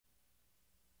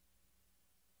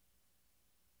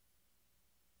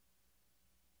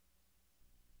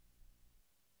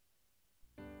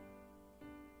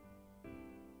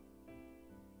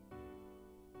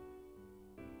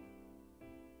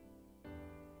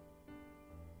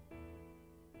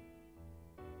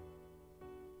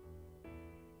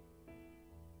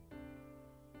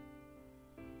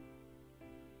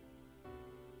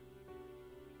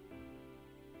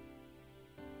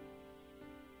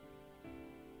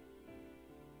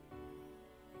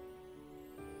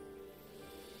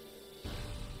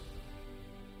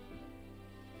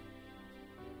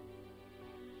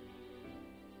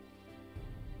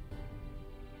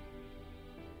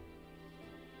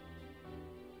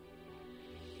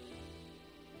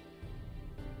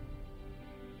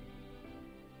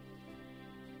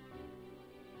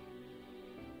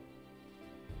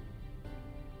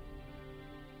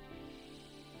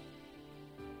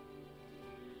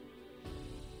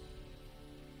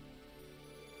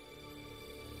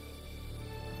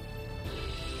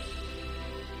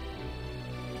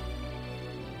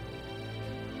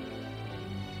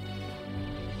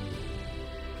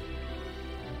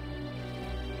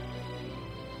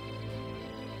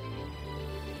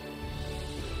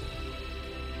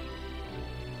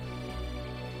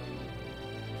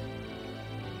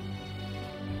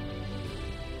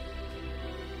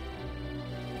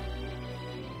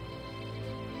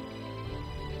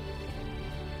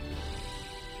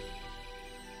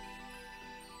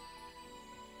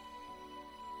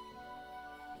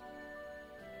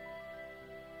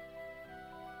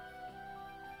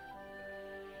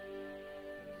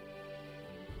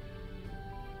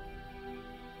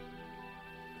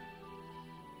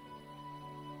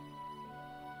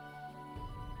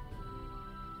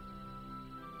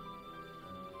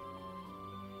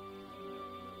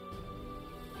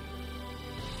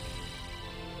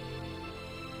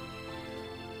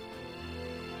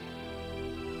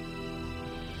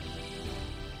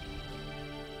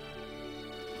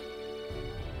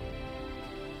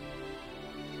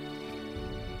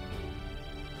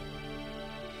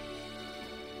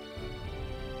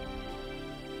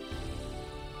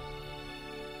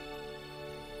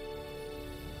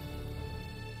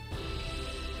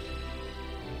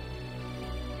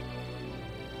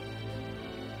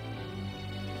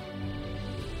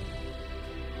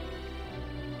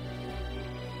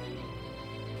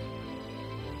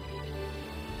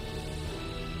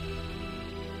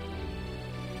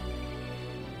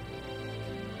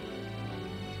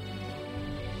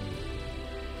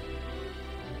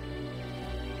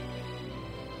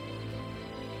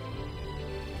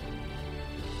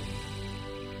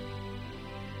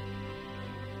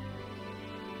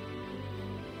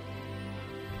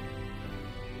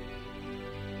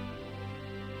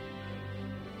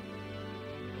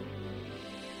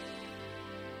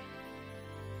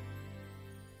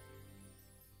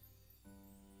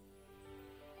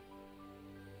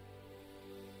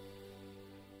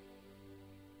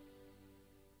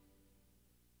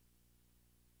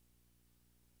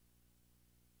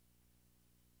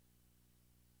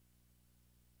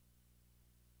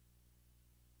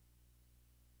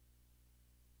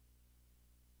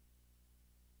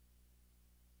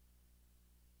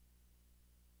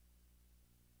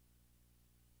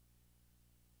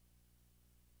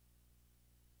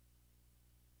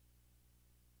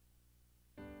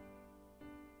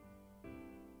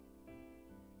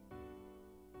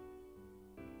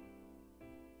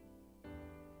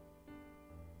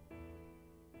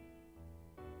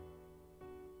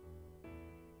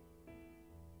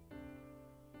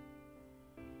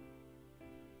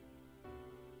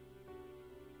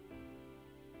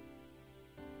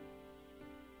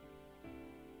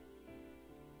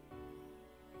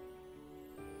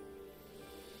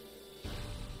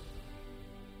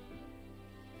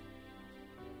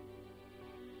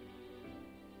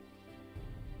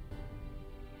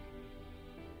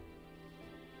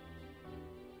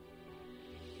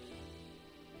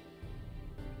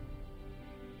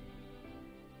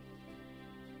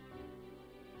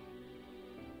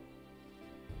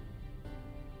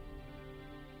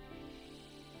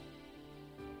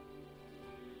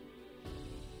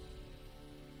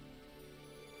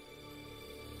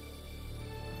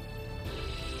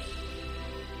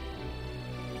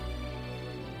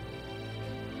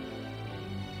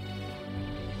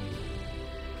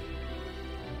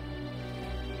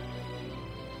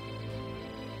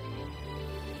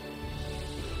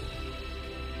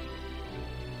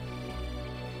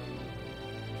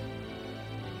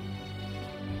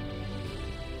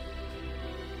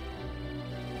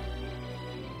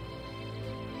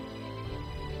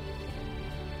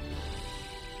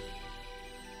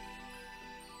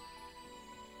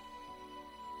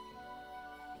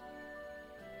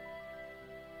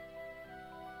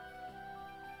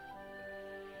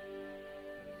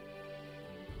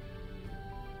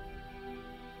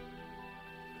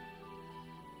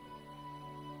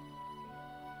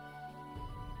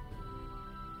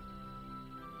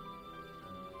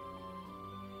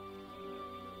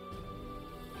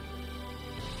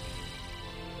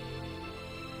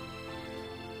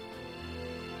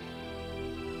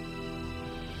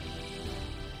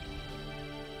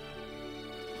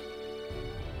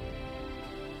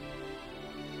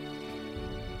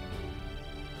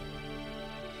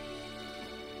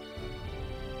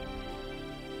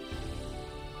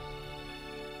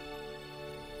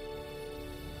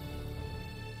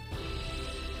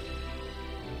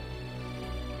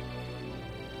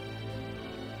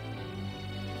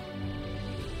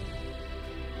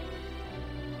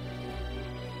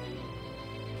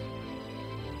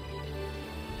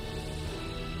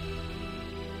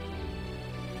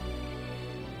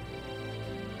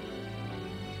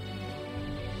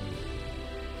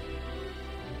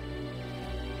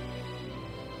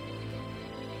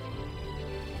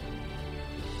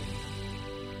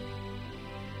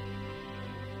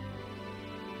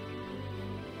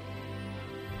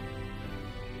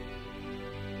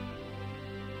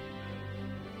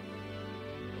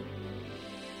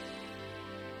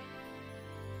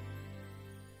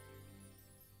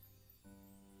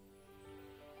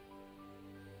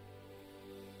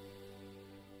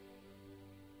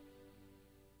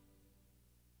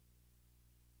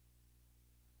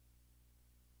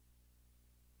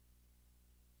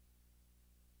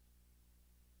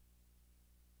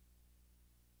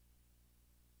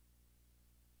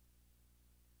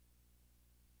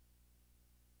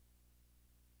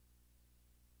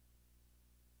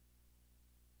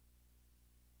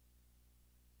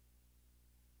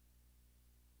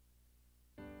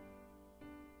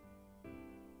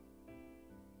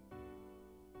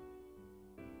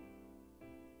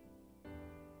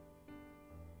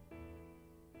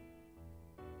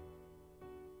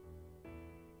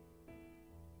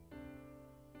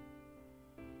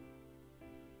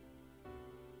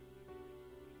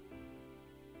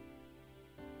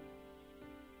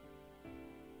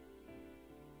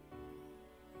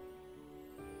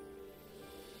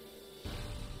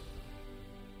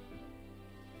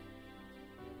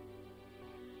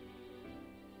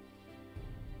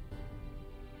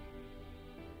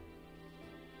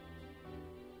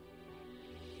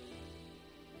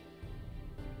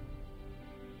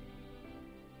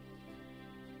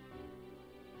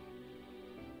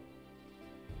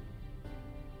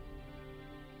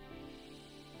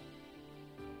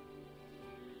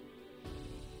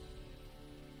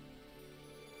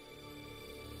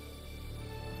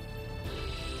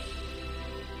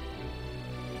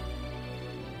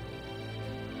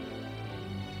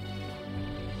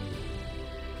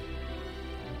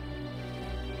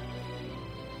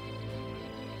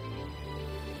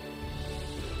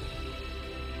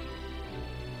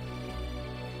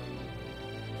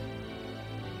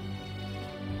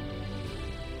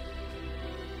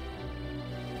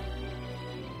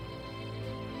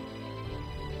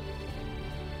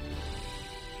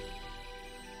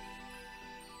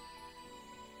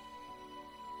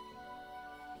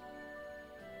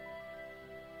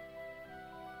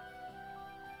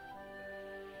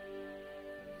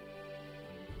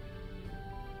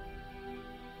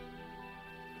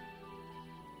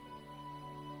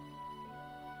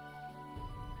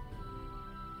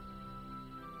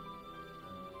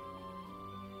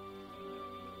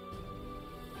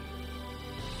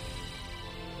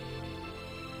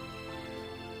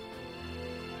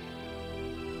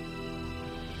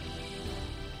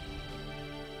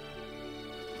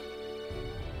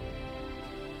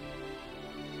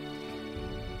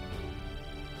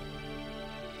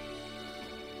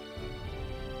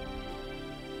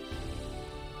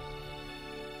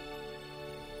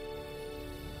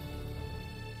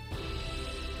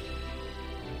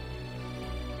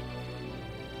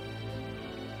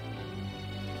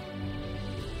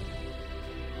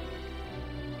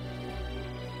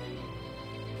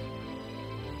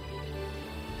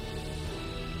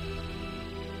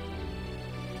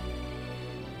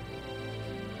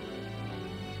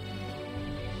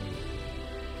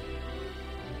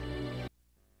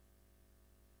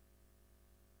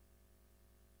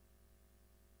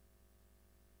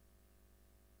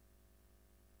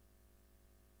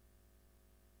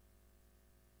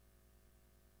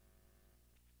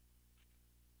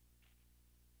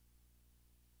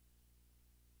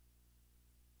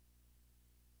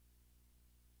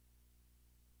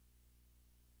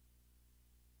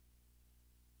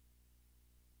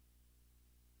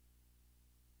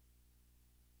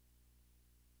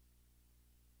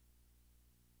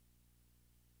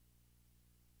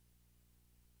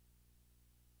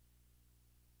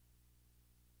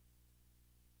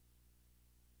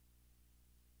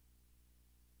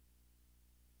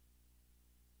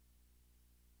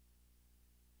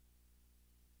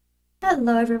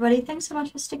Hello everybody, thanks so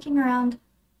much for sticking around.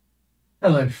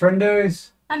 Hello,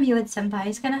 friendos. I'm here with Senpai.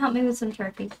 He's gonna help me with some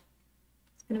trophies.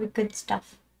 It's gonna be good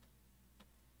stuff.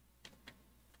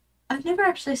 I've never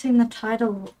actually seen the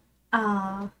title.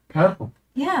 Purple.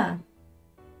 Yeah.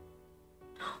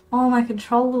 Oh, my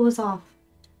controller was off.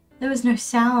 There was no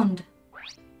sound.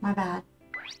 My bad.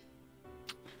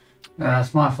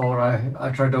 That's my fault.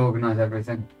 I tried to organize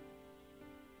everything.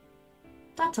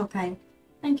 That's okay.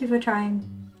 Thank you for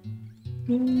trying.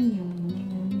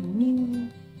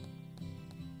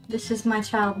 This is my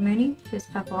child Mooney. She has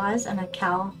purple eyes and a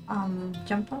cow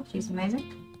jumper. She's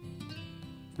amazing.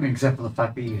 Except for the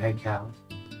fact that you hate cows.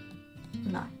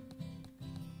 No.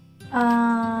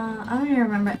 I don't even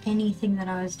remember anything that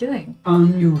I was doing.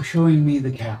 You were showing me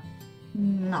the cow.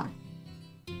 No.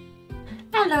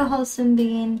 Hello, Wholesome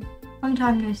Bean. Long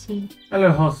time no see.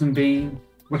 Hello, Wholesome Bean.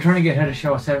 We're trying to get her to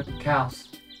show us her cows.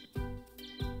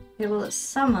 Okay, well, it's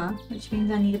summer, which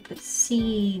means I need to put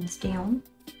seeds down.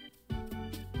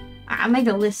 I make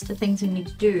a list of things we need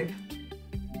to do.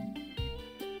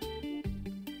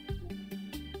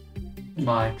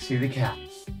 Like, see the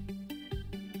cows.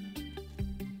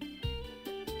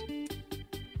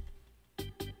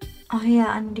 Oh yeah,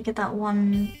 I need to get that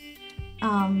one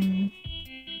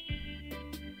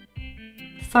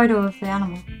photo of the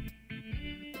animal.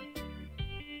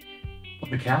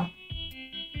 Of the cow?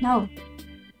 No.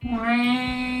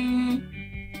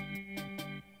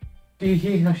 Do you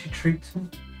hear how she treats me?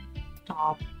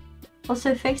 Stop.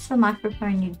 Also, face the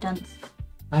microphone, you dunce.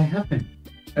 I have been.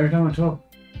 Every time I talk.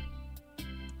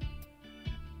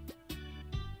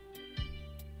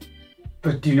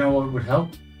 But do you know what would help?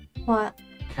 What?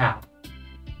 Cow.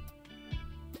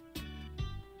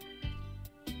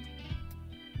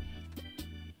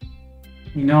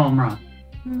 You know I'm right.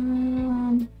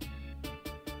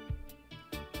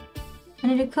 I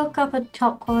need to cook up a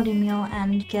top quality meal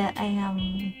and get a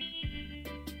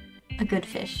good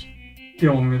fish. Do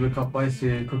you want me to look up ways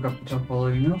to cook up the top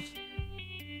quality meals?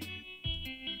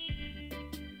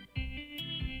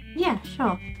 Yeah,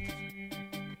 sure.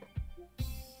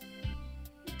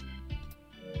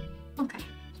 Okay.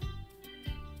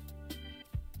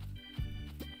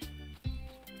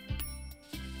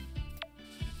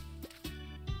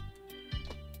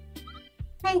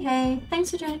 Hey,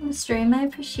 thanks for joining the stream. I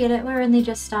appreciate it. We're only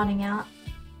just starting out.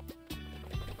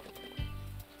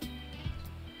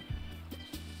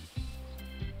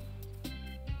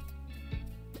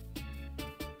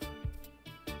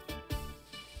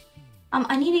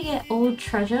 I need to get old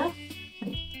treasure.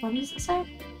 Wait, what does it say?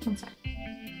 One sec.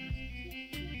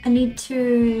 I need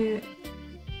to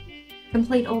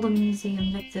complete all the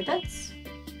museum's exhibits.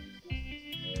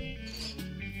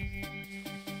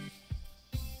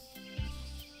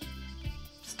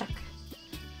 Stuck.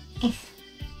 I'm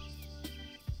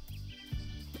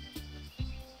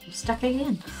stuck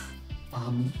again.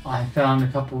 I found a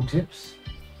couple tips.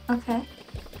 Okay.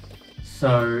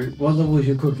 So, what level is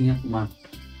your cooking at the moment?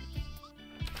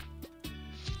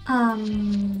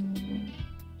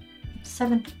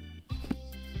 7.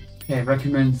 Okay,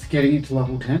 recommends getting it to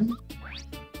level 10.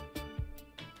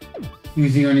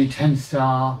 Using only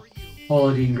 10-star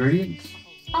quality ingredients.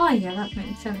 Oh yeah, that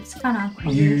makes sense. Kinda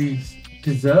obvious. Use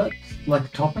desserts,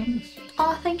 like toppings.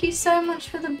 Oh, thank you so much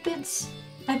for the bits.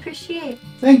 I appreciate.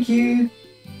 Thank you!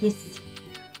 Yes.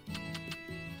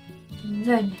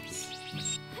 Very nice.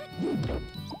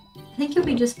 I think you'll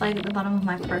be displayed at the bottom of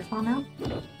my profile now.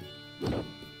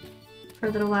 For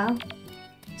a little while.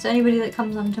 So anybody that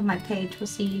comes onto my page will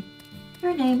see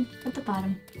your name at the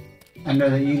bottom. I know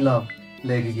that you love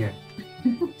Lady Gear.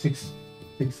 6,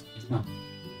 no.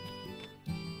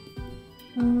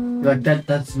 Like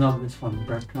that's not this one,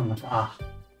 Brett. I'm like, I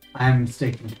am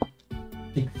mistaken.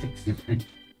 6.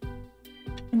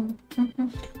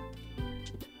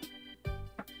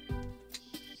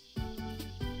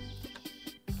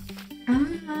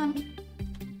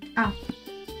 Oh.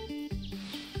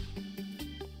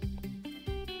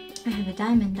 I have a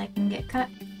diamond I can get cut.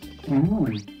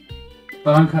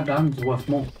 But uncut diamonds are worth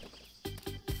more.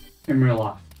 In real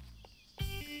life.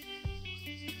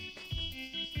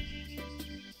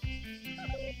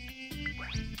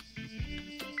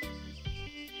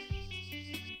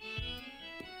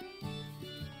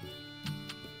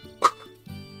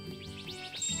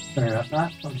 Sorry about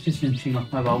that. I was just finishing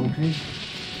off my bubble tea.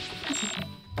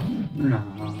 No,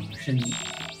 I shouldn't.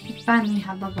 Finally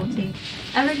have bubble tea.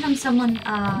 Every time someone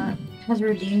has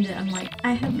redeemed it, I'm like,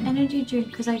 I have energy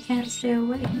drink because I can't stay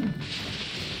awake.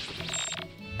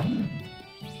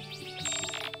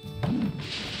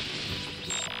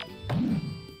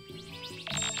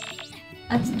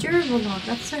 That's durable log,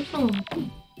 that's so cool.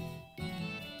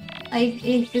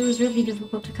 It was really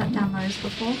difficult to cut down those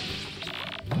before.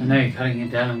 I know you're cutting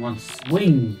it down in one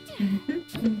swing.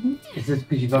 Mm-hmm. Is this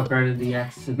because you've upgraded the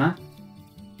axe to that?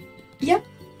 Yep.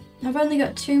 I've only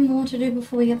got 2 more to do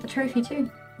before we get the trophy too.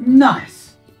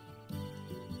 Nice.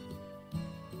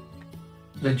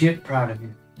 Legit proud of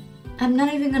you. I'm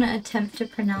not even going to attempt to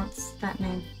pronounce that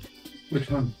name. Which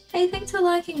one? Hey, thanks for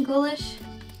liking, Ghoulish.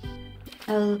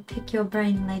 I'll pick your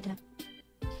brain later.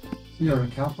 You're a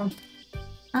Calvin?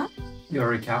 Huh?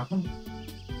 You're a Calvin?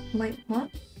 Wait, what?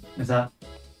 Is that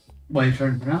what you're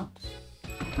trying to pronounce?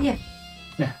 Yeah.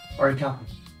 Yeah, or a Calvin.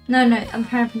 No, I'm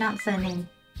trying to pronounce their name.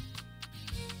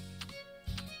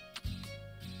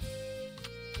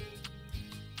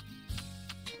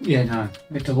 Yeah, no,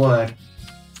 it's a word.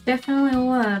 It's definitely a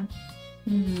word.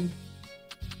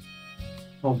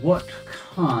 But what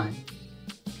kind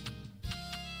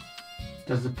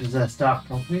does it possess dark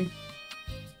properties?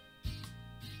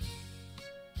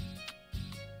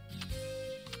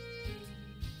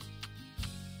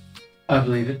 I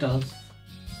believe it does.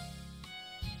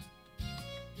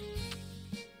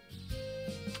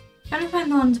 Trying to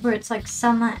find the ones where it's like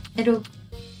summer, it'll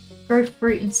grow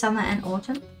fruit in summer and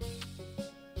autumn.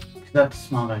 That's a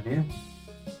smart idea.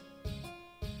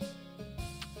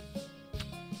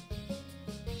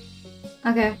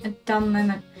 Okay, a dumb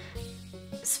moment.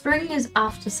 Spring is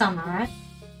after summer, right?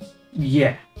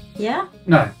 Yeah. Yeah?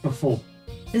 No, before.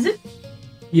 Is it?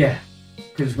 Yeah.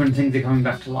 Because when things are coming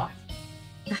back to life.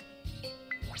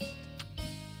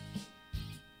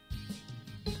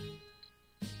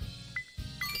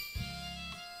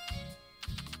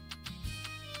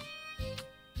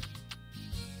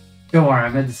 Don't worry, I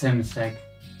made the same mistake.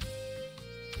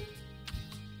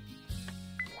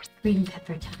 Green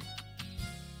pepper time.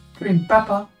 Green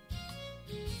pepper.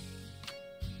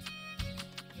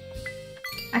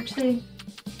 Actually,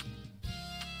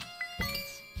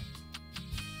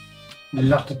 A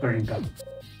lot of green pepper.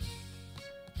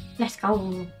 let's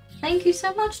go. Thank you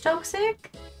so much,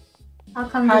 Toxic. I'll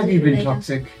come How have visit you been later.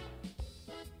 toxic?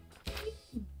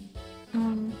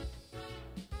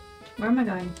 Where am I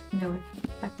going? No,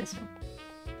 back this way.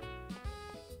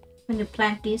 I'm going to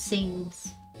plant these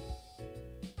seeds.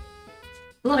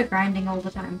 A lot of grinding all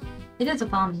the time. It is a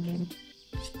farming game.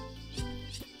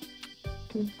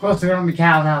 Of course, there are gonna be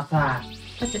cows outside.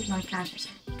 But there's no cash.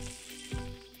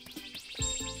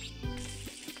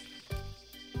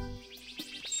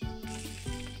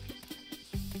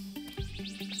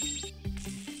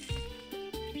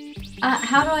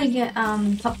 How do I get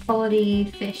top quality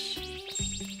fish?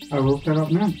 I will look that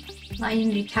up now. I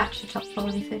need to catch a top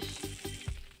quality fish.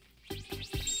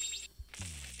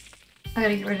 I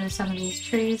gotta get rid of some of these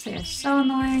trees, they are so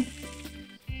annoying.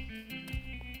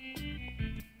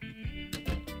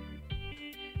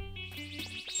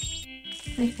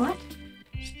 Wait, what?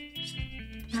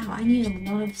 Wow, I need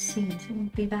a lot of seeds. I'll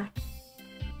be back.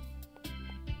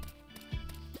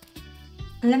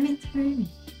 Let me through.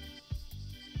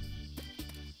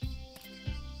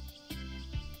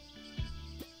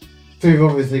 So you've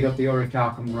obviously got the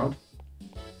orichalcum rod.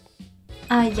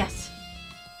 Yes.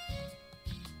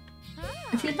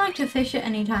 If you'd like to fish at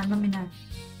any time, let me know.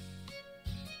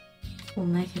 We'll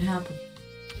make it happen.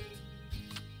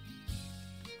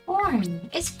 Corn!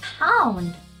 It's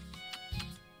pound!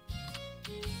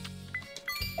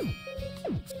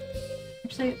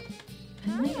 Actually,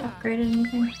 have they upgraded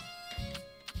anything?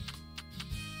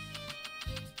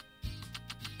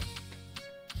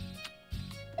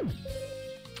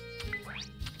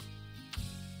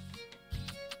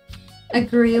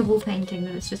 Agreeable painting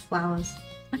that it's just flowers.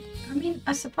 I mean,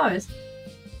 I suppose.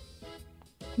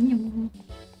 I'm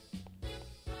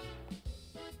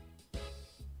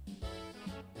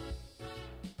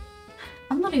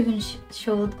not even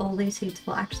sure all these seeds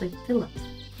will actually fill it.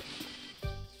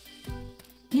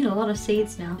 Need a lot of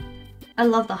seeds now. I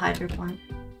love the hydro plant.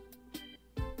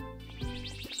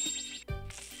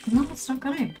 No, it's not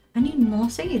going. I need more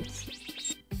seeds.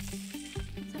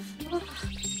 What the fuck?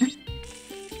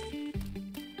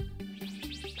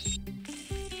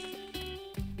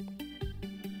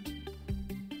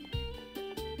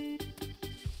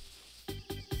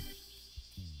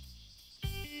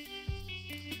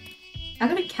 I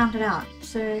gotta count it out,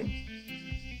 so...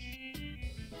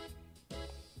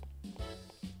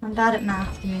 I'm bad at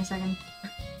math, give me a second.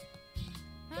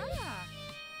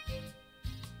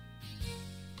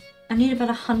 I need about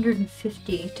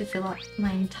 150 to fill up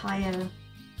my entire...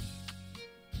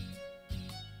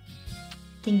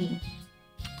 thingy.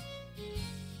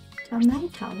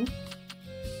 Tomato?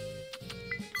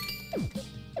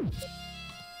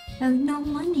 I have no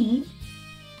money.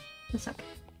 That's okay.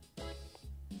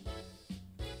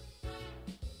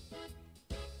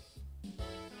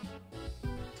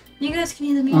 you guys can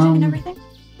hear the music and everything?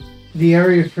 The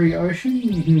Area 3 ocean,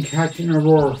 you can catch an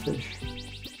aurora fish.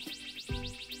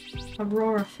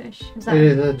 Aurora fish. Is that? It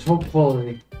is a top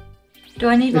quality. Do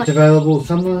I need It's available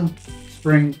summer,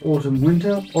 spring, autumn,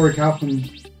 winter,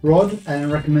 orichalcum rod, and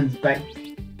it recommends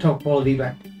bait. Top quality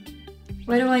bait.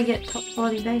 Where do I get top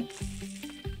quality bait?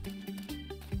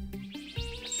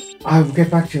 I will get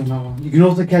back to you on that one. You can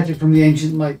also catch it from the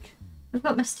ancient lake. We've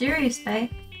got mysterious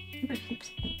bait.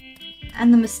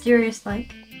 And the mysterious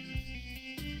lake.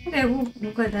 Okay,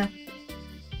 we'll go there.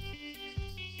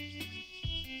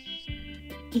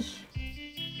 Eek.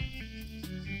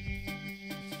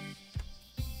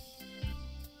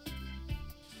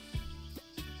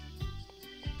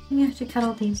 You have to cut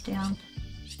all these down.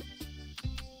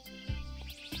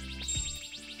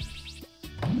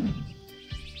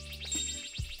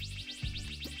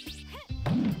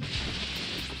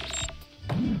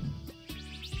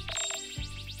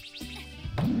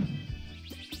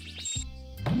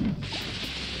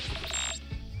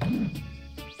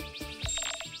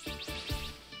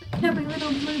 Every little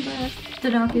bluebird.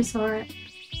 Don't know if you saw it.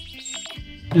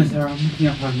 No, sir, I'm looking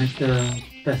up how to make the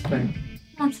best bait.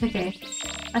 That's okay.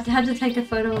 I had to take a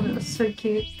photo of it. It was so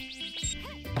cute.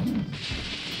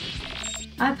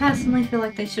 I personally feel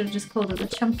like they should have just called it the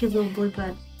chunky little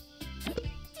bluebird.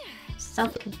 So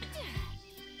cute.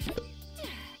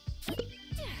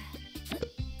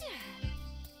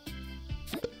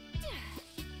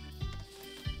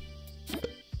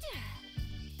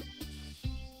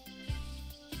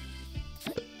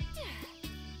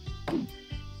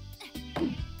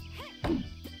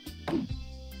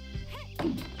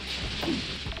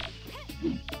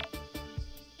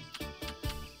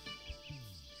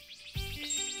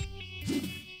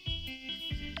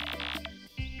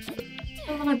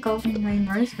 I want a golden rain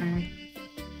rosemary.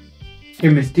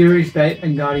 Your mysterious bait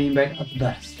and guardian bait are the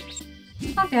best.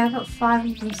 Okay, I've got 5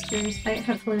 of the mysterious bait.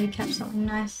 Hopefully we catch something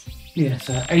nice. Yeah,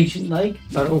 so ancient lake,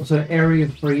 but also Area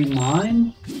 3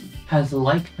 mine has a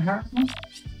lake apparently.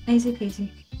 Easy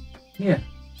peasy. Yeah.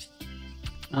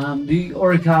 The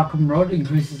orichalcum rod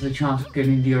increases the chance of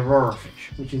getting the aurora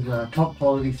fish, which is a top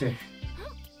quality fish.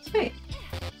 Sweet.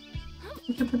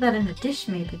 You can put that in a dish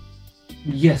maybe.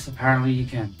 Yes, apparently you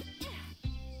can.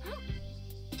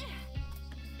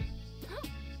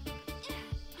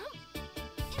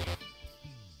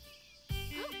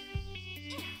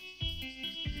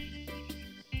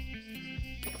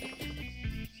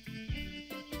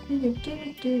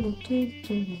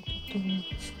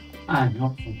 I'm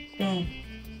helpful. There.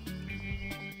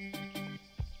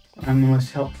 I'm the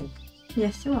most helpful.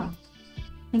 Yes, you are.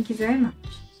 Thank you very much.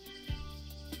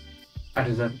 I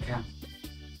deserve a cow.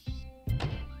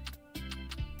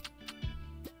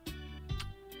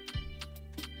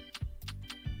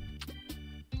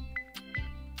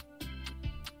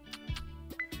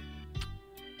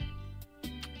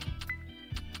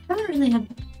 I haven't really had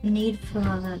need for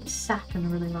the sap in a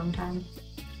really long time.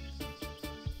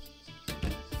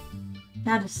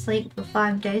 Now to sleep for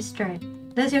 5 days straight.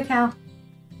 There's your cow.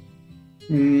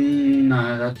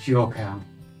 No, that's your cow.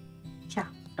 Cow.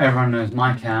 Everyone knows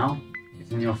my cow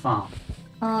is in your farm,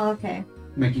 Oh, okay.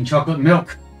 making chocolate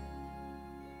milk.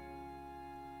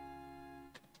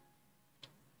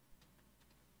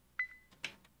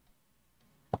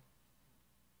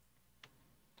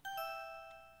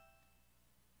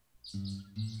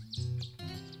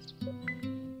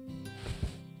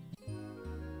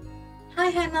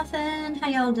 Hi Muffin, how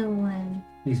y'all doing?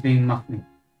 He's being muffin.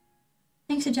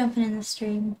 Thanks for jumping in the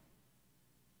stream.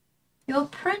 You're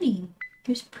pretty.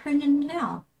 Who's printing it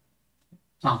out?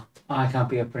 Oh, I can't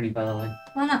be a pretty, by the way,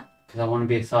 Why not? because I want to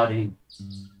be a sardine.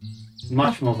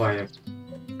 Much more valuable.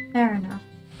 Fair enough.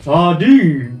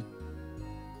 Sardine!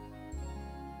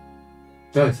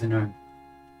 Both are known.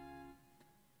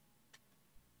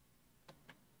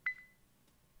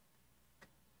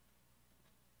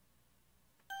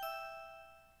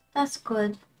 That's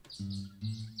good.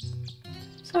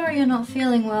 Sorry you're not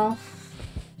feeling well.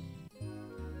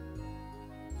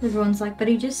 Everyone's like, but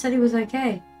he just said he was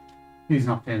okay. He's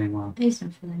not feeling well. He's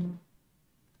not feeling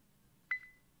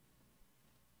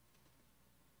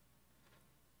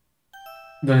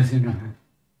well. Those who know.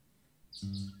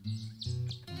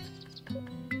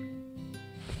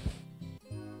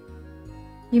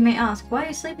 You may ask, why are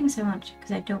you sleeping so much?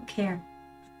 Because I don't care.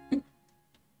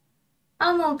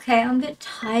 I'm okay, I'm a bit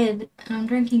tired and I'm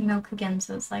drinking milk again,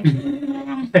 so it's like...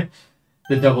 The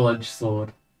double-edged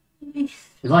sword. He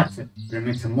likes it, but it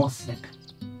makes him more sick.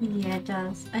 Yeah, it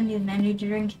does. I need an energy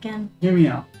drink again. Hear me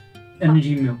out.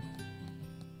 Energy milk.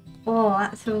 Oh,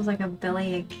 that feels like a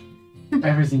bellyache.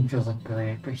 Everything feels like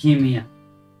bellyache, but hear me out.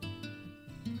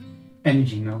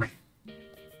 Energy milk.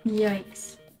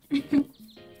 Yikes.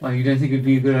 Well, you don't think it'd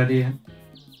be a good idea?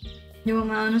 You want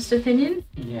my honest opinion?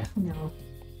 Yeah. No.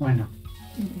 Why not?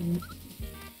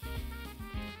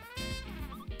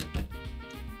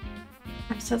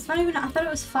 So it's not even. I thought it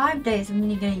was 5 days and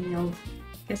then you're gonna yield.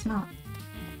 Guess not.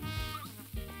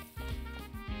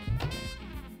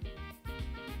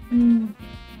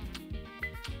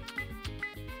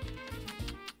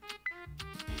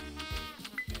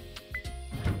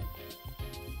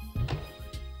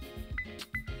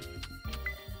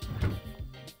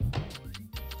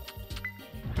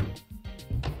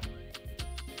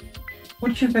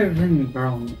 What's your favorite thing to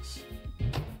grow on this?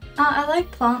 I like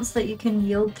plants that you can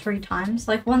yield 3 times.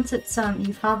 Like once it's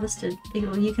you've harvested,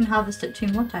 you can harvest it 2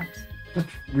 more times. That's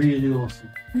really awesome.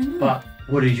 I know. But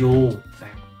what is your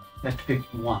favorite? You have to pick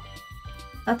one.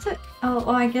 That's it. Oh,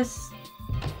 I guess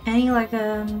any like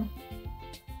corn.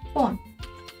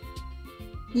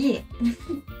 Yeah.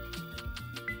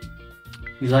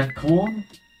 You like corn?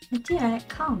 I do. I like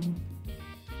corn.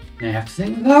 Now you have to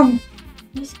sing them.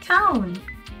 It's corn.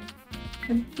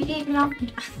 A big lump.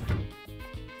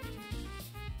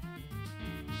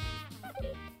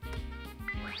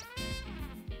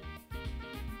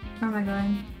 Where am I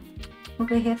going? We'll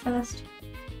go here first.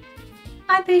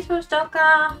 Hi, Peaceful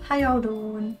Stalker. How y'all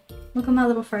doing? Look at my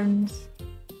little friends.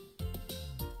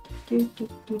 I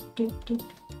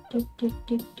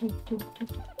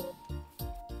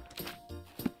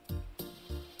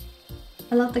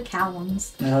love the cow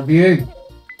ones. I love you.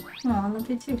 Oh, I love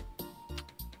you too.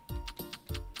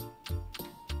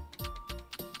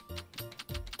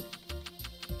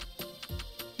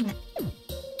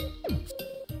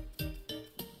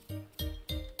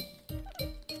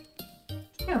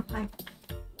 Oh, hi.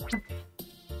 Okay.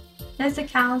 There's the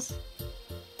cows.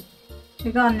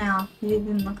 You're gone now. You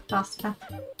didn't look fast enough.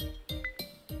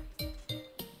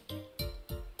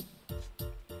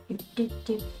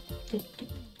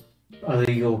 Are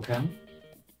they your cow?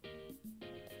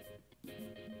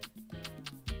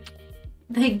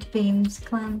 Baked beans,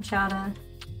 clam chowder.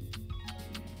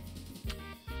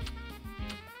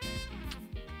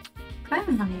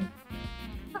 Clam honey.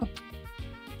 Oh.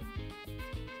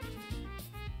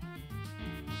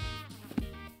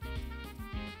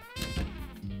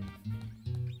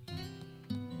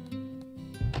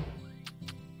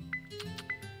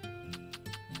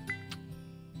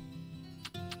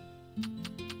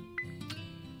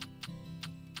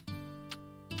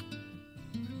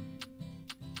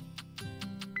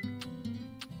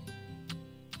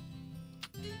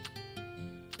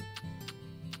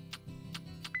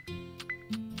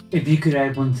 If you could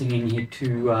add one thing in here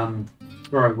to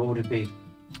grow, what would it be?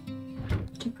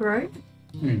 To grow?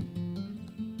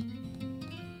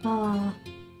 Oh.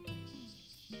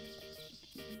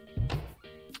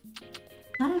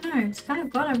 I don't know, it's kind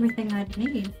of got everything I'd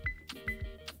need.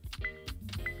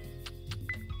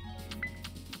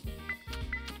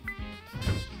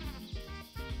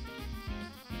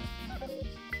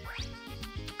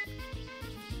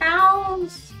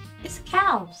 Cows! It's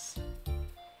cows.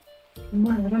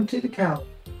 No, I don't see the cow.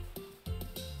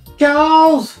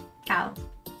 Cows! Cows.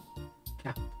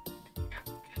 Cow.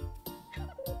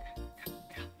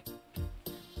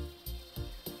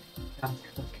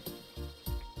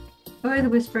 Or the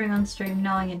whispering on stream,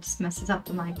 knowing it just messes up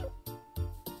the mic.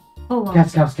 Oh, well.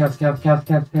 Cows, cows, cows, cows, cows,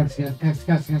 cows, cows, cows, cows,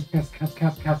 cows, cows, cows, cows,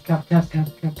 cows, cows, cows, cows,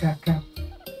 cows, cows, cows.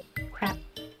 Crap.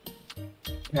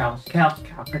 Cows, cows,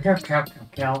 cows, cows, cows, cows,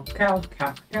 cows, cows,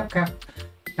 cows, cows, cows. Cow,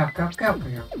 cow, cow, cow,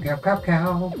 cow, cow,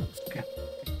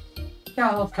 cow.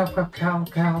 Cow, cow, cow, cow,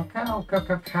 cow, cow, cow,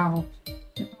 cow, cow.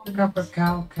 Cow, cow,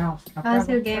 cow, cow. How's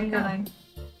your game going?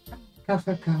 Cow,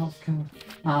 cow, cow, cow.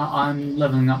 I'm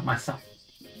leveling up myself.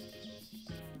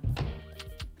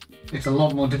 It's a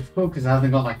lot more difficult because I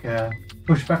haven't got like a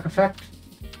pushback effect.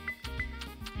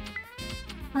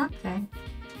 Okay.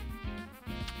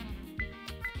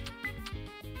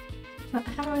 But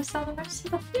how do I sell the rest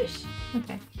of the fish?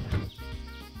 Okay.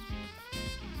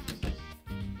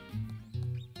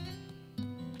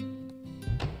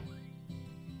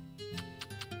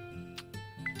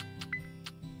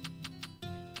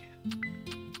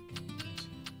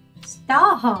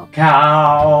 Stop!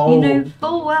 Cow! You know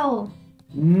full well.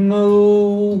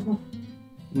 Moo!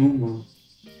 Moo moo.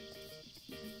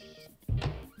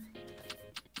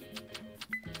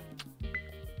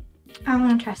 I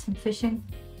want to try some fishing.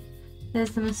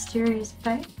 There's the mysterious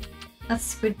bait. That's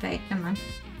squid bait, never mind.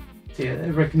 So yeah,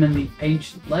 I recommend the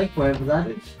ancient lake, wherever that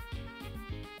is.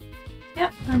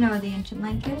 Yep, I know where the ancient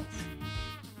lake is.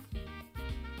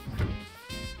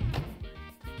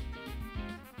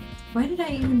 Where did I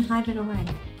even hide it away?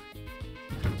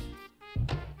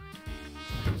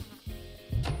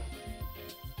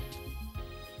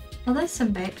 Well, there's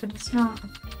some bait, but it's not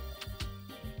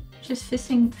just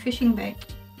fishing bait.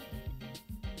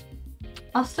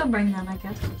 I'll still bring that, I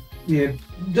guess. Yeah,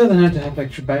 it doesn't have to have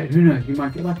extra bait. Who knows? You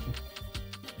might get lucky.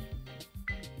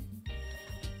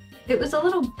 It was a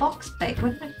little box bait.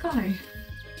 Where did it go?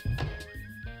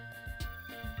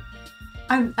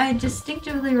 I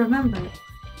distinctively remember it.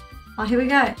 Oh, here we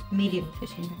go. Medium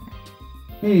fishing bait.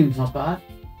 Medium's not bad.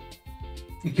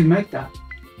 You can make that.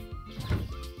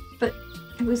 But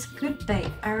it was good bait.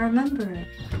 I remember it.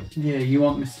 Yeah, you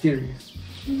want mysterious.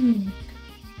 Hmm.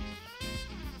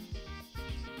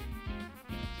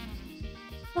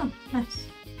 Oh, nice.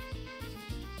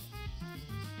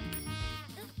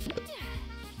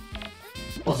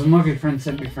 Also, my good friend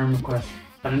sent me a friend request.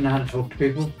 I didn't know how to talk to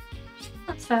people.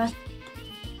 That's fair.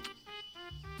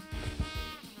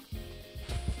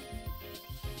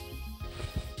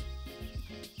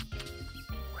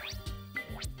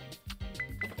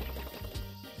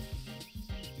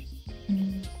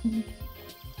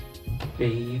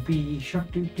 Baby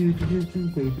shark doo doo doo doo doo,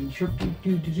 baby shark doo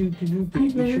doo doo doo doo, I baby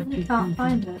shark literally doo can't doo.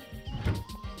 find it.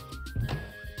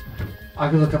 I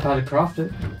could look up how to craft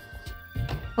it.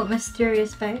 What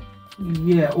mysterious bait?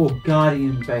 Yeah, or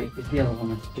guardian bait is the other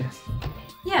one I suggested.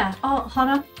 Yeah. Oh, hold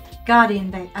on.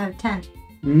 Guardian bait. I have 10.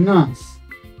 Nice.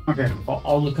 Okay, well,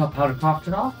 I'll look up how to craft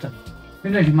it after. Who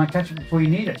knows, you might catch it before you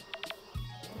need it.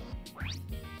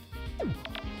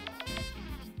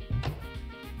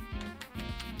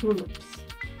 Tulips.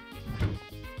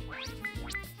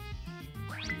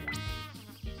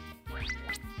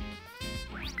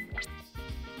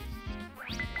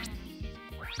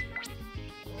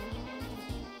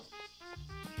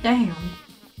 Damn.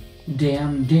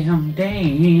 Damn, damn,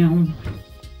 damn.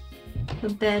 The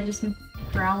bear just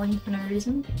growling for no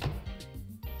reason.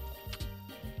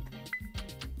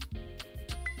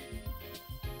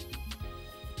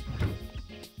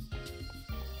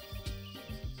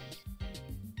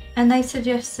 And they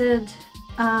suggested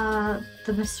the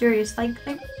mysterious lake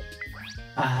thing.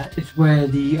 It's where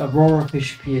the aurora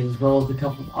fish appears, as well as a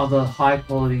couple of other high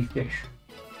quality fish.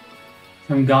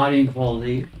 Some guardian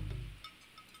quality.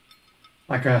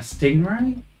 Like a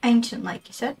stingray? Ancient lake,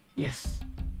 you said? Yes.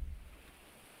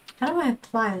 How do I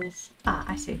apply this? Ah,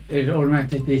 I see. It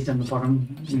automatically appears down the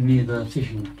bottom near the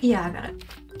fishing rod. Yeah, I got it.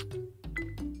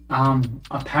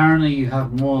 Apparently you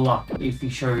have more luck if you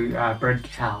show bred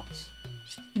cows.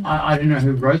 No. I don't know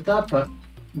who wrote that, but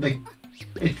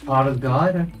it's part of the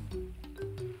guide.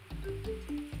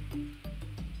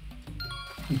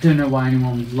 I don't know why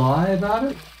anyone would lie about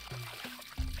it.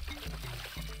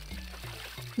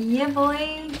 Yeah,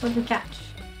 boy. What did we catch?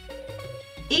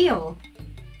 Eel.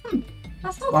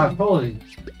 That's not High bad. quality.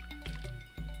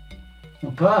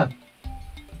 Not bad.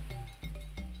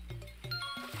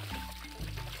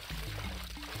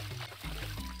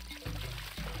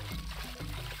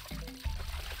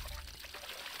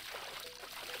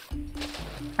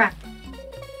 Crab.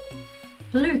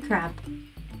 Blue crab.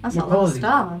 That's a What lot of quality?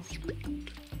 stars.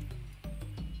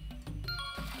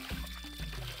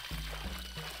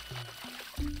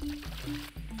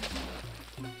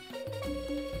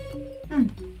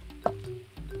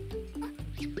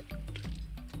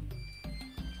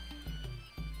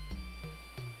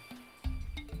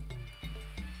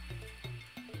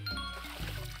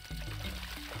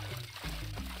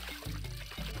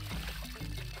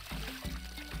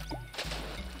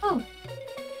 Oh,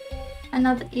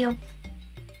 another eel.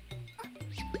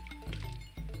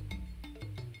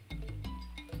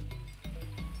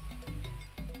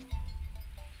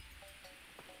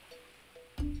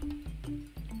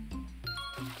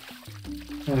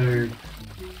 So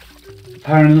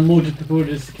apparently the more difficult it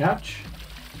is to catch,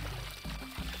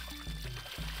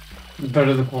 the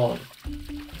better the quality.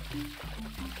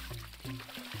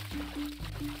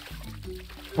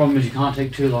 Problem is you can't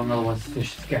take too long, otherwise the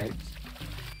fish escapes.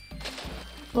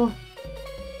 Oh,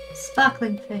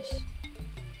 sparkling fish.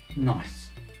 Nice.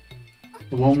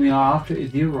 The one we are after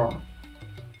is the aurora.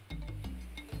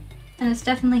 And it's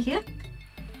definitely here?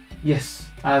 Yes,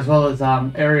 as well as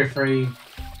area 3.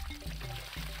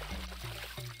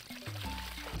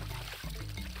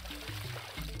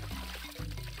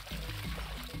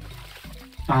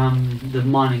 The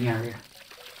mining area.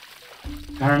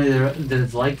 Apparently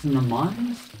there's lakes in the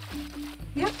mines.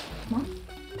 Yep. What?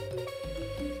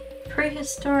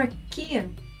 Prehistoric gear.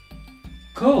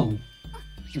 Cool.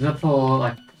 Is that for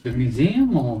like the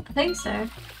museum or? I think so.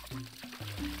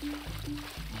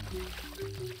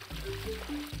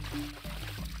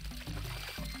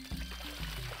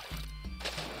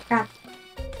 Crap.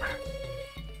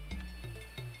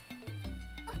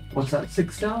 What's that,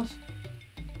 6 stars?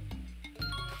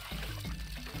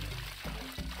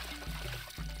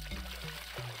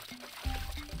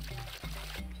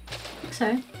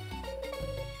 so.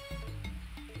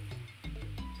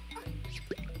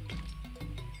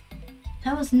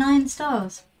 That was 9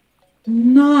 stars.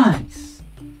 Nice!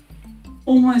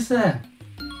 Almost there.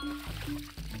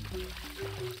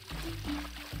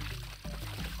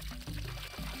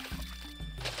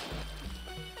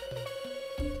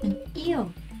 An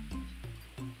eel.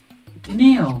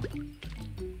 Neil.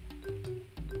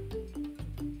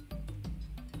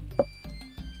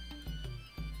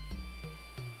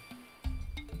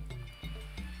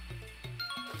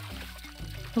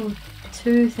 Oh,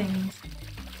 2 things.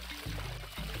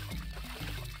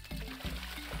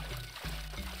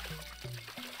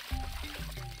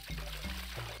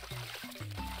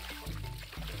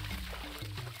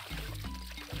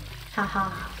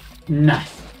 Haha.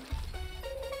 Nice.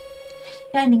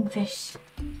 Shining fish.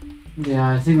 Yeah,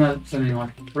 I think that's only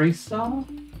like 3 star.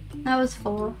 That was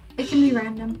 4. It can be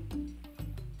random.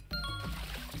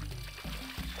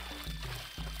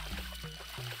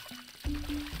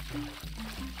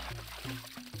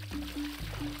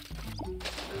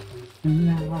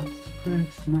 Last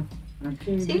Christmas.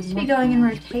 Seems to be going in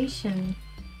rotation.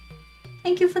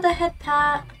 Thank you for the head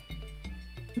pat.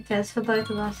 Okay, it's for both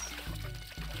of us.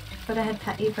 For the head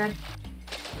pat, you bread.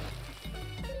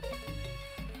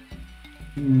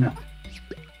 No.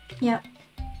 Yep.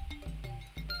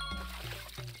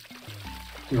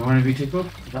 You want to be tickled?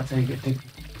 That's how you get tickled.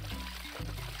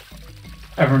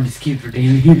 Everyone just keeps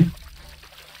redeeming it.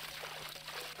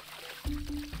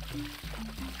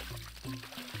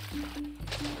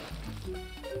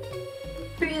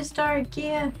 Prehistoric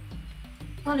gear.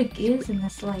 A lot of gears in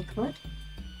this lake, what?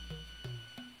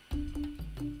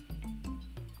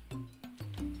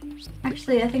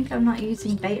 Actually, I think I'm not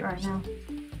using bait right now.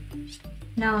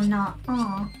 No, I'm not.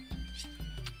 Aw.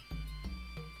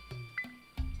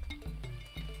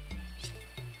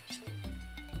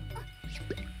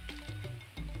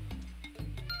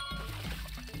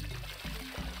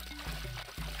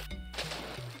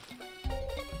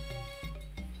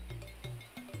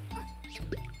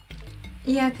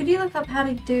 Yeah, could you look up how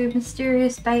to do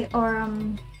mysterious bait or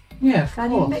Yeah, of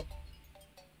guardian course. bait?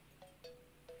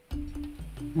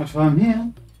 That's why I'm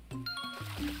here.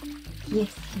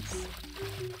 Yes, yes.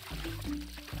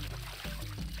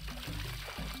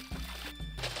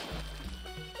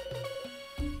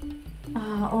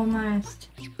 Ah, almost.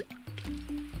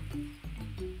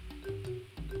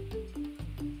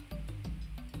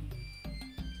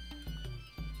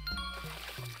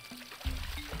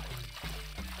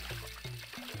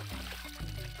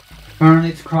 Apparently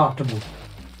it's craftable.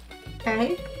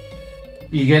 Okay.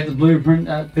 You get the blueprint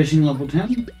at fishing level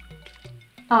 10.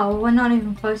 Oh, we're not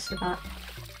even close to that.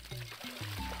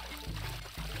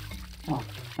 Oh,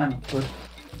 hang on.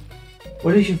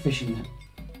 What is your fishing at?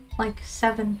 Like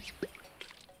 7.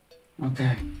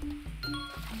 Okay.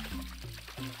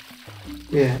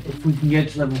 Yeah, if we can get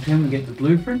to level 10, we get the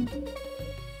blueprint.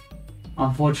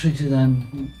 Unfortunately,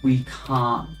 then we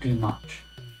can't do much.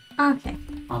 Okay.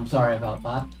 I'm sorry about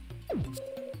that.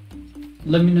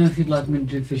 Let me know if you'd like me to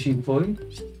do fishing for you.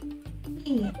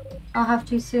 Yeah, I'll have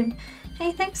to soon.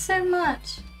 Hey, thanks so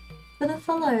much for the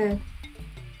follow.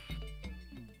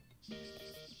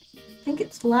 I think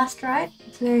it's last right.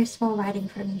 It's very small writing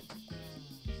for me.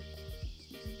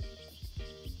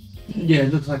 Yeah,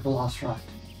 it looks like the last right.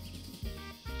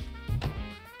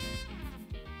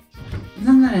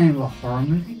 Isn't that the name of a horror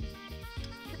movie?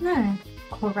 No,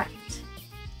 correct.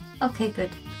 Okay,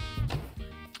 good.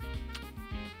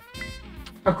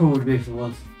 How cool would it be if it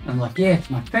was? I'm like, yeah,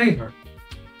 it's my favourite.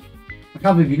 I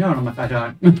can't believe you know it. I'm like, I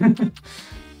don't.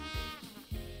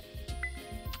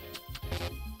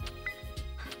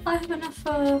 I have enough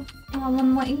for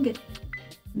one more ingot.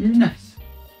 Nice.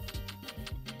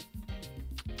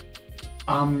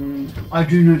 I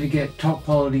do know to get top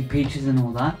quality peaches and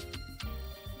all that.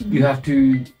 You have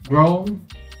to grow them,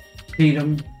 feed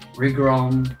them, regrow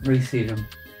them, reseed them.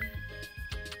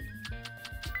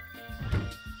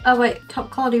 Oh wait,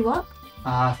 top quality what?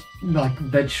 Like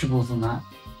vegetables and that.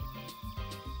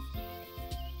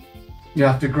 You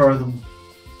have to grow them.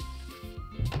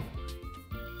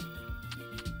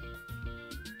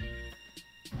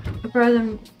 Grow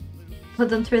them, put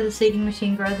them through the seeding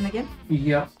machine, grow them again?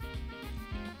 Yep.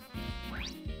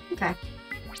 Okay.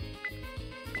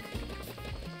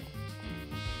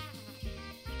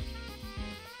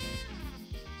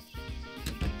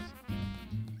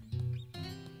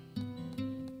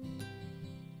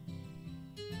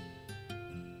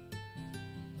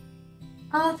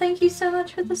 Oh, thank you so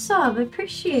much for the sub. I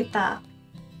appreciate that.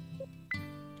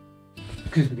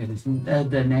 Because we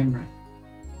get their name right.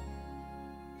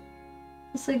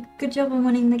 It's a good job on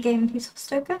winning the game, Peaceful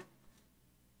Stoker.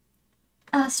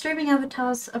 Streaming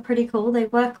avatars are pretty cool. They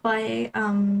work by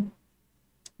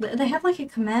they have like a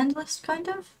command list kind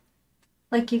of.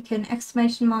 Like you can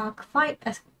exclamation mark fight,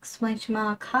 exclamation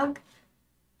mark hug,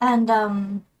 and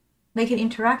they can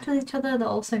interact with each other. They'll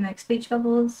also make speech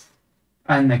bubbles.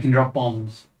 And they can drop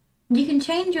bombs. You can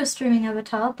change your streaming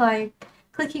avatar by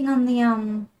clicking on the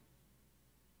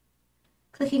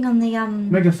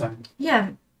Megaphone.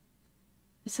 Yeah.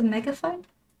 It's a megaphone?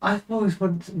 I've always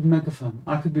thought it's a megaphone.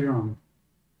 I could be wrong.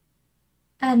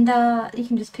 And you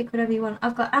can just pick whatever you want.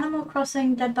 I've got Animal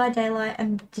Crossing, Dead by Daylight,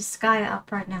 and Disgaea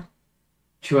up right now.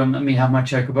 Do you want to let me have my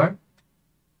chocobo?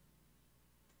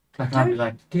 I can't be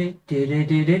like...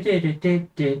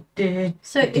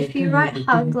 So if you write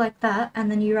hug like that, and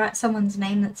then you write someone's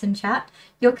name that's in chat,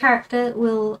 your character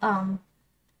will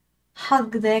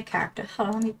hug their character.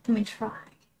 Hold on, let me try.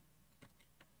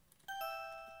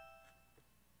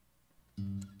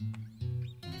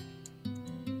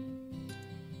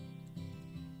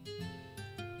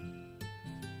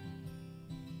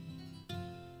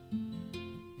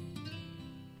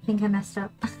 I think I messed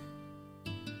up.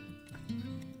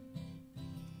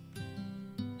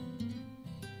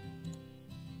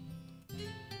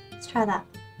 Let's try that.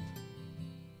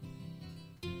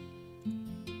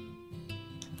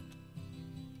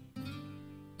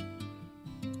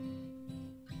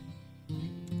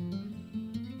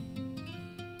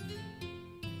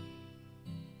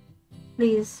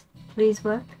 Please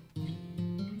work.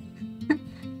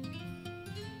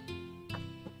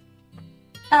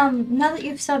 Now that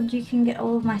you've subbed, you can get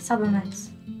all of my sub emotes.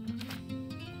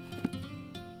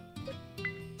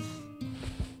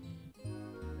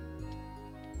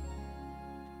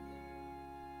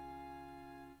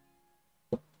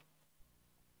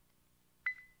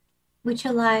 Which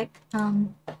are like,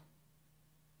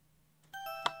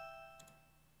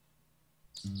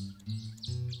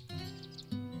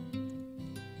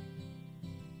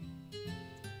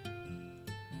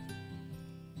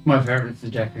 My favourite's the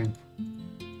Deku.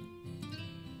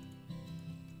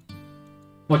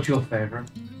 What's your favourite?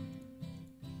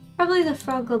 probably the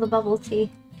frog or the bubble tea.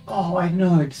 Oh, I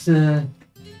know, it's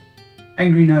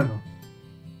Angry Nova.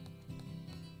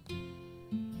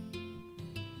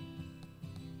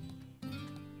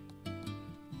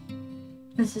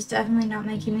 This is definitely not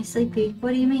making me sleepy.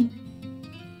 What do you mean?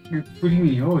 What do you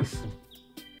mean you always sleep?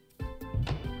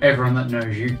 Everyone that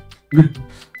knows you.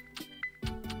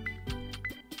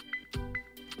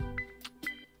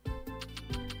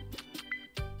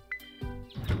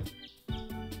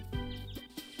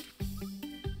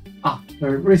 So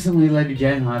recently, Lady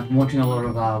Jane and I have been watching a lot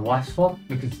of Wife Swap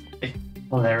because it's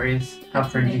hilarious how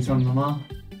cringy some of them are.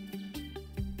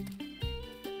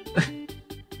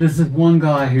 There's this one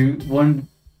guy who wanted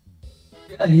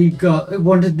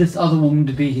this other woman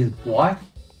to be his wife.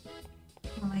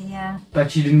 Oh yeah.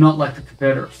 But she did not like the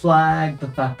Confederate flag, the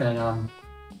fact that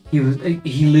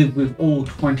he lived with all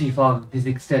 25 of his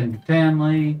extended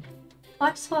family.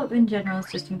 Wife swap in general is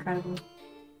just incredible.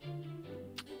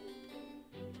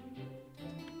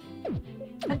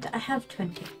 But I have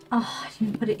 20. Oh, I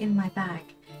didn't put it in my bag.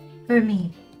 For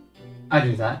me. I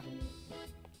do that.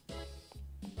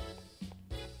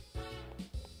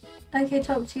 Okay,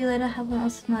 talk to you later. Have an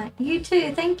awesome night. You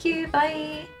too. Thank you.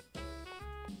 Bye.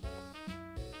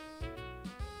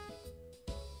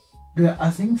 Yeah,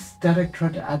 I think Static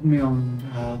tried to add me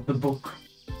on the book.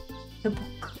 The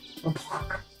book. The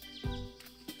book.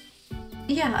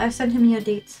 Yeah, I've sent him your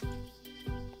dates.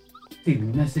 The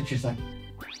message is like,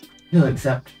 he'll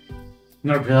accept.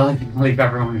 No, really, leave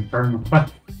everyone infernal.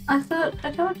 I thought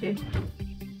I told you.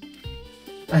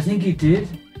 I think he did.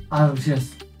 I was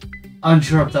just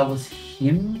unsure if that was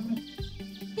him.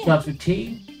 Yeah. That's with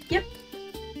T. Yep.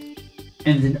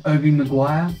 And then Obi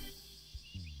Maguire.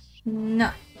 No.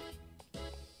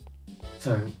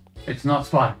 So it's not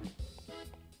Spider-Man.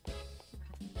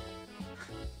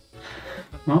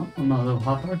 Well, I'm a little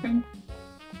heartbroken.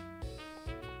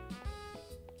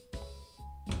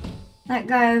 That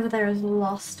guy over there is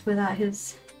lost without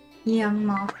his young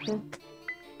marker.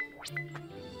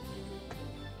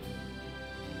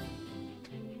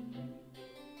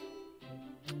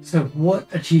 So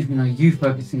what achievement are you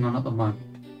focusing on at the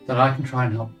moment that I can try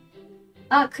and help?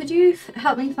 Could you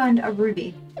help me find a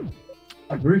ruby?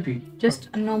 A rupee? Just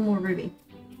a normal ruby.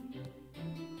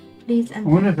 Please I and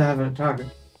wonder if they have it at Target.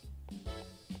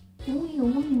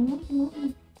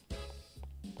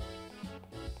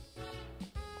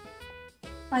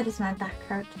 Why does my back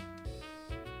hurt?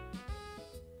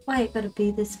 Why it gotta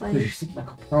be this You way? sit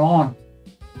like a prawn.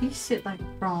 You sit like a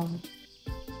prawn.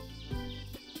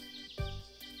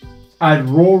 Add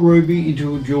raw ruby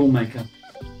into a jewel maker.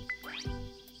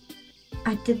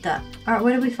 I did that. Alright,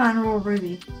 where do we find Raw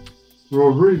Ruby? Raw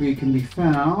Ruby can be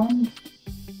found.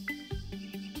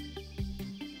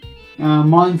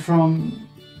 Mine from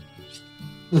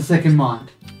the second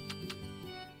mind.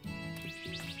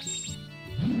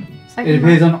 Second It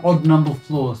appears one? on odd number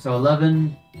floors, so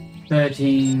 11,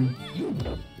 13,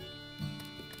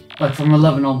 like from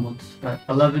 11 onwards. Right?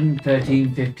 11,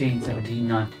 13, 15, 17,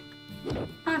 19.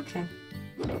 Okay.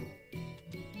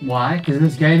 Why? Because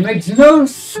this game makes no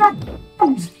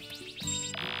sense!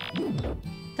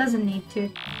 Doesn't need to.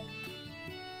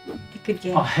 A good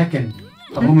game. Oh, heckin'.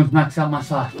 I've almost maxed out my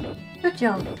scythe. Good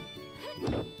job.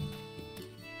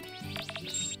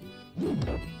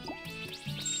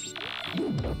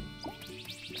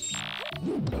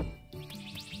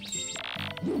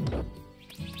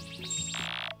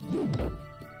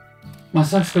 My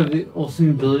scythe's got the awesome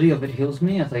ability of it heals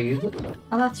me as I use it.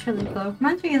 Oh, that's really cool.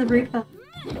 Reminds me of the Reaper.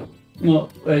 Well,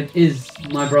 it is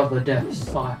my brother Death's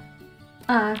scythe.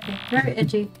 Ah, okay. Very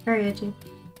edgy. Very edgy.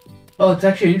 Oh, it's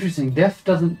actually interesting. Death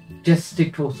doesn't just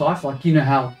stick to a scythe, like you know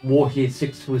how War here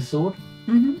sticks to his sword.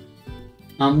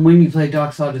 Mm-hmm. When you play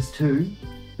Darksiders 2,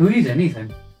 he'll use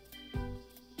anything.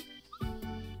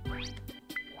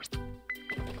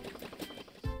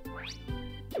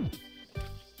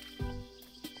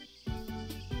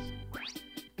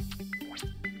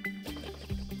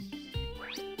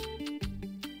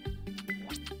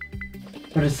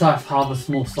 But his scythe harvests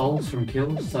more souls from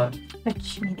kills, so...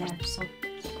 Fetch me there, so.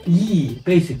 Yeah,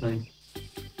 basically.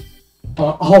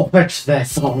 I'll fetch their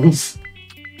souls.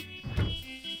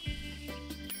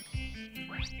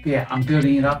 Yeah, I'm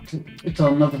building it up to... It's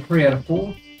on another 3 out of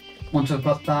 4. Once I've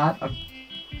got that,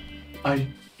 I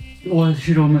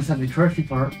should almost have the trophy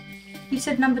for it. You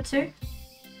said number 2?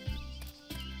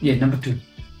 Yeah, number 2.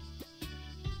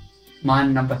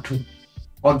 Mine number 2.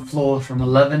 Odd floors from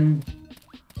 11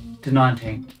 to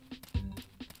 19.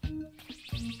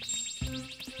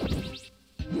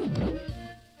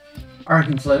 I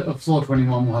reckon floor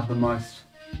 21 will have the most.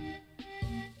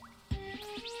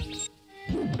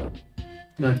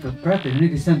 Like, but Bradley, the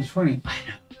nigga's down to 20. I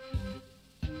know.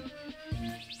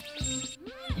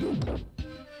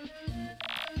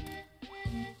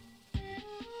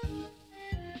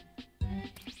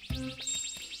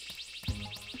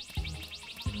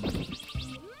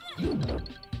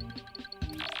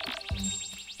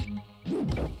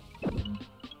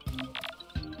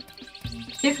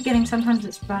 You're forgetting sometimes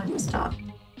it's right at the start.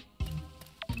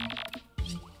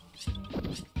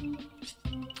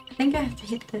 I think I have to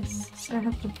hit this, so I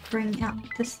have to bring out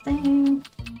this thing.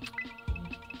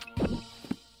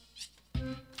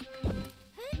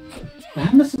 The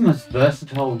hammer's the most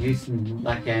versatile use in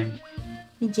that game.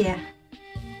 Yeah.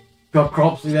 Got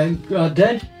crops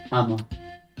dead? Hammer.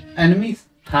 Enemies?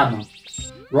 Hammer.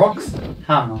 Rocks?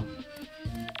 Hammer.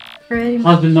 Pretty much.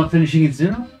 Husband not finishing his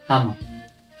dinner? Hammer.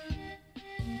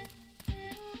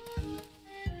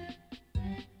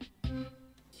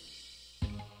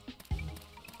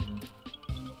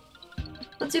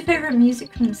 What's your favourite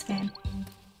music from this game?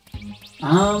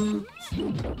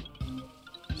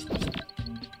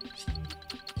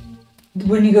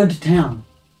 When you go to town.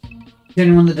 The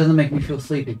only one that doesn't make me feel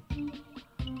sleepy.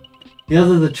 The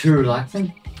other are too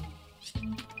relaxing.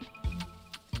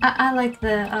 I like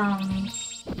the,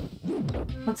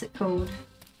 what's it called?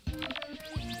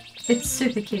 It's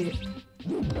super cute.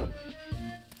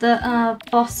 The,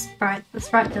 boss sprite, the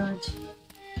sprite village.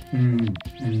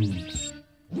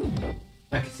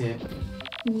 I can see it.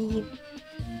 Yep.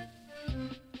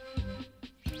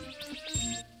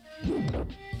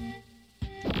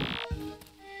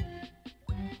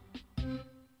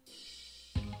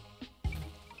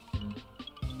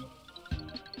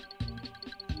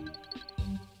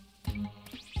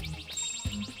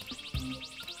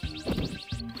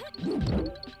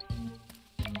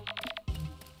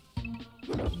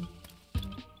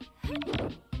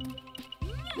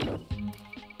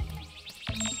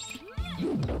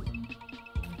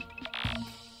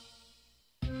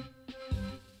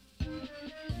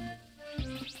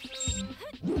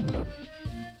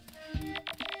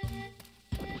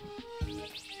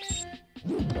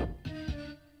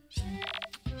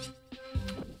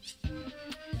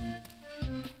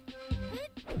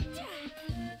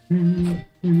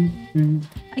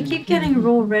 I keep getting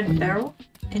raw red barrel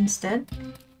instead.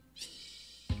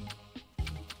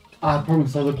 I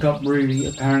promise I looked up ruby.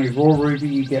 Apparently raw ruby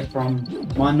you get from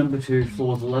mine number 2,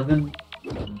 floors 11.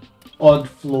 Odd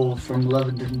floors from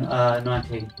 11 to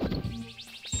 19.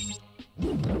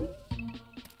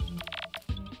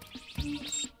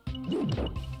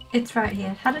 It's right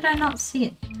here. How did I not see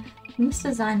it? I must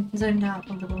have zoned out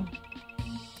a little.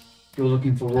 You're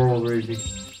looking for raw ruby.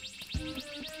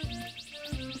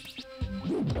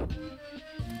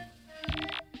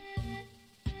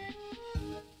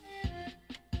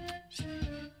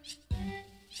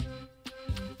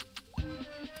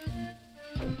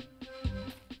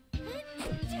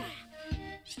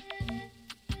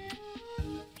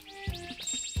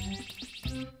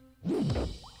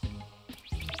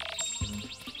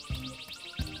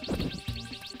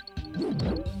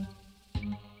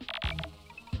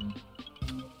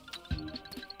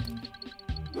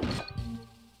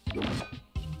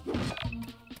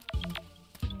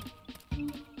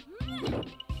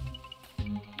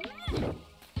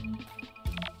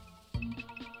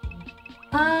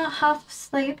 half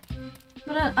asleep.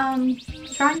 But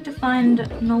trying to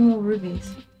find normal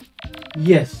rubies.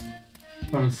 Yes,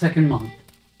 from the second month.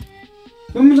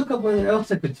 Let me look up where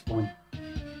else I could spawn.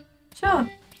 Sure.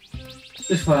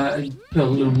 This way I feel a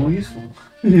little more useful.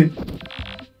 You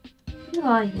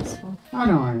are useful. I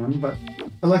know I am, but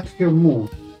I like to feel more.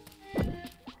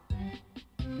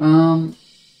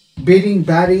 Beating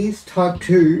baddies type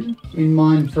 2 in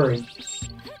mine 3.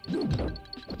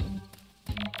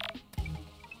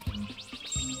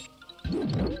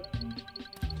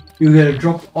 You get a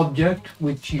drop object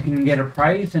which you can get a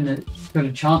praise and it's got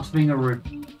a chance of being a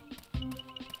ruby.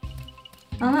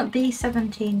 I'm at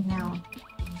B17 now.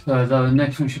 So the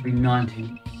next one should be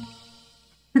 19.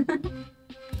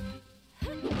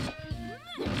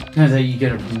 Turns out you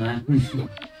get it from there.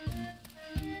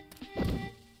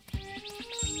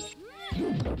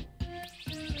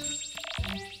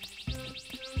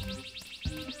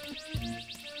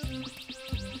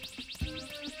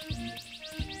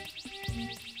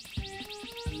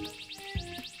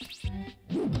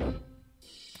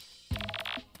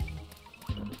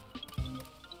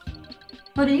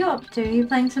 What are you up to? Are you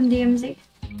playing some DMZ?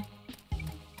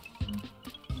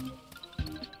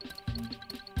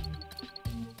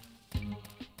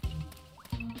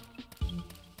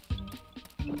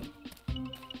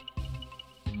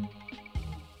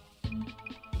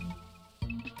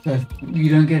 So if you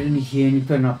don't get any here and you've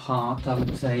got enough hearts, I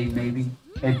would say maybe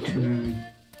head to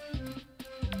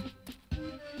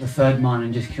the third mine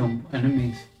and just kill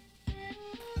enemies.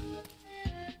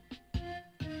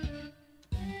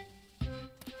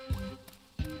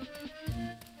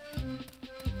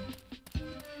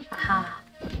 Aha.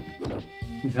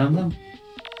 You found them?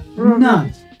 Raw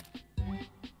Nice!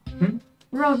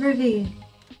 Raw ruby.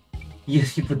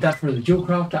 Yes, you put that through the jewel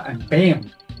crafter and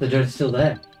bam! The dirt's still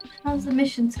there. How's the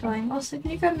missions going? Also,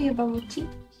 can you grab me a bubble tea?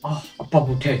 Oh, a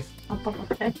bubble tea. A bubble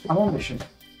tea. I want mission.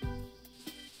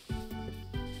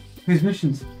 Whose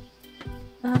missions?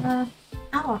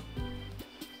 Hour.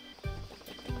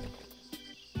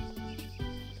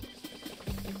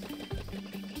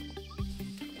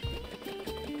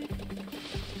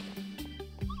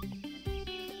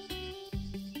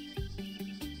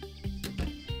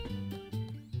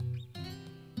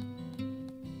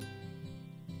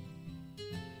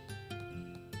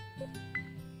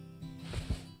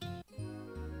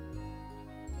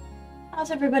 How's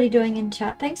everybody doing in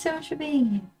chat? Thanks so much for being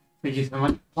here. Thank you so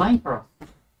much for playing for us.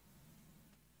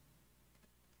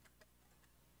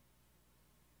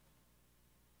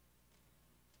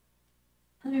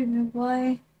 I don't know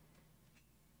why.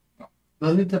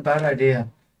 Those are a bad idea.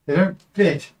 They don't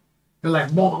fit. They're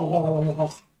like, blah, blah, blah,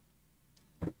 blah.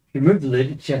 You move the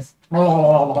lid, it's just blah,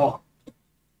 blah, blah, blah.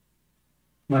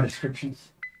 My descriptions.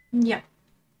 Yeah.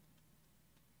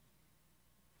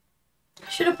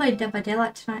 Should have played Dead by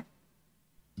Daylight tonight.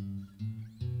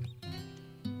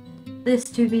 This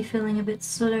do be feeling a bit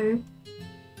slow.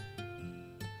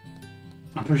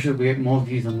 I'm pretty sure we get more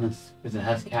views on this because it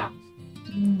has cows.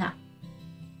 No.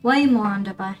 Way more on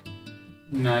Dead by.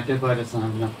 No, Dead by doesn't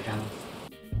have enough cows.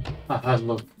 I've had a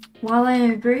look. While I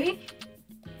agree,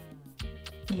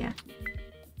 yeah.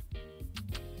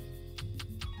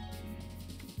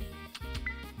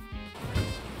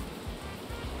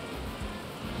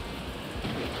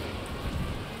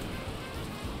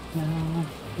 For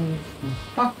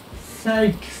fuck's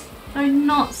sakes. Do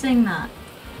not sing that.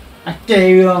 I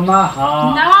gave you my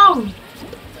heart. No!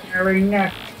 Very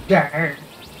next day.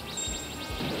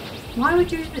 Why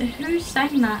would you? Who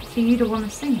sang that for you to want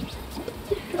to sing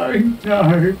it? I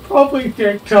know. Probably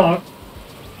TikTok.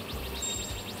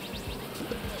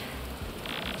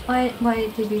 Why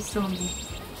did you still me?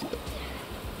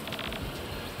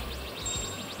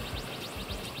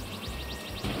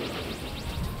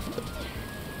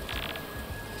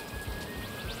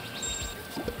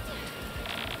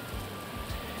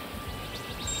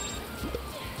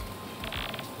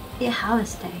 Yeah,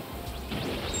 Harvest Day.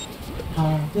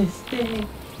 Harvest Day.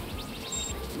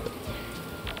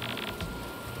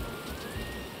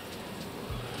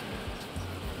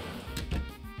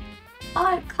 Oh,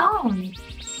 I can't.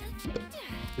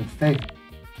 Your favorite.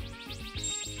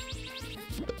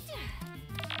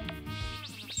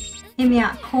 Hear me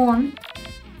out, corn.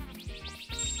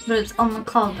 But it's on the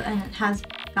cob and it has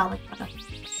garlic butter.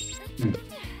 Mm.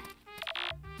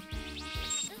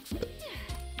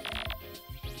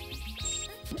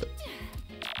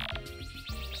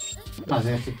 Also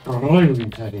jetzt die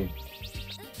brilliant idea.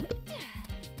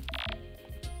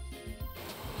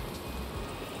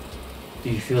 Do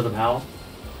you feel the power?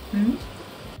 Hmm?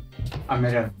 I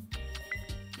made a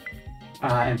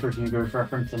Emperor's New Groove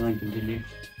reference and then continue.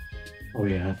 Oh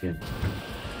yeah, I feel it.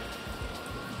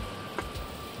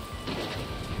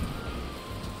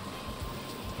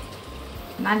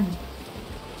 Man.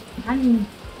 Man.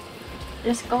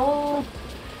 Let's go.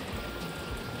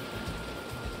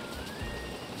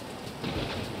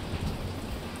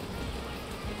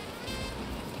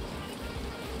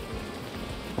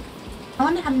 I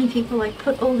wonder how many people like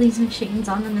put all these machines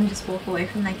on and then just walk away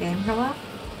from their game for a while.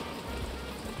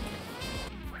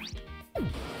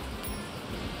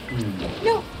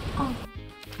 No! Oh,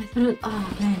 I thought it.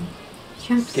 Oh man.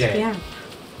 She got scared.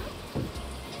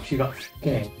 She got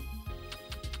scared.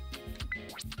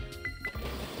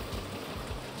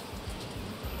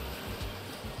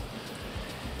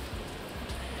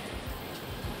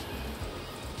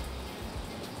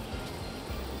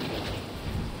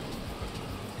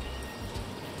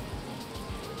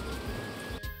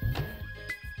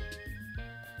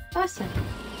 Awesome.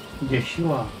 Yes,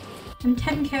 you are. I'm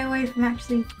 10k away from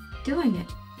actually doing it.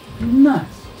 Nice.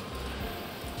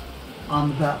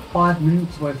 I'm about 5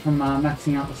 minutes away from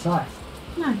maxing out the size.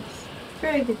 Nice.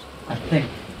 Very good. I think.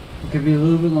 It could be a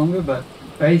little bit longer, but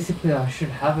basically I should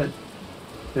have it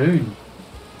soon.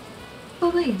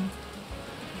 Fully.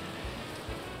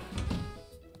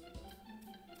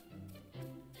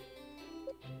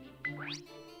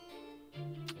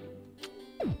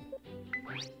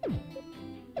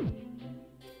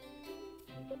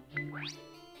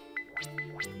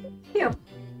 Yep.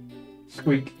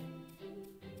 Squeak.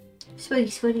 Sweetie,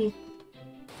 sweetie.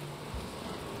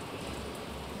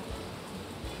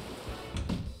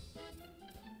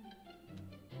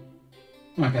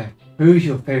 Okay. Who's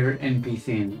your favorite NPC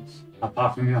in this?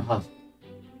 Apart from your husband.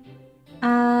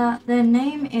 Their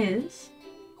name is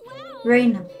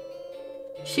Reina.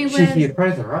 She's the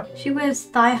appraiser, right? She wears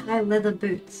thigh-high leather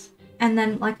boots and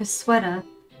then like a sweater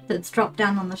that's dropped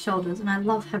down on the shoulders, and I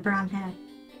love her brown hair.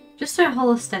 Just her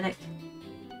whole aesthetic.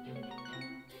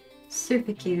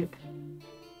 Super cute.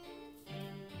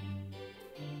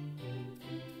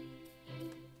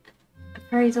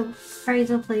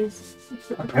 Appraisal, please.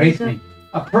 Appraise me.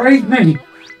 Appraise me!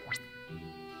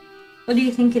 What do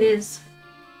you think it is?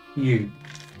 You.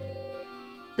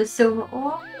 The silver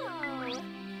ore?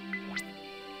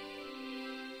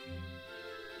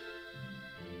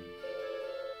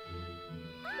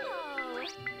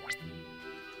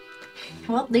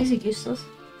 Well, these are useless.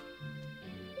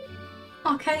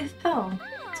 Oh, cave pearl.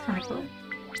 That's kind of cool.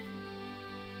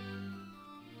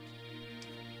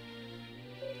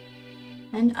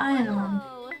 And iron one.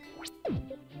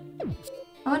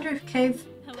 I wonder if cave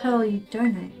pearl you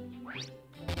donate.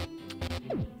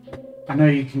 I know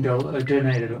you can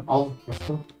donate an olive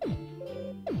crystal.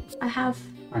 I have.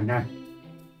 I know.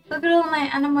 Look at all my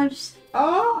animals.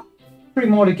 Ah! 3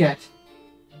 more to get.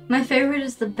 My favorite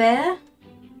is the bear,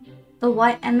 the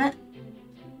white emmet,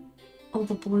 or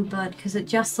the blue bird, because it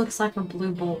just looks like a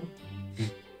blue ball.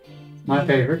 My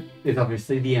favorite is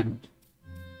obviously the emmet.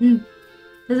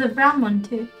 There's a brown one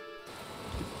too.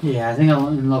 Yeah, I think I'm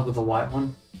in love with the white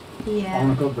one. Yeah. I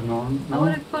want to go banana. I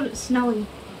would have called it snowy.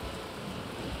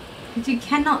 Because you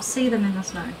cannot see them in the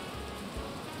snow.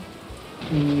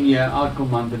 Yeah, I'd call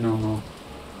mine banana.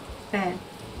 Fair.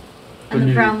 And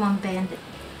the brown one bandit.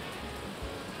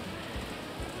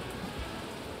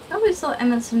 I always thought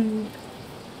emmets and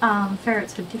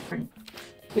ferrets were different.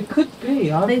 It could be.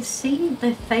 They've seen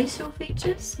their facial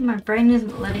features, and my brain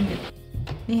isn't letting it.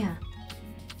 Yeah.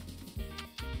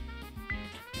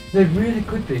 They really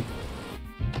could be.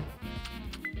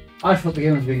 I thought the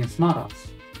game was being a smartass.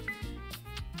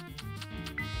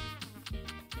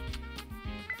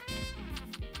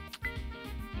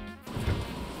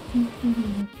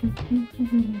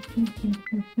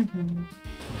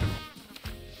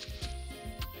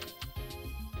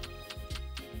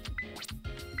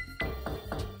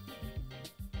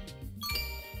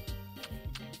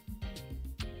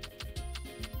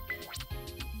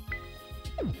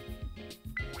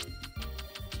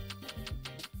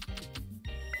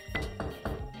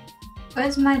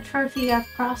 Where's my trophy? I've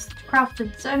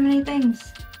crafted so many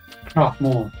things. Craft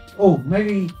more. Oh,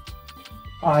 maybe...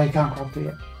 I can't craft it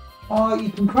yet. Oh, you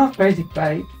can craft basic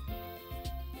bait.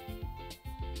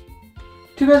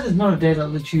 Too bad there's not a day that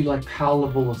lets you like power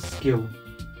level a skill.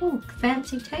 Oh,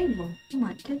 fancy table. I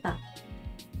might do that.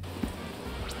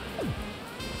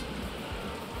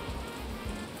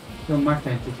 You're on my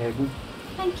fancy table.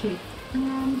 Thank you.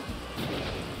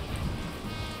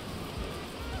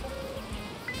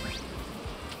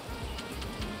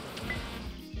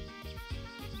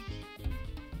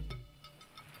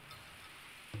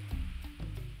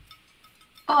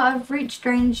 Oh, I've reached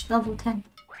range level 10.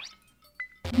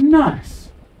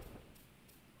 Nice.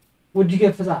 What did you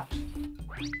get for that?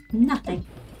 Nothing.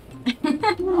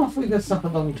 Oh, I thought you got stuff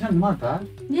at level 10, my bad.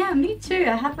 Yeah, me too.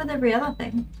 I have with every other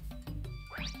thing.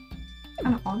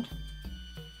 Kind of odd.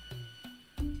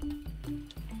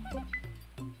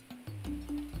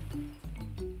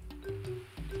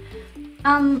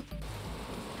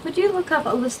 Would you look up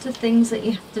a list of things that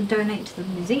you have to donate to the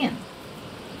museum?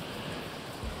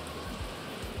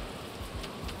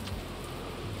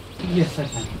 Yes, I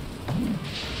can.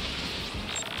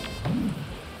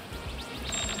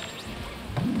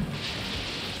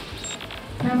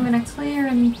 Now I'm gonna clear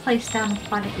and place down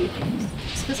quite a few things.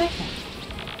 Just because I can.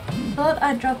 Thought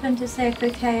I'd drop in to say a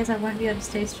quick hey as I won't be able to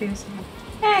stay stream so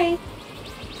hey!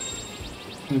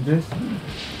 Who's this?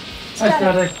 Hi,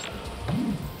 Static.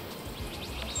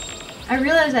 I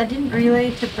realized I didn't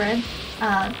relay to Bread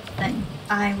that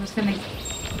I was gonna...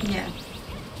 yeah.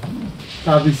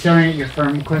 I've been staring at your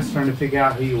friend request trying to figure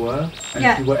out who you were and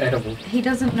if you were edible. He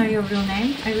doesn't know your real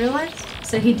name, I realized.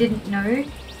 So he didn't know.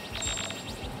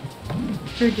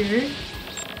 Who do?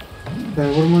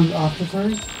 So what am I after,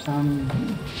 sorry?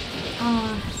 Oh,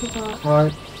 I forgot.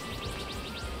 Type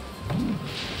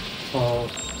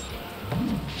of...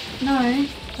 No,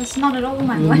 that's not at all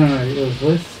my No, way. no, it was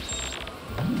list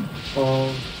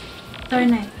of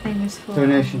Donate things for...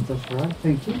 donations, that's right,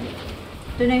 thank you.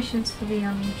 donations for the,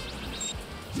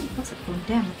 what's it called?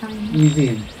 Damn, I can't even...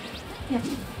 Museum. Yeah.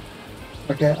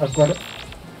 Okay, I've got it.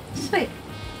 Sweet.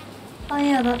 Oh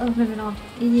yeah, that would have been odd.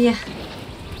 Yeah.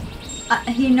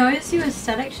 He knows you as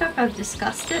Static Shock, I've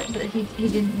discussed it, but he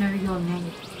didn't know your name.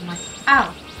 I'm like,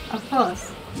 ow, of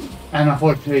course. And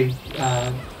unfortunately,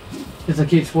 as I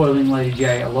keep spoiling Lady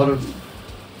J, a lot of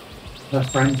her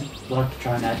friends like to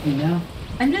try and add me now.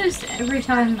 I noticed every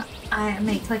time I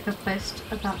make like a post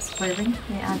about spoiling,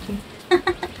 they add you.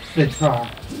 They try.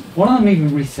 One of them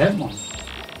even reset one.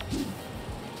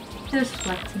 They're just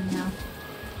flexing now.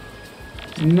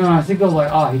 No, I think I was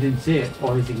like, oh, he didn't see it,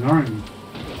 or he's ignoring me.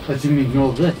 Let's him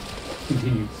ignore this.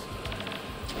 Continues.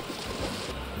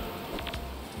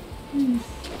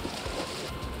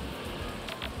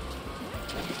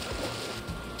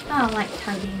 I don't like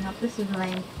tidying up, this is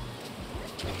lame.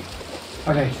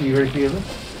 Okay, so you ready for your list?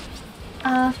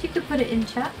 If you could put it in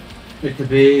chat. It's a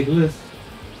big list.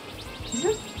 Is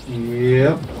it?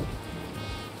 Yep.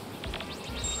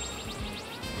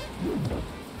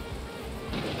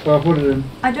 So I'll put it in.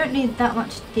 I don't need that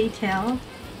much detail.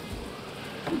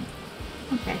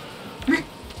 Okay.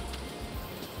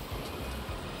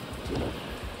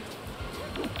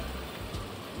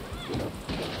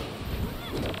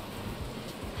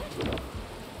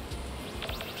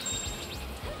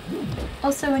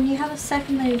 Also, when you have a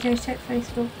second later, check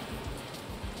Facebook.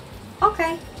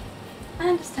 Okay. I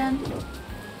understand.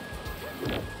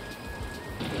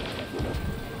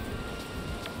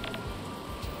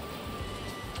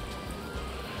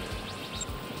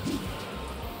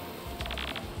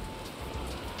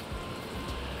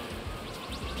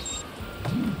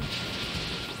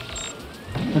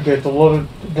 Okay, it's a lot of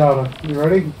data. You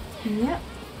ready? Yep.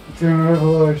 It's gonna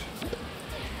overload.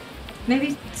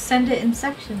 Maybe send it in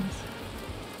sections.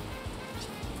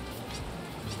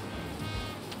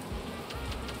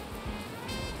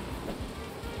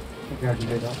 Okay, I can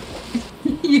do that.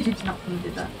 You did not want to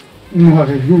do that.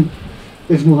 No,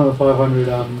 it's more than 500,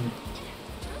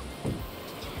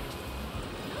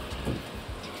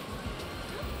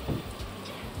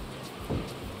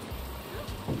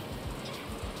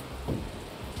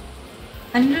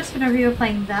 I noticed whenever you're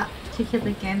playing that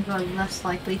particular game, you're less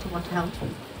likely to want to help.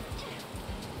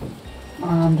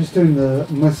 I'm just doing the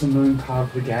most annoying part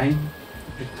of the game,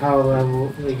 which is power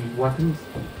level weapons.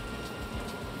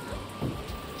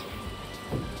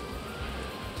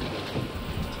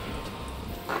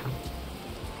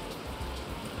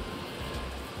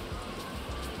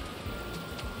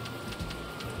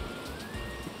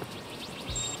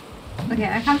 Okay,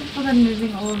 I can't be bothered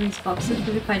moving all of these boxes,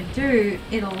 but if I do,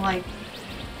 it'll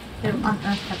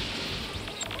unearth them.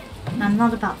 And I'm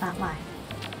not about that life.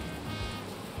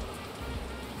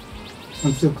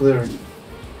 I'm still clearing.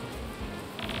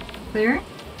 Clear?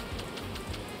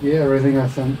 Yeah, everything I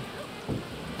sent.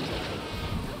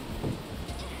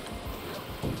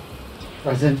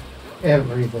 I sent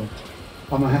everything.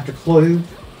 I'm gonna have to close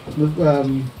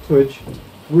the Twitch,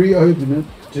 reopen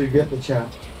it to get the chat.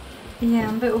 Yeah,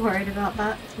 I'm a bit worried about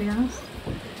that, to be honest.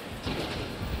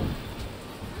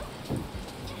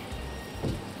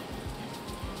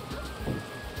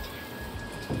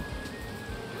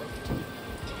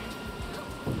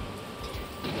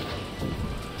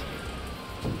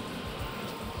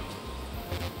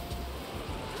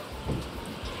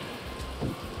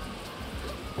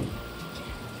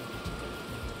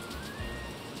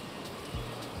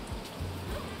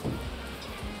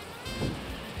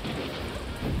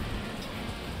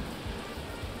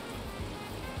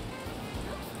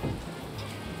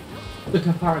 Look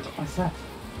how far I got myself.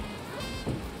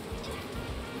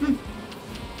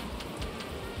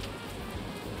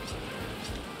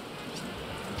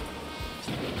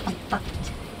 A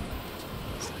bucket.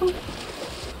 Scoop.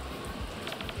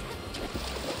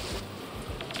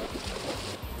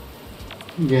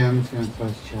 Yeah, I'm just going to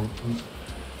close chat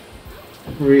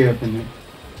and reopen it.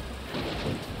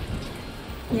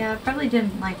 Yeah, I probably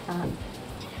didn't like that.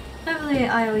 Hopefully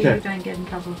I or you Okay. don't get in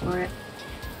trouble for it.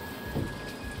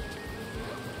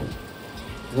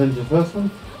 Then the first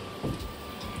one?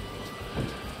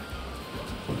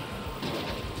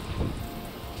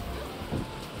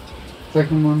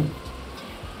 Second one?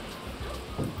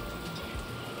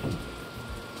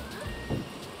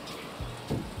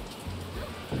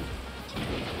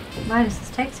 Why does this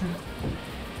take so long?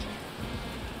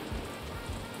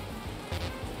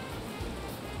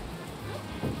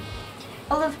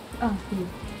 Olive. Oh, phew.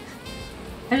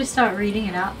 I just start reading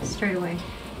it out straight away.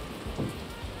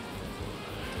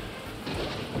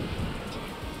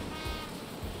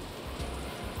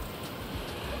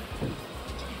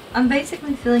 I'm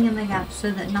basically filling in the gaps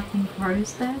so that nothing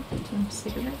grows there. I'm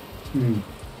sick of it.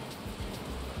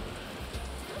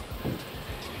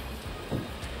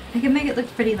 I can make it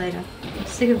look pretty later. I'm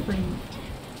sick of putting it.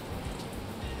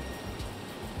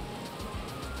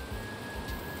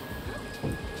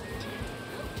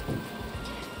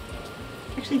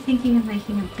 Actually thinking of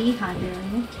making a beehive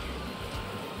area.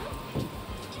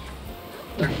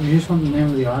 You just want the name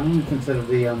of the island instead of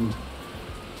the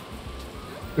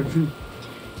description?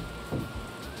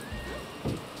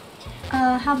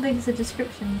 How big is the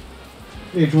description?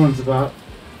 Each one's about.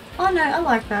 Oh no, I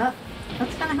like that.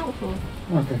 That's kind of helpful.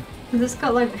 Okay. Because it's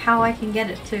got like how I can get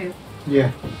it too.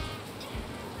 Yeah.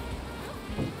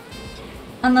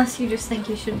 Unless you just think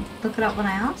you should look it up when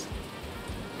I ask.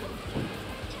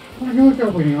 I can look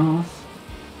up when you ask.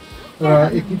 Yeah,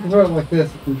 If you prefer it like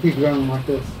this, you can keep going like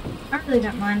this. I really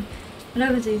don't mind.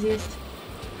 Whatever's easiest.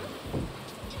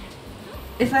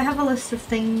 If I have a list of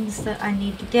things that I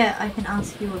need to get, I can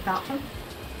ask you about them.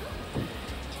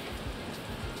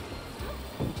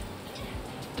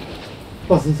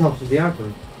 Plus, this helps with the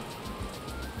algorithm.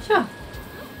 Sure.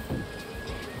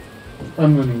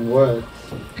 I'm learning words.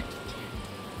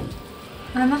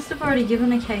 I must have already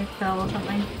given a cave bell or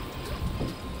something.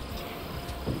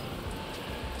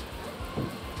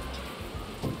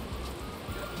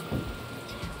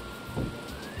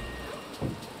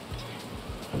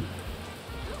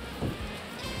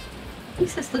 At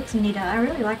least this looks neater. I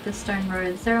really like the stone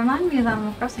roads. They remind me of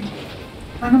Animal Crossing.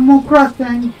 Animal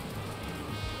Crossing!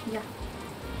 Yeah.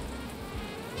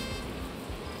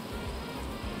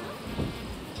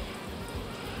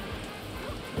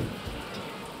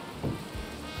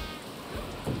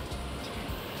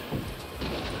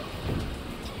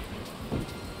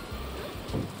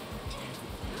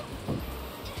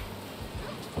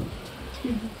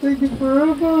 It's taking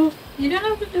forever. You don't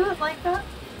have to do it like that.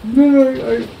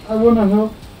 No, I want to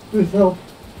help. This help.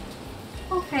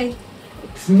 Okay.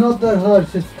 It's not that hard,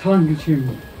 it's just time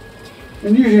consuming.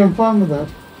 And usually I'm fine with that.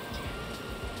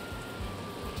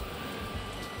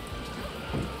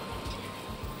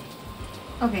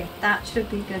 Okay, that should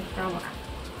be good for a while.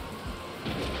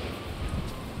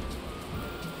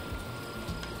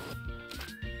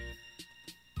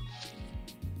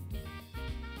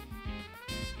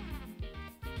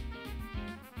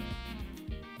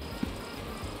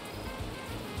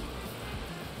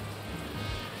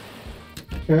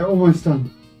 Okay, almost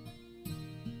done.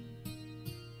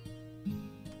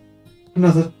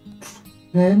 Another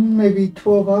 10, maybe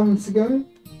 12 hours to go.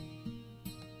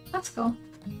 Let's go.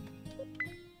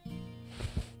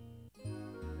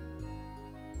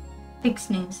 Big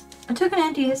sneeze. I took an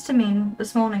antihistamine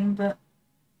this morning, but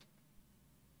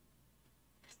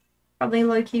probably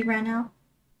low-key ran out.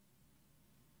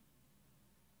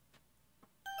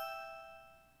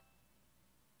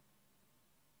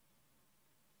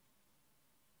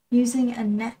 Using a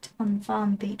net on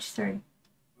Farm Beach 3.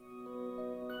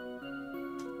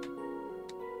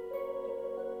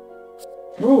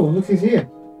 Oh, look who's here.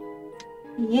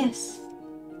 Yes.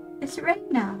 It's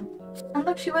red now. And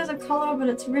look, she wears a collar, but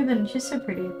it's ribbon. She's so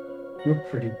pretty. You're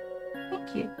pretty.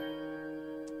 Thank you.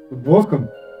 Welcome.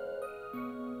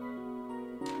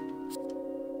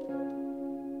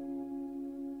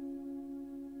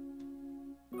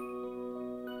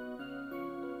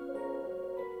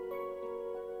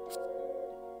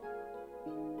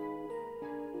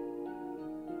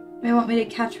 They want me to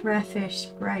catch rare fish.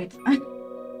 Great.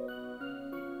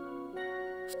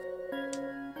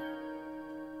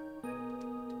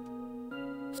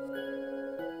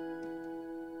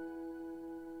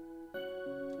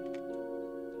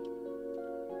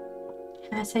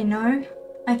 I say no?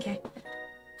 Okay.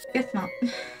 Guess not.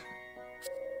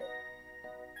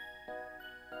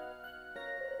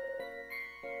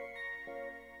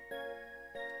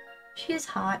 She is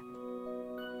hot.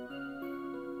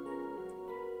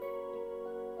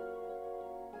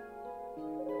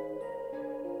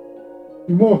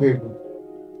 More people.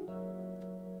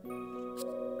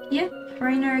 Yep,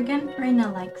 Raina again.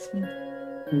 Raina likes me.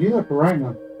 You look right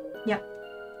now. Yep.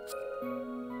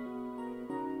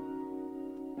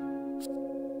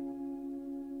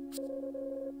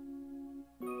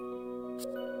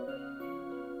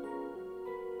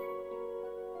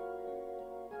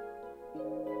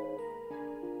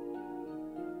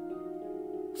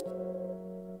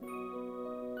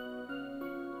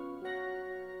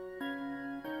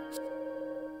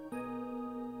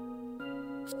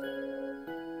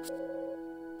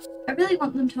 I really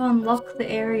want them to unlock the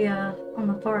area on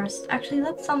the forest. Actually,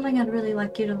 that's something I'd really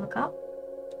like you to look up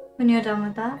when you're done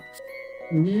with that.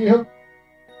 Yep.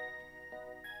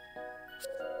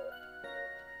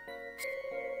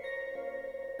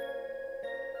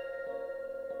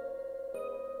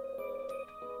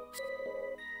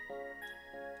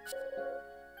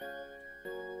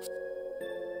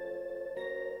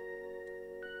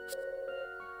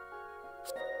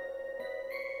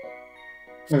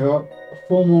 I got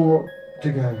 4 more to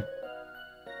go.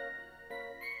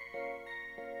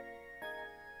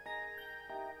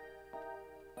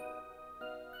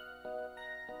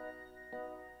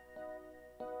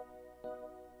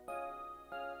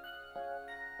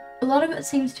 A lot of it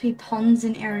seems to be ponds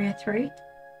in Area 3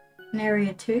 and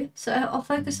Area 2, so I'll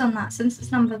focus on that since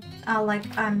it's I'm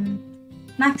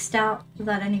maxed out for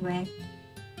that anyway.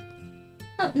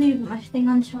 Not need my thing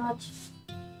on charge.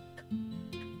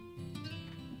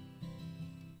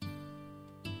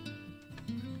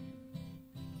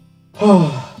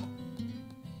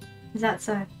 Is that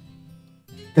so?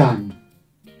 Done.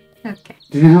 Okay.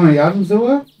 Do you know how many items there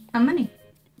were? How many?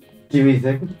 Give me a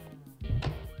second.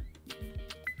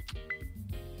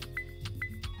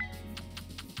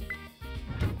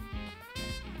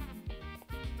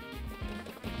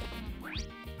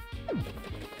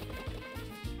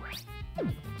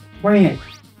 $28.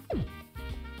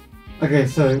 Okay,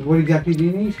 so what exactly do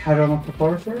you need? How to unlock the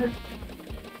forest area?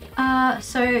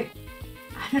 So I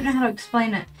don't know how to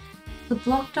explain it. The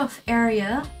blocked off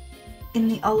area in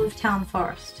the Olive Town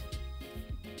Forest.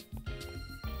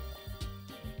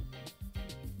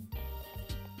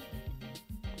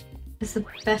 Is the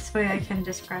best way I can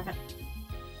describe it.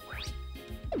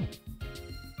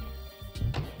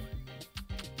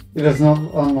 It does not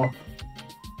unlock.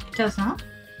 It does not?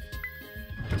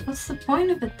 What's the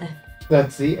point of it then?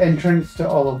 That's the entrance to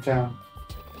Olive Town.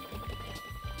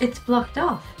 It's blocked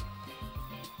off.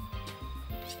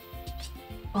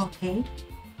 Okay.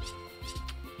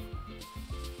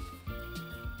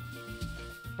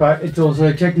 But it's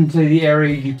also technically the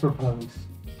area you propose.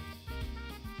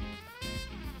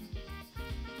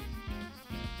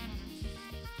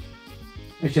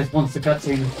 It's just once the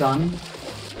cutscene is done,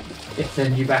 it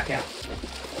sends you back out.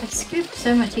 I scoop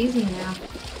so much easier now.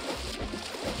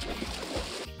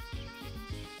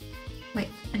 Wait,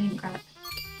 I didn't grab it.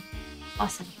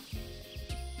 Awesome.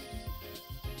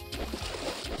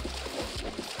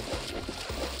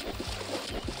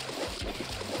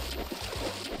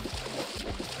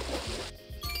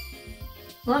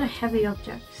 A lot of heavy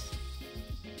objects.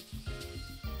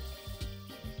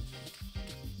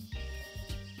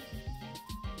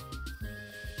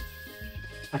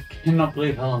 I cannot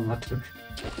believe how long that took.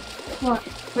 What?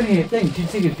 28 things, you'd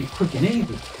think it'd be quick and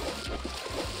easy.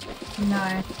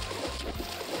 No.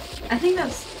 I think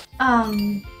that's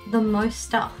the most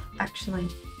stuff actually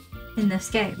in this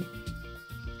game.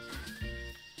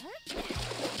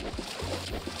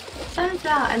 Turns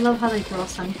out I love how they draw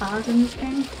sunflowers in this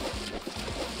game.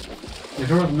 They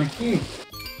draw them like you.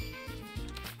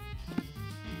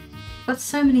 Got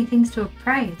so many things to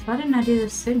appraise. Why didn't I do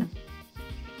this sooner?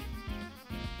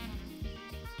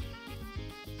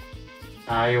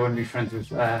 You wouldn't be friends with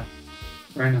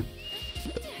Raina.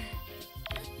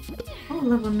 Oh,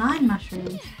 level 9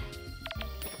 mushrooms.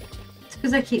 It's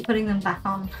because I keep putting them back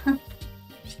on.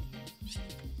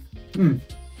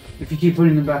 If you keep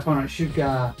putting them back on, it should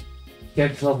get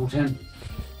to level 10.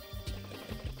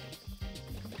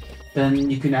 Then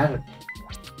you can add it.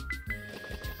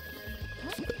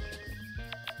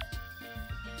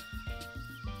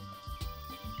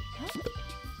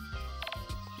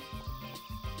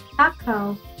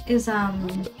 Cacao is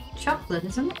chocolate,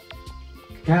 isn't it?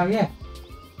 Cacao, yeah.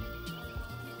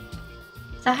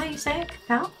 Is that how you say it?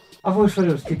 Cacao? I've always thought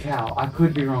it was cacao. I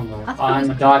could be wrong though. I thought it I'm was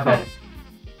a cocoa. diabetic.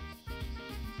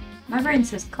 My brain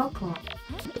says cocoa.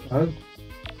 Oh,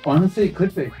 honestly, it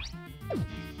could be.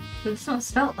 But it's not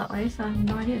spelt that way, so I have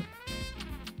no idea.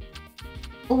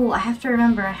 Oh, I have to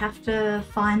remember, I have to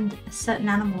find a certain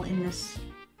animal in this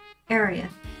area.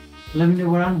 Let me know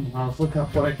what animal. I'll look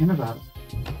up what I can about it.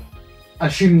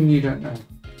 Assuming you don't know.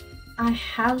 I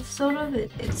have sort of,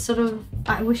 it's sort of,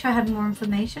 I wish I had more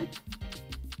information.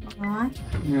 Not gonna lie.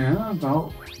 Yeah,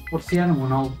 well, what's the animal?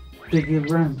 And I'll dig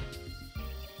it around.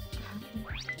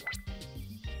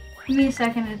 Give me a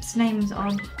second, its name's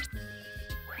odd.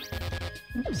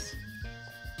 Oops.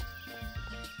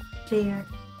 There.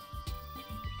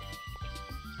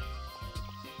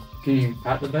 Can you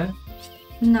pat the bear?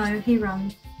 No, he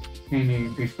runs. Can you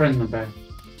befriend the bear?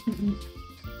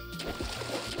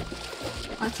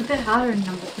 Oh, it's a bit harder in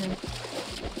number 3.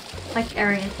 Like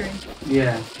area 3.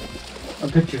 Yeah. I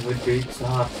bet it would be. It's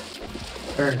hard.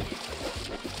 Very.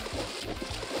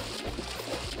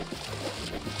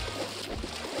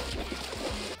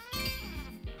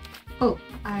 Oh,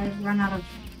 I've run out of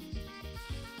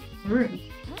room.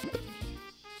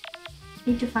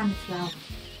 Need to find a flower.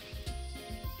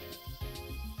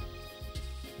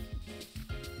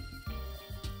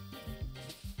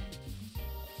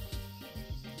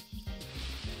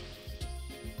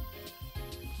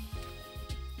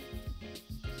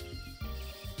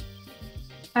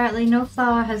 Apparently no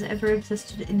flower has ever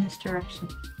existed in this direction.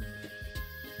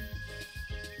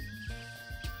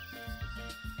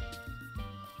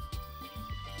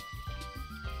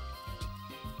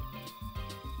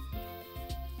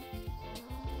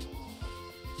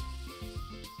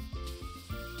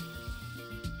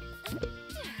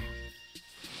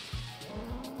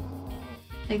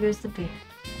 There goes the bear.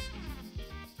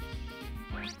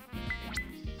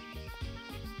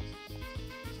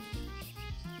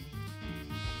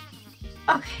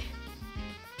 Okay.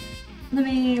 Let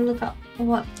me look up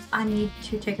what I need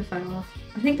to take a photo of.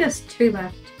 I think there's 2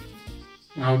 left.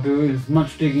 I'll do as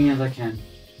much digging as I can.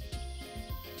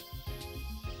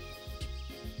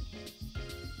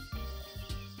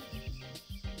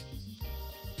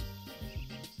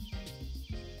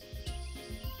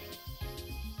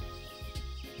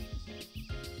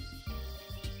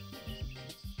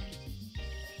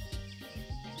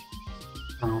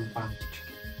 Wow.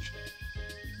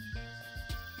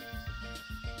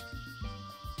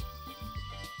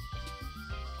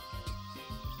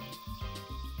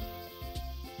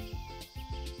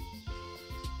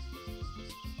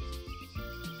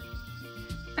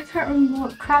 I can't remember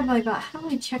what crab I got. How do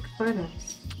I check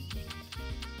photos?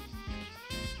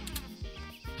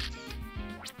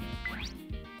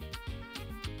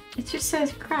 It just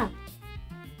says crab.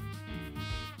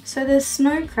 So there's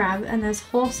snow crab and there's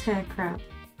horsehair crab.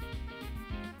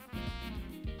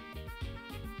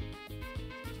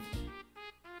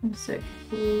 I'm so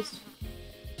confused.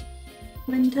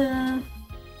 Winter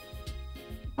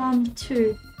Farm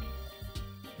 2.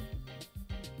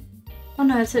 Oh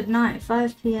no, it's at night,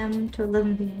 5 PM to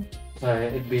 11 PM. So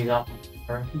it'd be that one,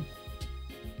 I reckon.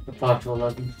 The 5 to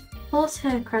 11.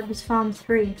 Horsehair crab is Farm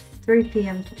 3, 3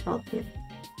 PM to 12 PM.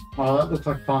 Well, that looks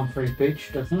like Farm 3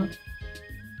 Beach, doesn't it?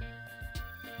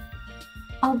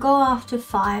 I'll go after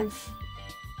 5.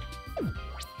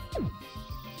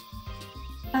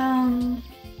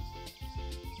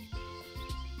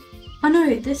 Oh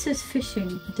no, this is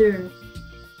fishing.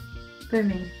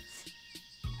 Booming.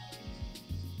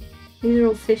 These are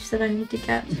all fish that I need to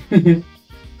catch.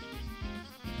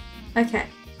 Okay,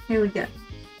 here we go.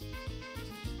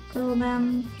 Kill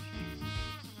them.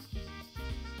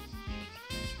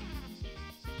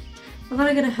 I've got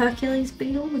to get a Hercules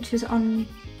beetle, which is on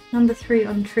number 3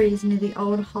 on trees near the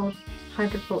old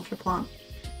hydroculture plant.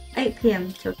 8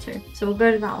 PM till 2. So we'll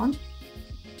go to that one.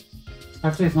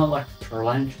 Actually, it's not like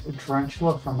a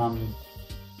tarantula from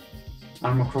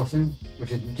Animal Crossing,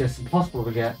 which is just impossible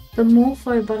to get. The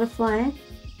Morpho butterfly.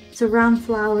 It's around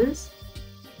flowers.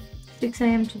 6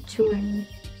 AM to 2 AM.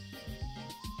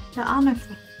 There are no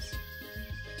flowers.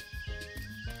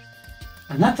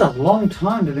 And that's a long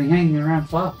time to be hanging around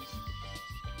flowers.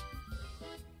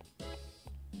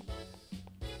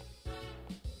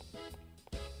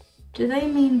 Do they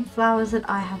mean flowers that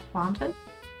I have planted?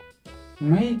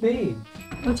 Maybe.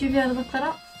 Would you be able to look that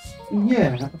up?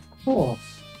 Yeah, of course.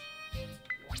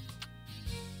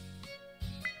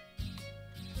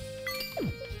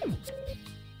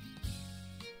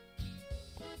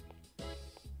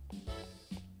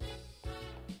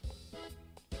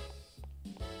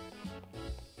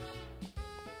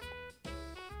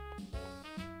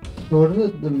 So what is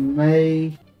it? The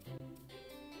May...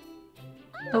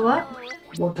 The what?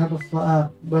 What type of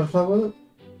butterfly was it?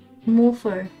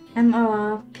 Morpho.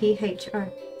 Morpho.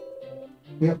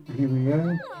 Yep, here we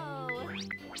go.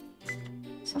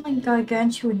 something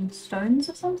gargantuan stones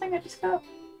or something I just got?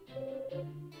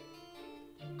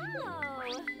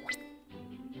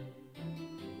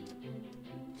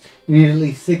 You need at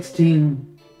least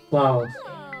 16 flowers.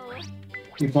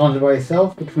 You plant it by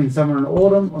yourself between summer and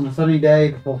autumn on a sunny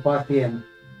day before 5 p.m.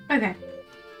 Okay.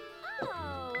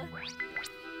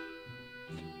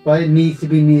 But it needs to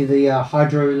be near the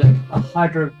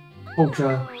hydroculture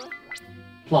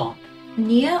plant.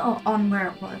 Near or on where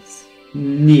it was?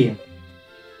 Near.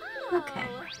 Okay.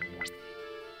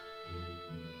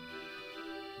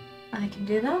 I can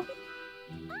do that.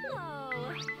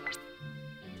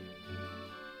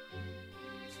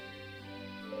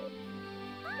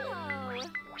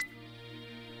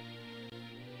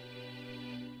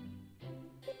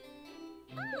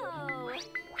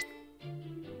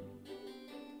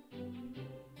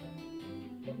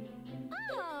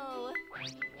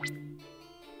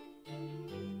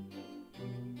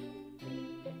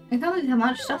 I can't believe how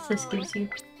much stuff this gives you.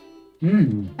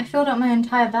 I filled up my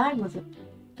entire bag with it.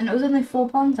 And it was only 4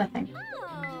 pounds, I think.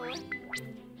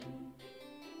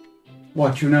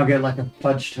 What, you now get like a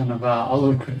fudge ton of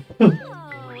olive.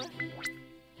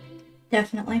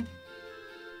 Definitely.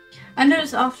 I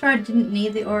noticed after I didn't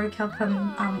need the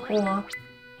orichalcum ore.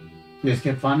 You just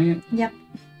kept finding it? Yep.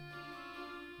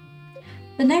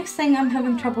 The next thing I'm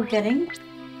having trouble getting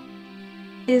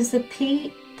is the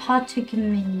P.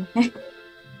 Partigimin.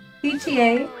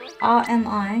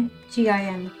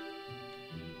 PTARMIGIN.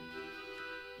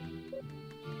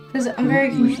 Because I'm very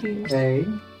confused.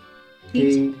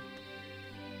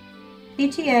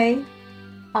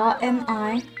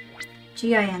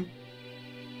 PTARMIGIN.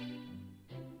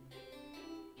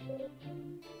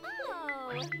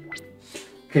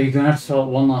 Okay, you're gonna have to spell it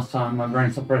one last time. My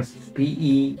brain's not processed.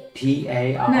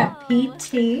 P-E-T-A-R. No,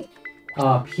 P-T.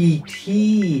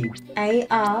 P-T-A-R.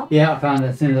 Yeah, I found it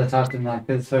as soon as I typed in that,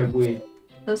 because it's so weird.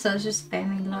 Also, I was just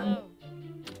spamming the button.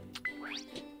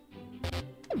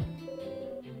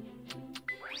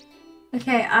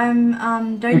 Okay,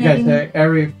 I'm donating... Okay, so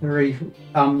area 3,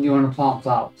 you want to plant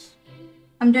flowers.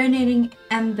 I'm donating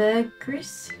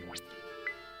ambergris.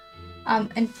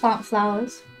 And plant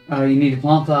flowers. You need to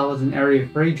plant flowers in area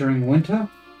 3 during winter.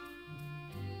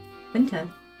 Winter?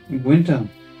 Winter.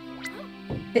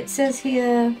 It says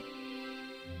here...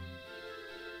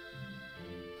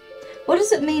 What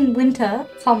does it mean winter,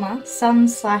 comma,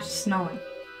 sun/snowing?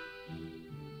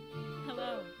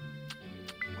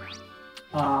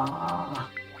 Hello.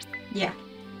 Yeah.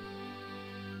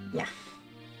 Yeah.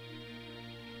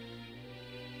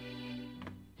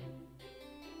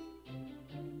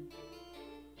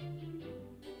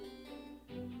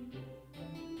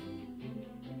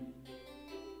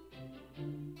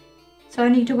 So I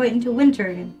need to wait until winter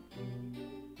again.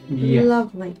 Yes.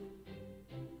 Lovely.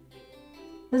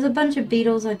 There's a bunch of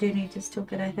beetles I do need to still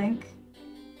get, I think.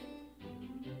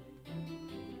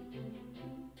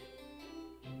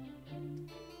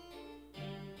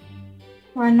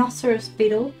 Rhinoceros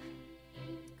beetle.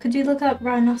 Could you look up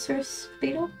rhinoceros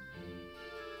beetle?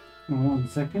 1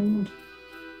 second.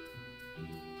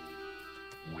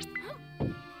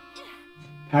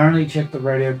 Apparently check the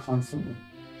radio constantly.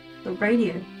 The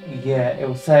radio. Yeah, it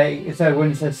will say,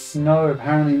 when it says snow,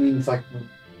 apparently means like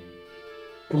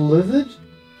blizzard?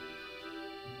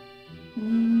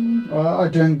 I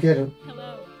don't get it.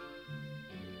 Hello.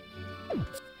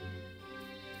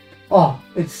 Oh,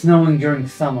 it's snowing during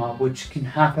summer, which can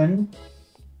happen,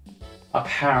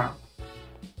 apparently.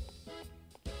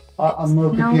 I'm a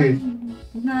little confused.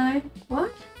 No.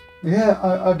 What? Yeah,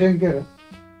 I don't get it.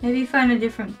 Maybe find a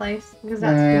different place, because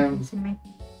that's confusing me.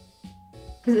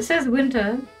 Because it says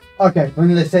winter. Okay,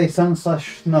 when they say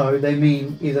sun/snow, they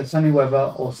mean either sunny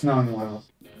weather or snowing weather.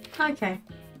 Okay.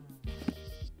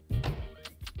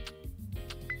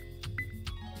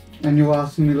 And you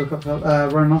asking me to look up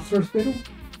rhinoceros beetle?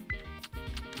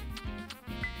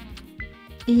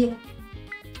 Yeah.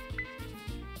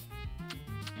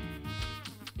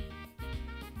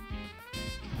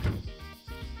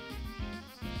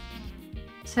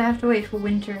 So I have to wait for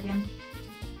winter again.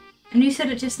 And you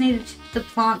said it just needed the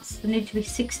plants, there need to be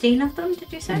 16 of them,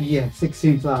 did you say? Yeah,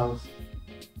 16 flowers.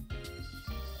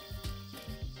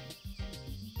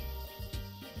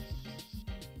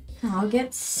 I'll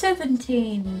get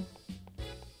 17.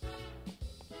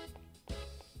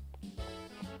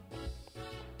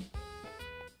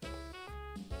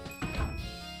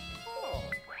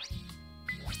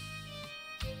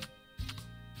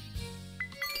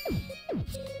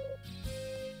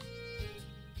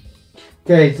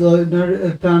 Okay, so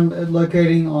found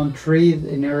locating on trees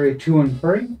in area 2 and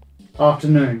 3.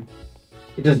 Afternoon.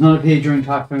 It does not appear during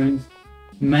typhoons,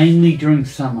 mainly during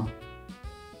summer.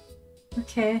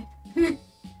 Okay.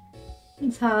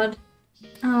 It's hard.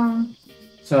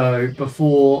 So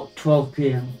before 12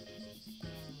 p.m.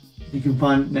 you can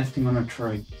find it nesting on a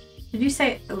tree. Did you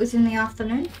say it was in the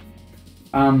afternoon?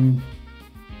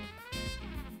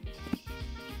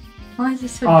 Why is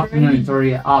this so Afternoon, dreamy?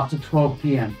 sorry, yeah, after 12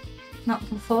 p.m. Not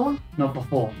before? Not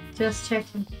before. Just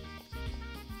checking.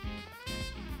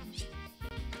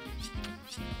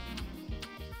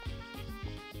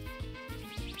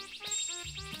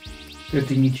 Good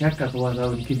thing you checked, otherwise I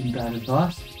would give you bad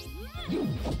advice.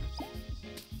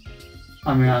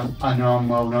 I mean, I know I'm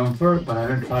well known for it, but I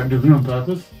don't try to do it on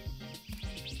purpose.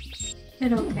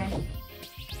 It's okay.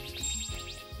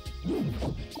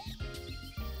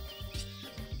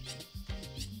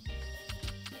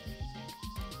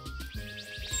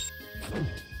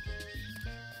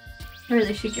 I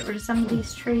really should get rid of some of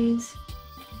these trees.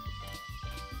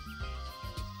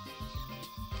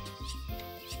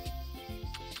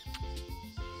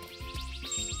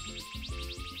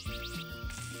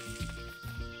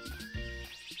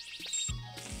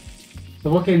 So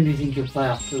what game do you think you'll play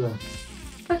after this?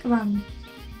 Pokemon.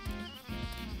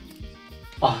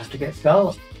 I'll have to get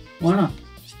Scarlet. Why not?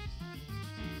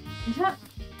 Is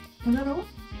that all?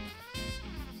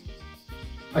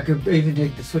 I could even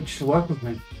take the Switch to work with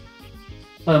me.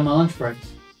 Play on my lunch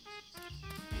breaks.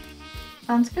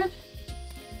 Sounds good.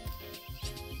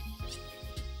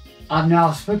 Now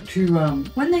I spoke to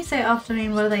When they say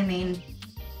afternoon, what do they mean?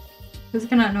 It was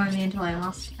gonna annoy me until I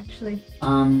asked, actually.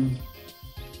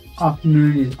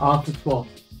 afternoon is after 12,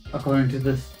 according to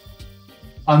this.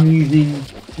 I'm using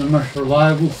the most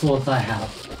reliable source I have.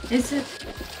 Is it?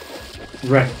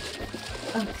 Reddit.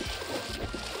 Okay.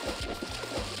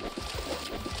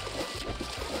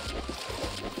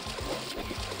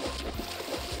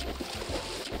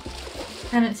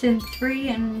 And it's in 3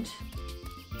 and...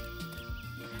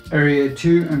 Area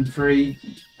 2 and 3,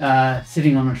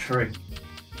 sitting on a tree.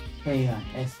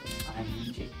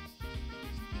 K-I-S-S-I-N-G.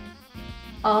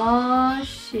 Oh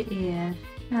shit, yeah.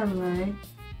 Hello.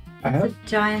 I The hope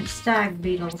giant stag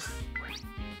beetles.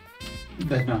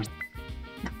 they're not.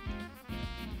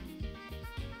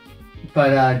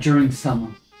 But during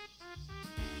summer.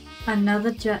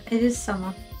 It is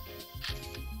summer.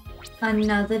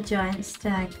 Another giant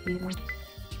stag beetle.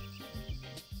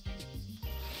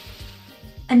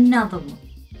 Another one.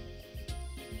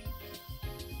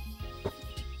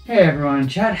 Hey everyone in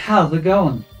chat, how's it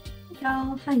going?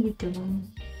 Y'all, how you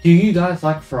doing? Do you guys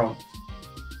like frogs?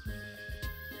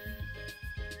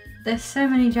 There's so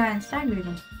many giant stag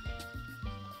beetles.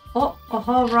 Oh, a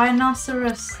whole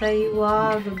rhinoceros. There you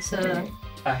are, good sir.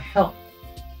 A help.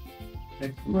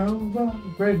 Red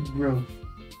rose.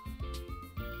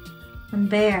 And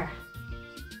bear.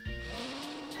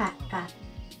 Pat, pat.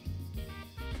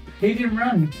 He didn't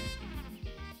run.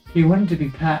 He wanted to be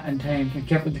pat and tamed and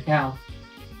kept with the cows.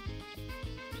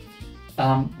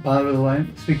 By the way,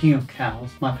 speaking of cows,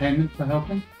 my payment for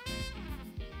helping?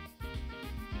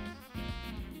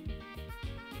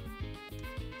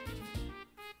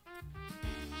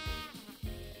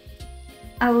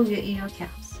 I will get you your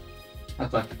cows.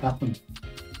 I'd like to pat them.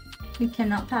 You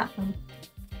cannot pat them.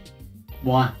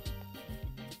 Why?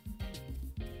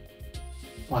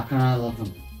 Why can't I love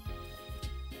them?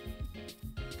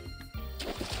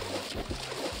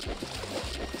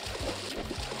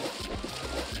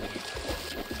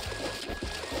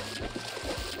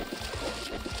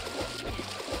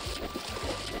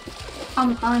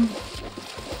 On.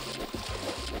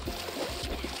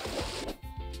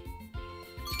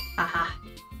 Aha.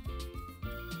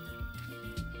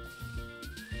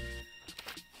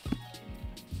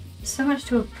 So much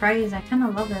to appraise. I kind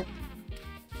of love it.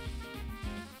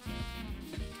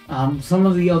 Some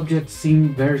of the objects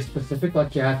seem very specific,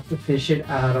 like you have to fish it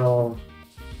out of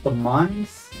the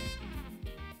mines.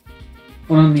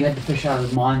 One of them you had to fish out of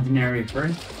the mines in Area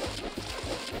 3.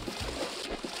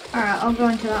 Alright, I'll go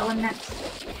into that one next.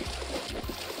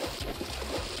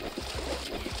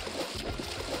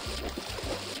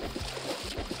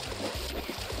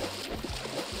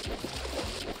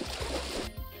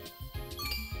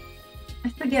 I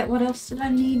forget what else did I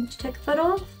need to take a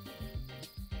photo of?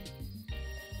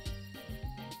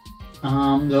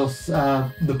 There's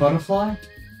the butterfly.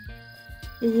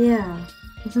 Yeah.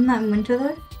 Isn't that in winter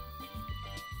though?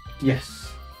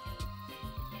 Yes.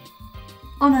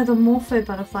 Oh no, the morpho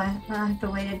butterfly. I have to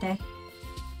wait a day.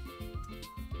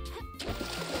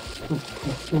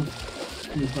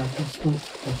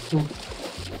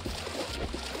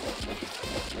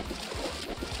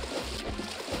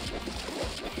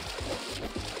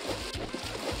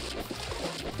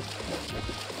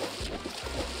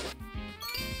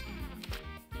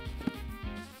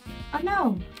 Oh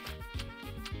no!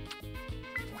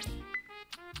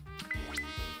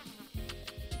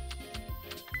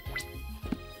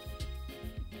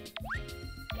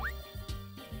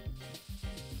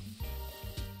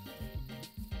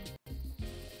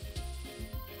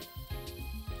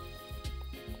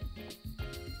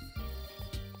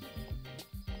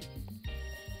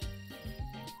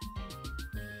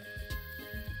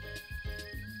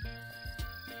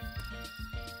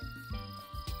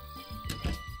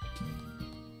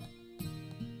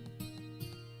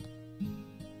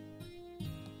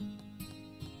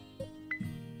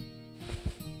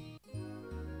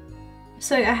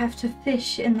 So I have to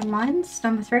fish in the mines,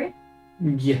 number 3?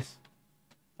 Yes.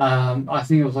 I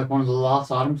think it was like one of the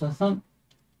last items I sent.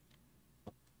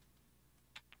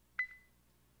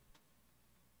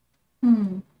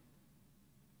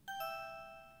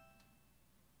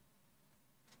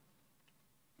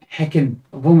 Heckin',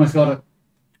 I've almost got it.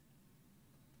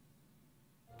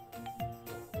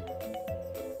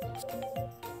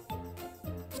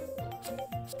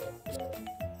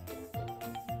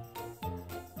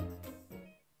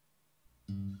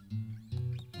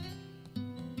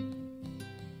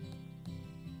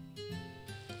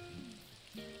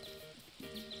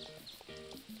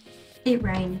 It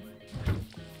rained.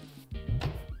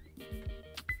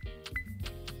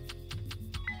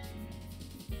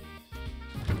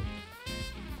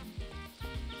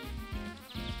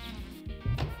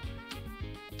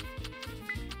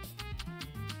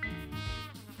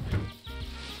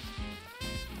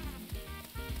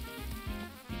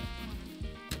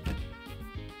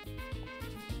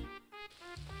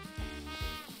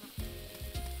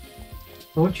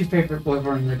 So what's your favourite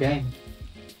weather in the game?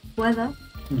 Weather?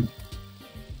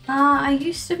 I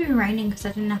used to be raining because I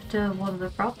didn't have to water the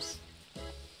crops.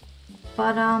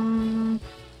 But, I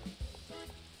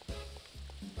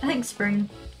think spring.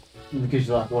 Because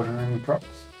you like watering the crops?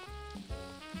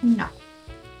 No.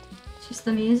 It's just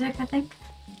the music, I think.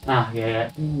 Ah,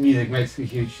 yeah, music makes a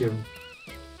huge deal.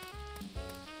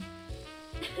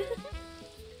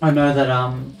 I know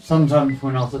that sometimes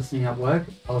when I was listening at work,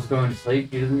 I was going to sleep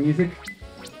due to the music.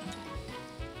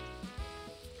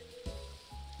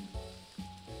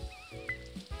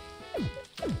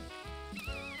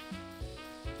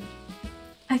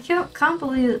 I can't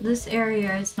believe that this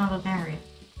area is not an area.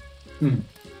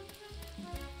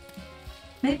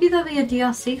 Maybe there'll be a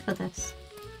DLC for this.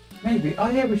 Maybe.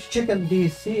 Oh yeah, we should check out the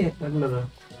DLC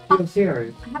DLC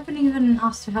area. I haven't even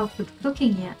asked for help with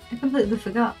cooking yet. I completely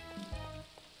forgot.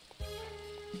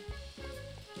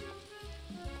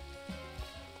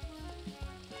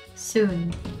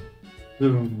 Soon.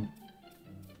 Boom.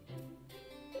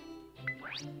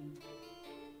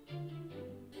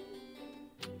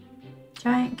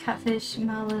 Giant catfish,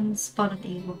 melon, spotted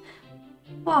eagle.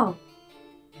 Whoa.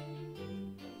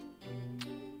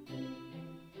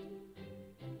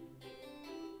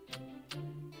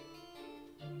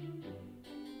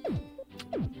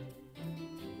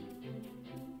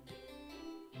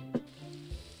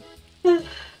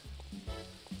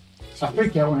 I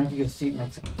freak out whenever your seat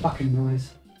makes a fucking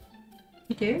noise.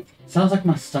 You do? Sounds like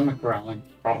my stomach growling.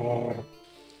 I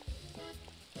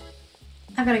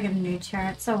gotta get a new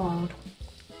chair, it's so old.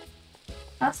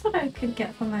 That's what I could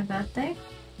get for my birthday.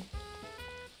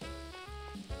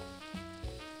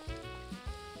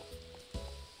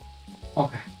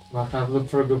 Okay, we'll have to have a look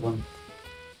for a good one.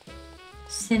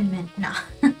 Cinnamon, nah.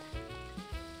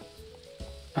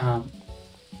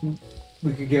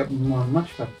 We could get one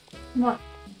much better. What?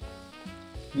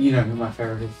 You know who my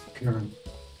favorite is, Karen.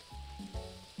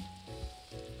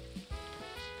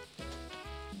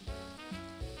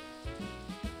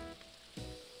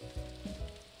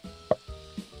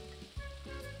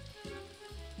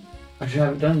 I should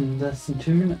have it done in less than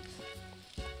 2 minutes.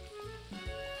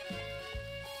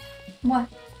 What?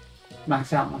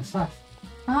 Max out my stuff.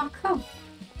 Oh, cool.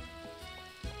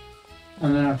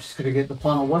 And then I'm just gonna get the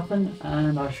final weapon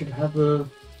and I should have the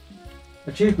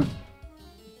achievement.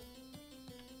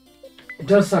 It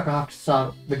does suck I have to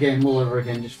start the game all over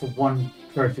again just for one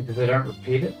trophy because they don't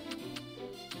repeat it.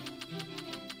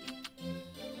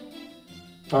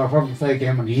 So I'll probably play the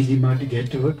game on easy mode to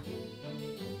get to it.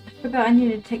 I forgot I need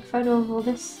to take a photo of all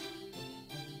this.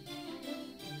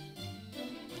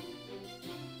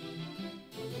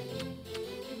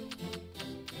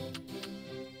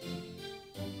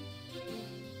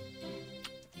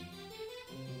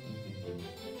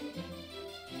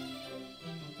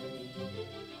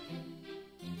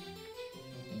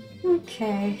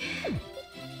 Okay.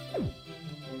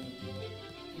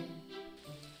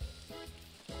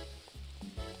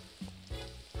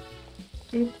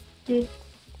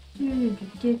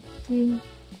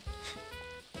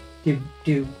 Do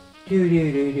do do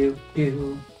do do do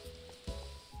do.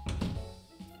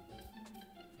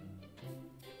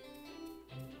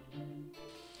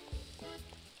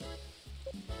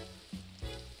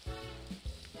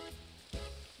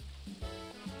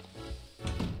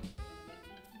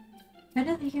 Where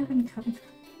did they even come from?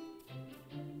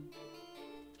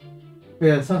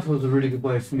 Yeah, the Cypher was a really good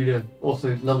way for me to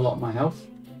also level up my health.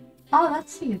 Oh,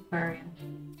 that's the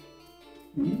aquarium.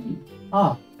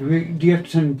 Ah, do you have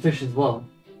to turn fish as well?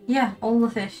 Yeah, all the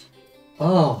fish.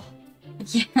 Oh,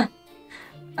 Yeah.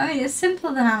 I mean, it's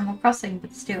simpler than Animal Crossing,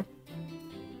 but still.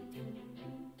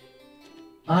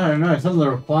 I don't know, some of the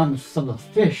requirements for some of the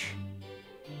fish.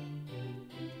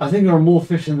 I think there are more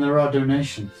fish than there are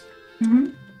donations. Mm-hmm.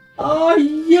 Oh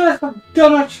yes, I've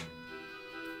done it!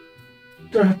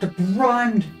 Don't have to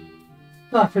grind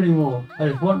stuff anymore. I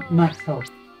just want max health.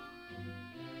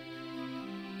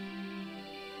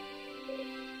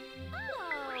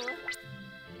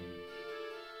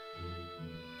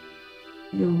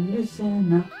 You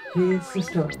listen up, here's the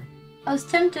story. I was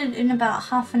tempted in about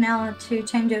half an hour to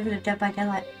change over to Dead by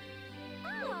Daylight.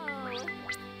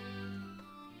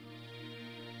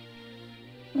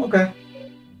 Okay.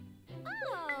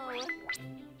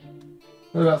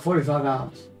 About 45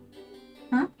 hours.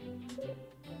 Huh?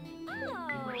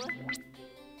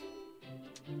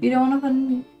 You don't want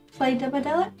to play Dead by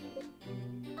Daylight?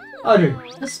 I do.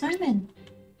 The snowman.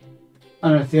 I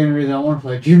know, it's the only reason I want to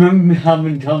play. Do you remember how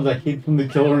many times I hid from the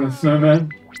children of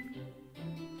Snowman?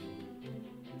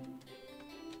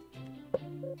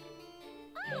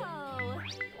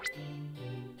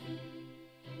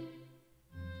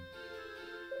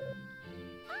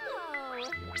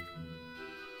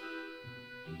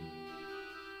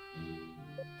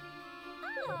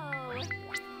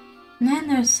 Man,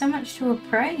 there's so much to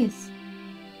appraise.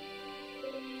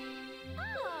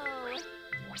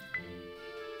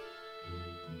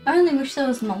 I only wish there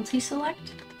was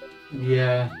multi-select.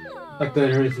 Yeah, like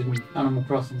there is in Animal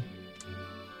Crossing.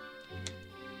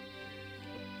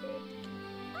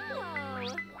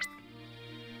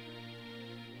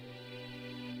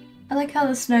 I like how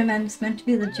the snowman's meant to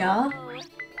be the jar,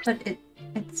 but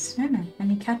it's snowman and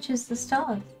he catches the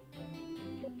stars.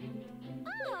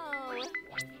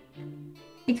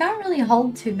 You can't really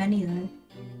hold too many though.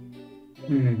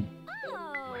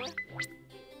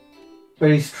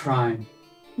 But he's trying.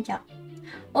 Yeah.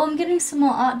 Oh, I'm getting some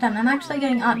more art done. I'm actually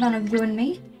getting art done of you and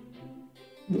me.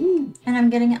 Ooh. And I'm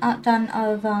getting art done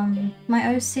of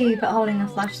my OC but holding a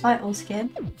flashlight all scared.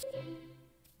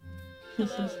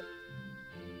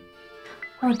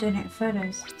 Oh, donate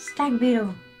photos. Stag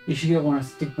beetle. You should get one of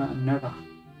Stigma and Nova.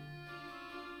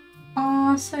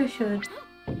 Aw, so should.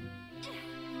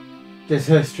 Just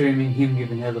her streaming, him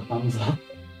giving her the thumbs up.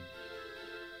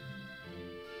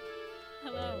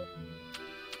 Hello.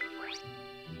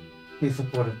 He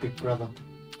supported Big Brother.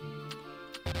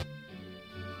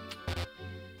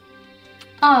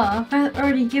 Oh, I've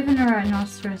already given her a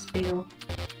rhinoceros beetle.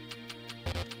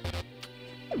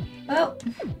 Oh,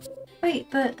 wait,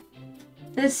 but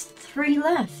there's 3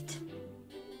 left.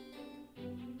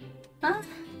 Huh?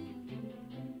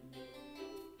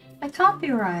 That can't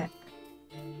be right.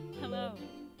 Hello.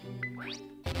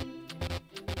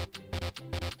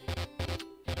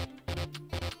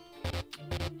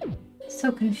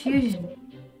 So confusion.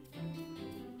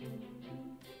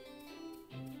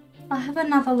 I'll have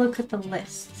another look at the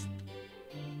list.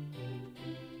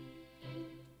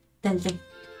 The list.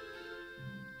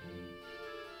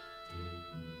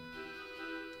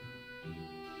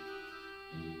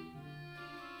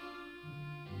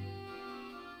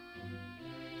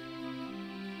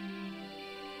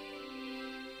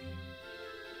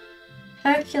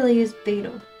 Hercules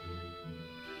beetle.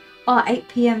 Oh, 8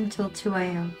 PM till 2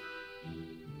 AM.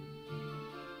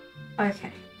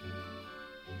 Okay.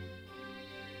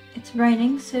 It's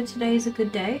raining, so today's a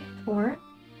good day for it.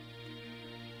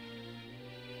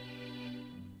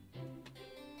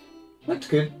 That's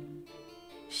good.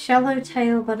 Shallow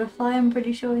tail butterfly, I'm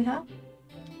pretty sure we have.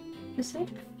 Is it?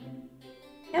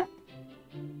 Yep.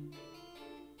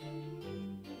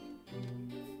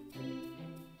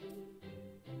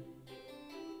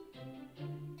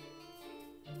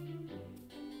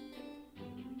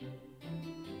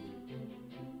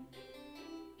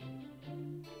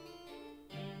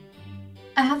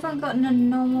 I haven't gotten a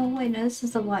normal. Wait, no, this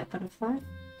is the white butterfly.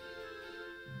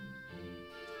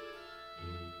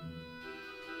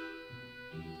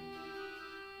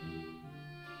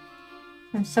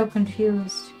 I'm so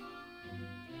confused.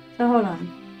 So hold on.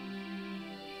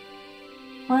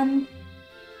 1,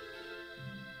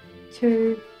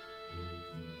 2.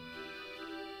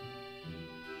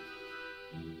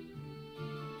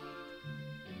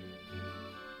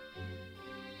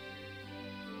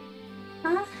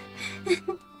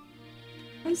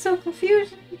 so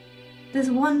confused. There's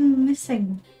one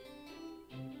missing.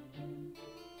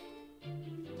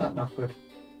 That's not good.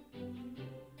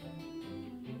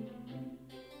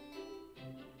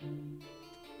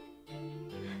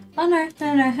 Oh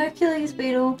no, Hercules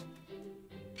beetle,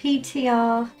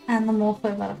 PTR, and the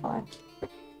Morpho butterfly.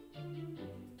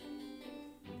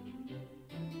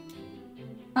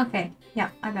 Okay, yeah,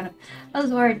 I got it. I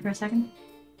was worried for a second.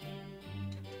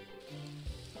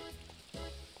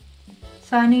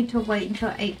 So I need to wait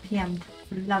until 8 PM.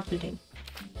 Lovely.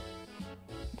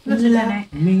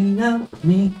 Love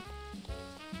me.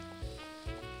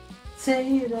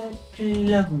 Say that you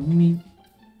love me.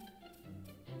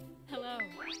 Hello.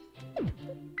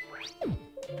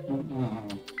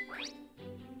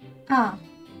 Ah,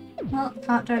 well,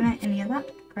 can't donate any of that.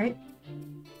 Great.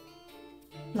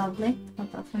 Lovely.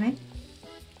 Love that for me.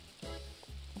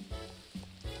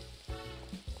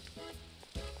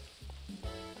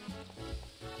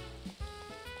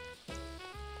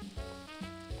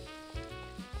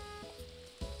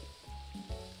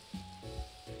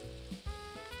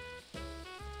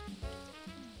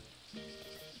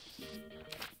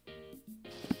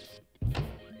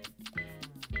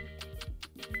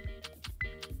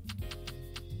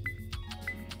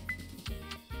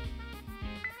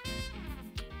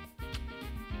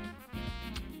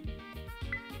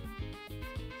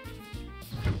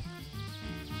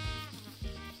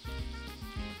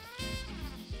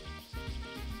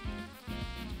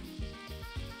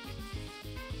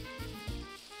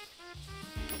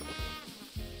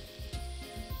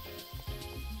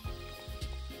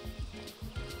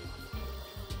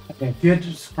 Okay, if you had to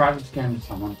describe this game to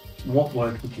someone, what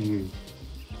word would you use?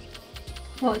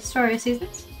 What, Story of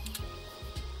Seasons?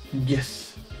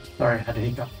 Yes. Sorry, I had a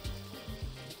hiccup.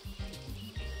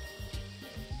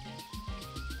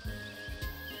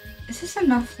 Is this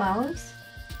enough flowers?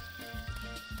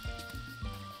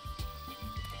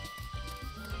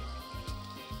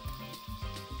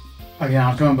 Okay, I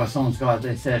was going by someone's guide.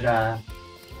 They said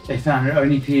they found it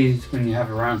only appears when you have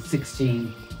around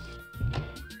 16.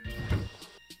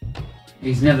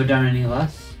 He's never done any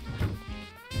less.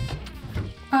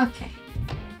 Okay.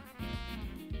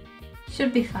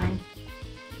 Should be fine.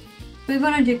 We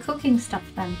want to do cooking stuff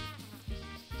then.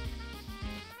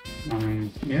 I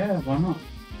mean, yeah, why not?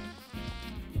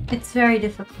 It's very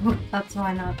difficult, that's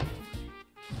why not.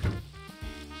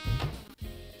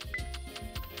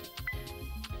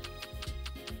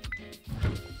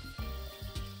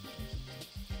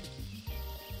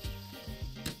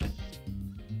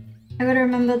 I gotta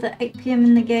remember that 8 PM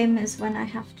in the game is when I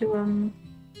have to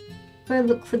go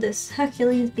look for this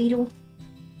Hercules beetle.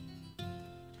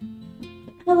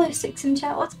 Hello, Six in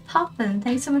chat. What's poppin'?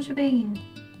 Thanks so much for being here.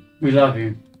 We love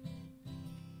you.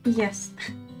 Yes.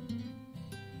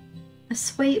 A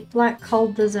sweet black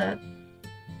cold dessert.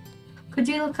 Could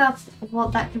you look up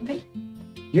what that could be?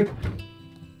 Yep.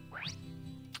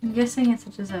 I'm guessing it's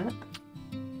a dessert.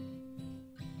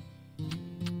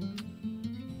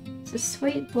 It's a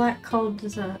sweet black cold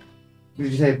dessert.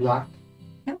 Did you say black?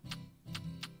 Yep.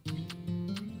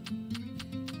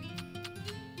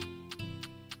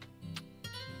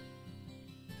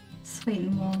 Sweet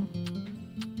and warm.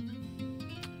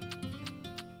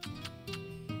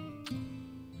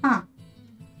 Huh.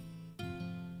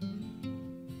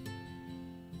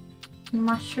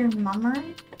 Mushroom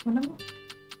mummery? What am I?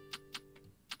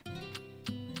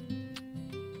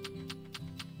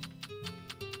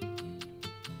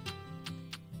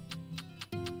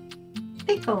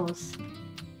 Pickles.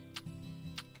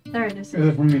 There it is. Is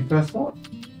it from your first lot?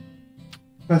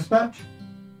 First batch?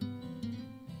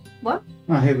 What?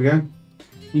 Oh, here we go.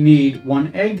 You need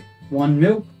 1 egg, 1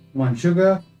 milk, 1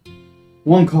 sugar,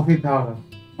 1 coffee powder.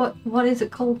 What is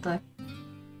it called though?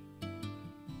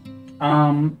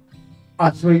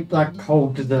 A sweet black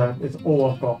cold dessert is all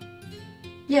I've got.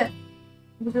 Yeah.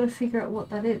 We've got to figure out what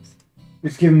that is.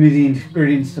 It's giving me the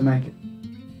ingredients to make it.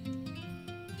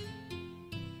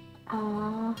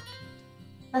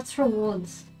 That's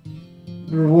rewards.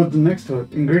 The rewards are next to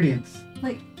it. Ingredients.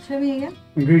 Like, show me again.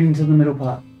 Ingredients in the middle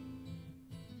part.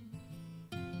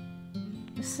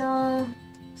 Sour,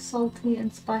 salty,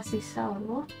 and spicy salad.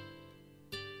 What?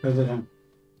 Further down.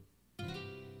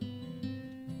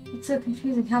 It's so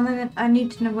confusing. How am I I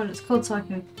need to know what it's called so I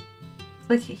can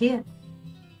click it here.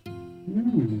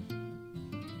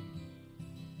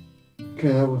 Okay,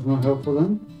 that was not helpful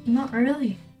then. Not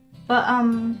really. But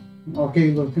I'll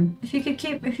keep looking.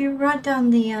 if you write down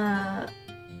the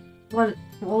what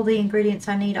all the ingredients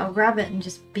I need, I'll grab it and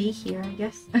just be here, I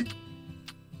guess.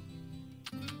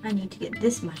 I need to get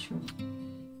this mushroom.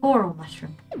 Coral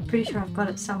mushroom. Pretty sure I've got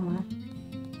it somewhere.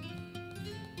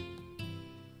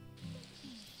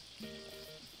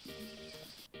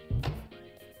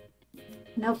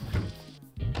 Nope.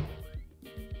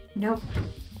 Nope.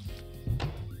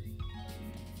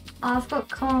 I've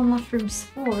got coral mushroom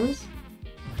spores.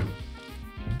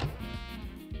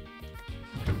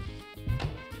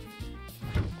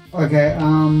 Okay,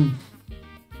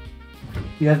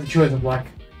 you have the choice of like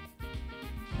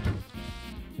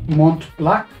Mont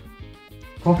Black,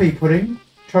 coffee pudding,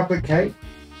 chocolate cake,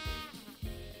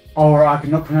 or I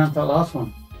cannot pronounce that last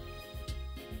one.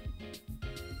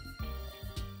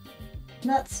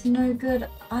 That's no good.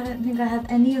 I don't think I have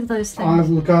any of those I'll things.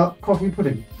 look up coffee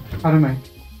pudding. Pardon me.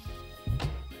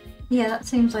 Yeah, that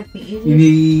seems like the easiest. You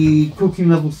need cooking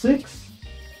level 6.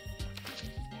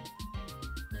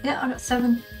 Yeah, I got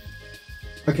 7.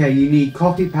 Okay, you need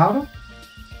coffee powder.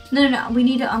 No, we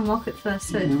need to unlock it first,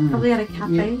 so it's probably at a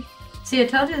cafe. Yeah. See, I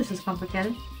told you this is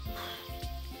complicated.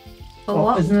 For Oh,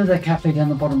 what? isn't there a cafe down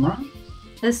the bottom right?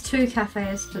 There's 2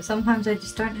 cafes, but sometimes they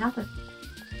just don't have it.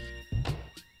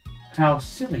 How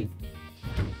silly.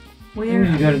 You Where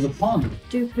need to go to is the pond.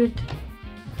 stupid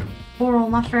coral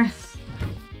mushrooms?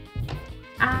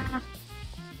 Ah!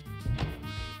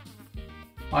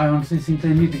 I honestly think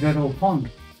they need to go to a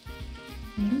pond.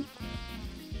 Mhm.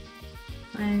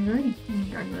 I agree. I'm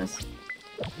enjoying this.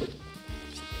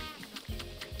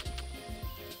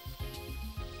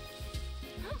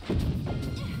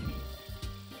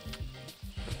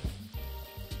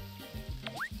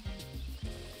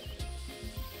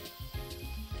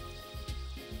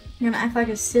 You're gonna act like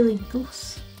a silly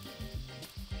goose.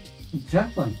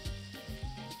 Exactly.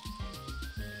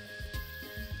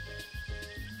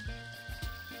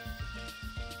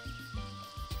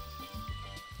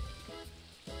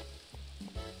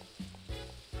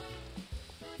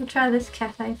 We'll try this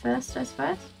cafe first, I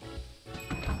suppose.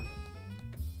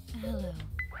 Hello.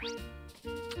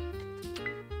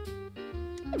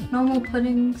 Normal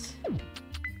puddings.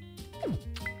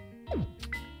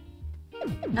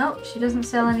 Nope, she doesn't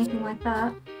sell anything like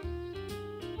that.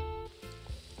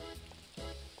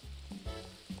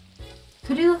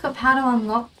 Could you look up how to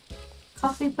unlock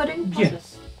coffee pudding?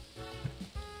 Yes.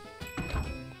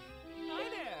 Hi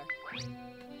there.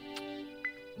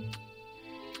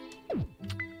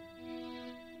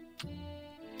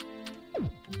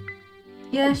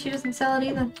 Yeah, she doesn't sell it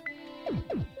either.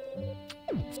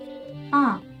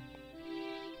 Huh.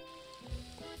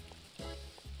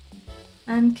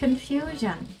 And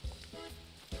confusion.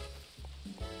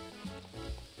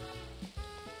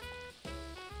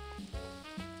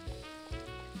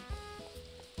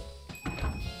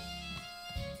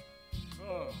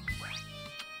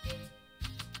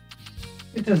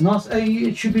 It does not say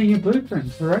it should be in your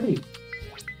blueprints already.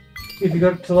 If you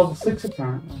got it to level 6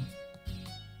 apparently.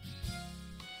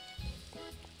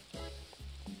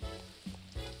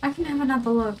 I can have another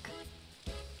look.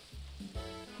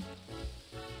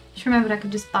 Just remembered I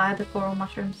could just buy the coral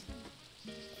mushrooms.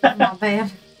 Not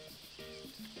bad.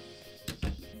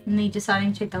 Me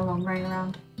deciding to take the long way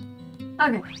around.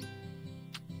 Okay.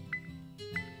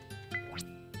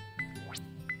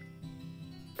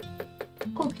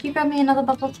 Cool, can you grab me another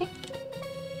bubble tea?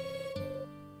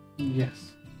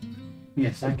 Yes.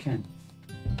 Yes, I can.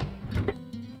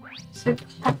 So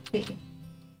coffee.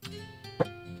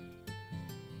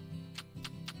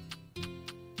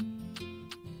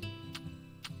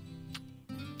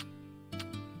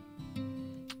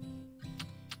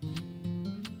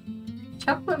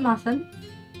 Chocolate muffin.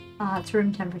 Ah, it's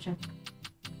room temperature.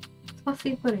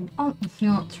 Coffee pudding. Oh,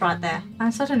 no, it's right there.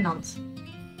 I'm such a nonce.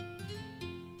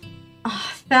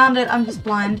 Ah, found it. I'm just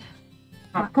blind.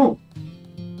 Ah, cool.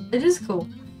 It is cool.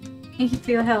 Thank you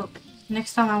for your help.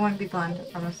 Next time I won't be blind,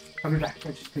 I promise. I'll be back.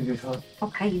 I just need to go.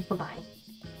 Okay, bye-bye.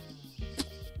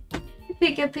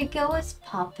 Pika was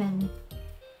poppin'.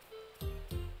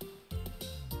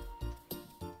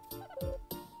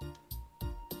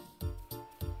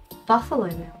 Buffalo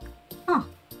milk. Huh.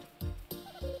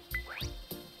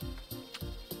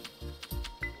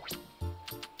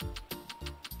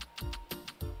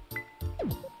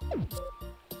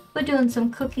 We're doing some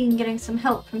cooking, getting some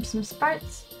help from some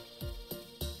Sparts.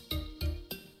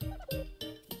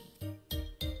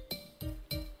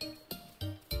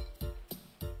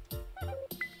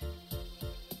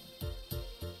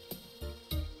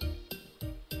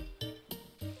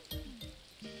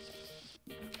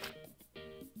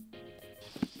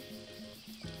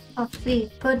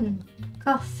 Coffee pudding.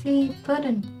 Coffee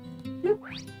pudding. Nope.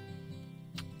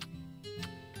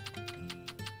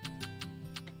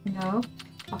 No.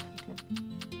 Coffee pudding.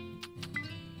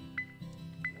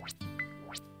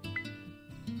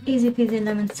 Easy peasy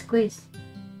lemon squeeze.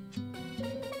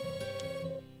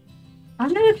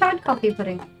 I've never tried coffee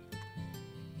pudding.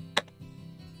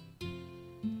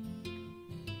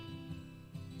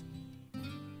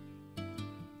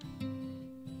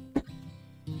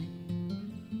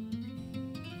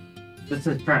 This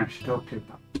is French to talk to you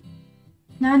about.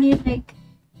 Now I need to make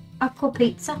aqua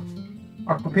pizza.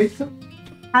 Aqua pizza?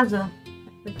 Hazza,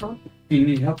 we call it. Do you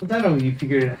need help with that or you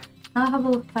figured it out? I'll have a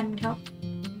look if I need help.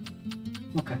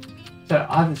 Okay. So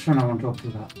I have this friend I want to talk to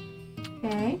you about.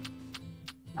 Okay.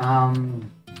 I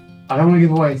don't want to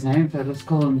give away his name, so let's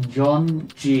call him John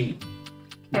G.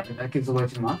 No, that gives away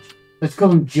too much. Let's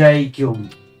call him J. Gyung.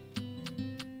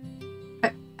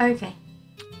 Okay.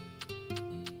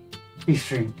 He's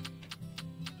streamed.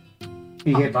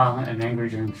 He get violent and angry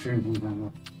during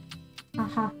streaming.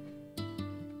 Uh-huh.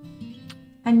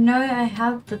 I know I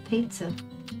have the pizza.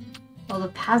 Or the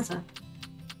pazza.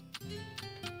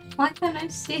 Why can't I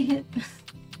see it?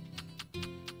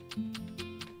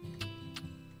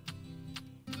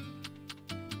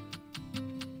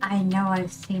 I know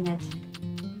I've seen it.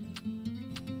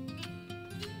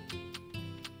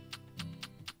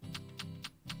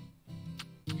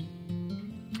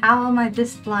 How am I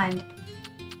this blind?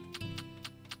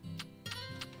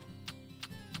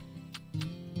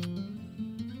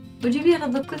 Would you be able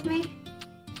to look with me?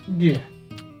 Yeah.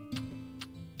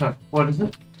 So, what is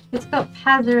it? It's got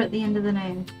Pazzer at the end of the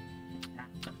name.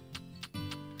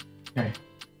 Okay.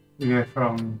 We go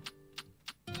from...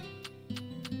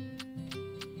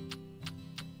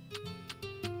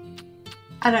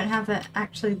 I don't have it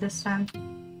actually this time.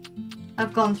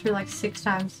 I've gone through like 6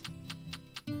 times.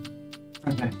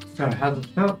 Okay, so how's it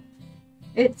spelled?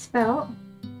 It's spelled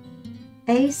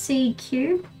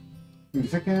ACQ. In a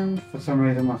second, for some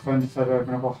reason my phone decided to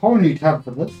open up a whole new tab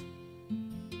for this.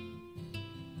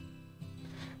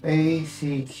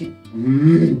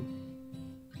 ACQ.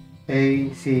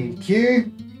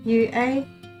 ACQ. UA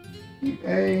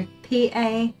UA.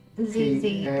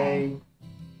 PAZZA.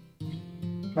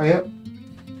 Oh, yep.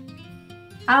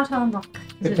 How to unlock?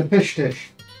 It's a fish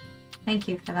dish. Thank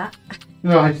you for that.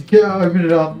 No, I just opened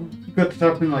it up, got to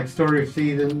type in like story of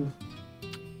seasons.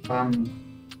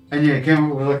 And yeah, it came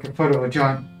up with like a photo of a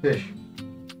giant fish.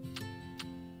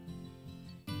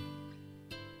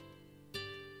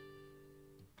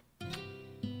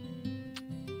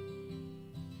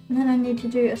 And then I need to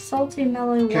do a salty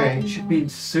mellow Okay, white it and should be in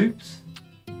soups.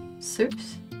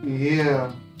 soups.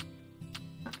 Yeah.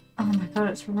 Oh my god,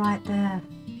 it's right there.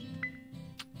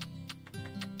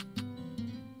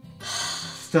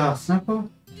 Star Snapper.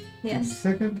 Yes,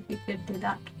 Second. you could do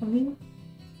that for me.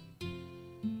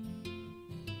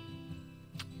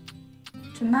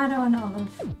 Tomato and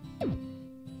olive.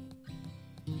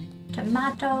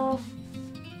 Tomato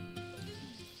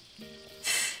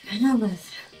and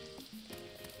olive.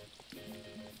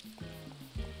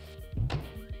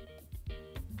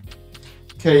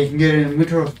 Okay, you can get it in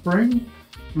winter or spring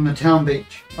from the town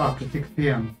beach after 6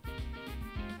 PM.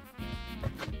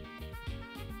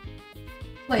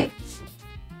 Wait,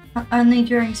 only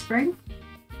during spring?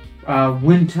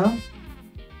 Winter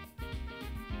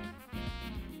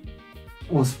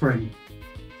or spring.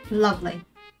 Lovely.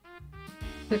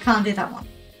 We can't do that one.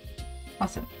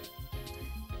 Awesome.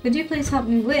 Could you please help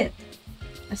me with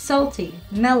a salty,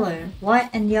 mellow, white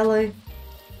and yellow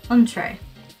entree?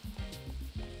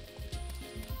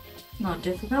 Not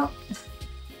difficult.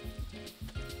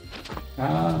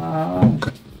 Oh.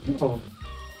 So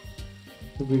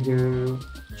we go.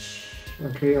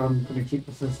 Okay, I'm gonna keep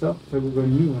this and stuff. So we go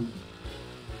new one.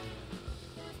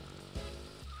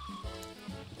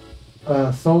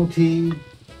 Salty.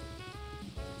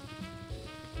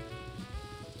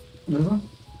 This one?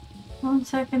 1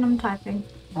 second, I'm typing.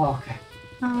 Oh, okay.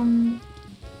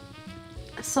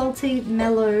 Salty,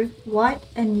 mellow, white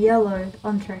and yellow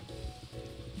entree.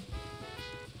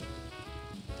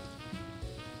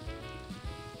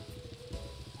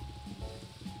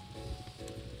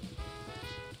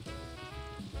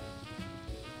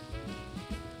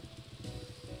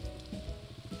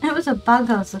 It was a bug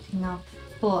I was looking up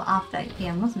for after 8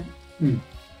 PM, wasn't it? Hmm.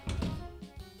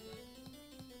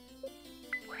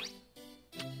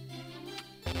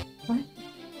 What?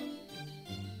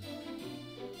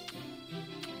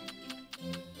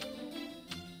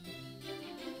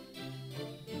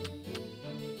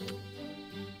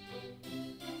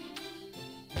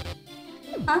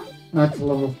 Huh? That's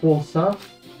level 4 stuff.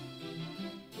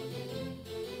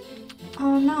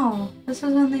 Oh no, this is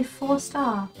only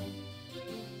 4-star.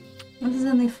 This is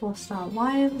only 4-star.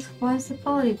 Why is the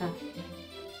quality bad?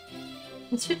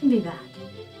 It shouldn't be bad.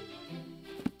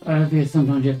 I don't think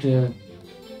sometimes you have to.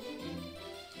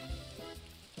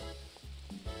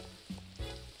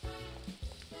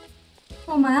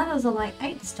 Well, my others are like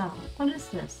 8-star. What is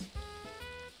this?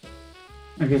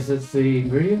 I guess it's the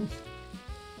ingredients.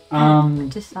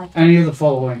 Just like Any of the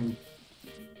following: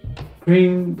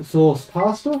 cream sauce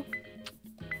pasta,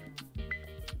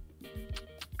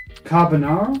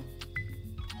 carbonara,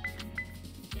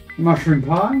 mushroom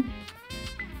pie,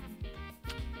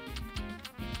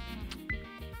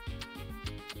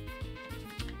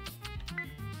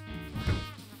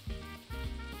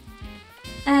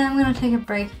 And I'm gonna take a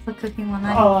break for cooking one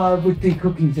night. with the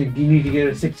cooking thing, you need to get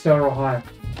a 6-star or higher.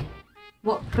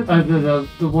 What cooking?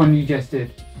 The one you just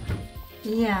did.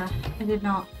 Yeah, I did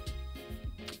not.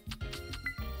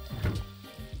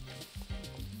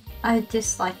 I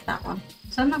dislike that one.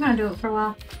 So I'm not gonna do it for a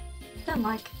while. Don't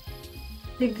like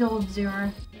big old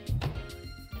 0.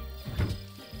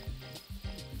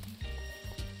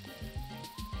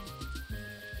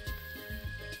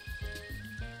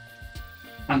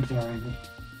 I'm sorry.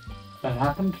 That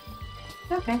happened.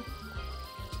 Okay.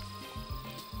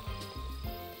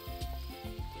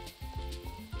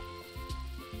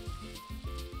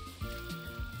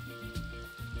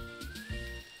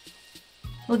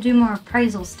 We'll do more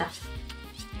appraisal stuff.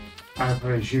 I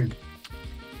presume.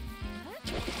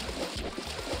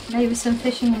 Maybe some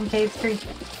fishing in Cave 3.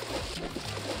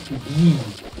 Yee.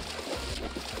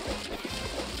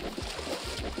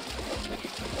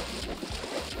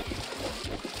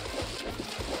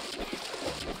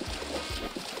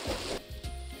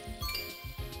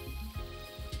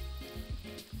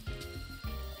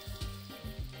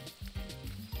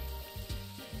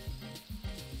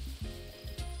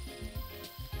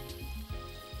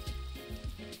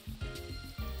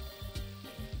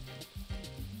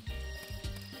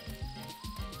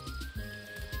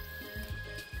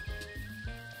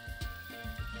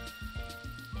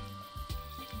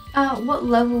 What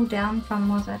level down from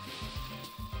was it?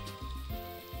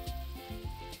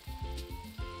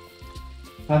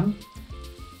 Pardon?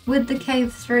 With the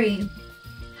Cave 3,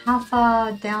 how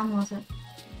far down was it?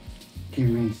 Give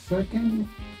me a second.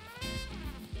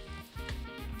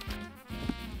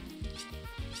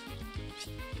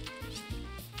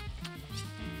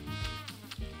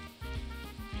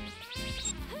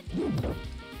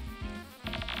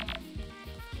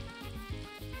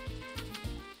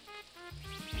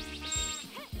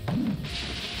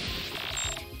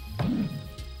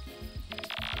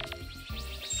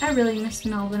 I really miss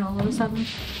Melbourne all of a sudden.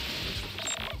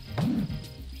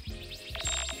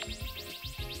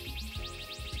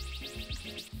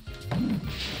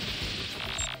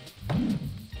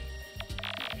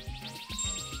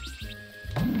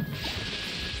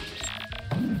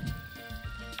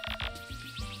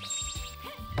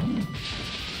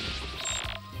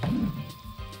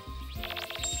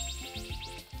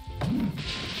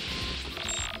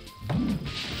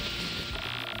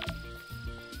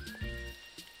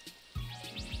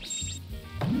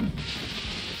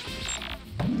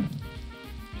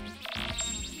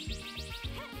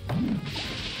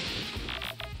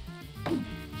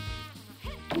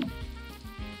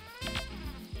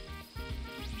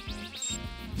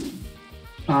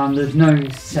 There's no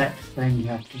set thing you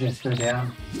have to just go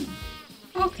down.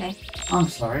 Okay, I'm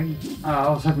sorry. I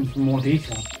was hoping for more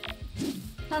detail.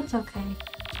 that's okay.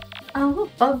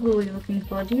 What bug were we looking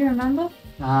for? Do you remember?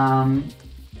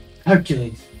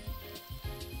 Hercules.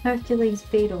 Hercules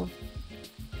beetle.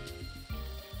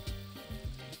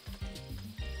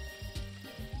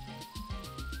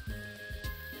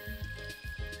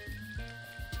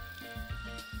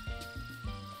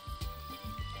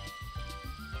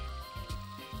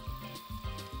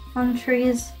 On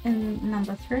trees in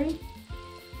number 3.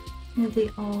 With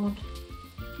the old.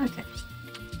 Okay.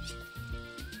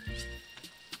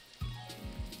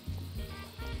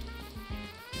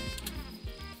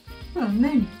 Oh,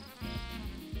 moon.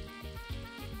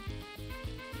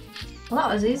 Well,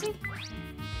 that was easy.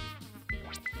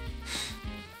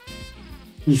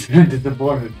 You sound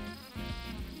disappointed.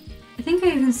 I think I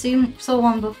even saw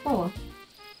one before.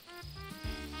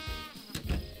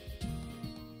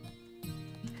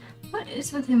 What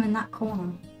is with him in that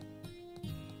corner?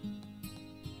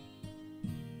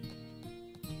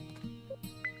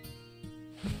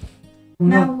 I'm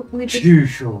Now not we just too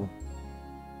sure.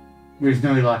 There's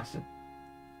no likes it.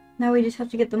 now we just have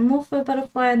to get the Morpho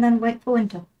butterfly and then wait for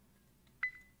winter.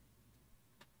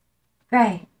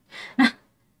 Great.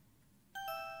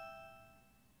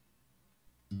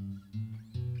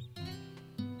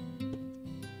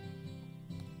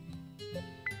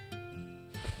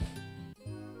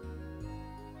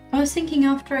 I was thinking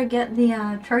after I get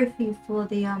the trophy for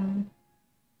the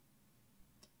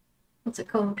what's it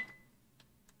called?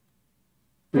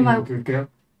 Being my- a good girl.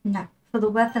 No, for the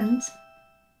weapons.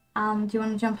 Do you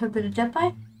want to jump over to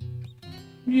Jetbike?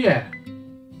 Yeah.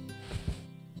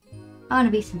 I want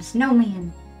to be some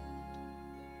snowman.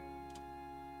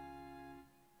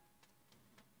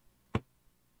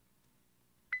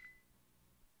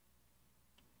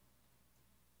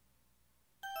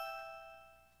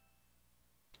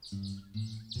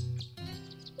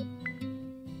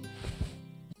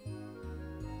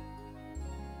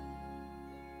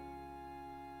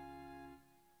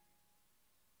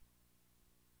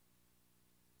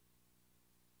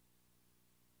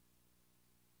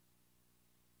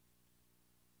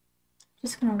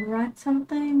 Just gonna write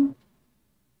something.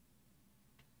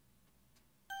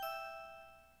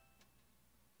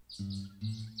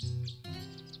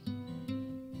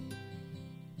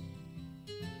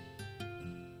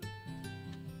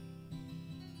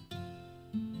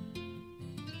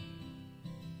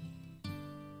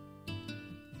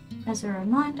 As a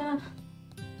reminder.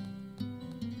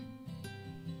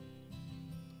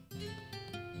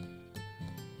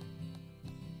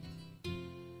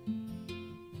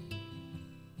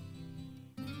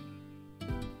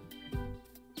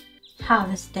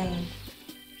 Harvest Day.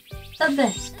 The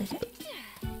best day.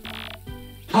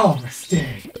 Harvest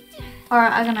Day.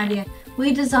 Alright, I got an idea.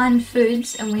 We design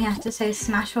foods and we have to say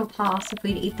smash or pass if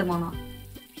we'd eat them or not.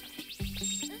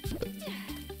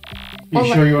 You Well,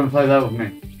 sure you want to play that with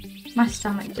me? My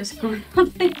stomach just grew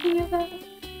on thinking about it.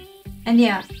 And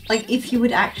yeah, like if you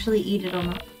would actually eat it or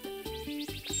not.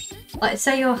 Like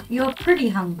say you're pretty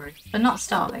hungry, but not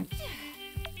starving.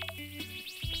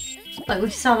 Like we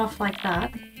start off like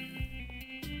that.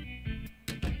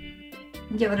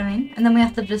 You get what I mean? And then we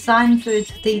have to design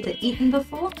foods with either eaten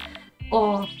before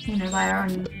or, you know, by our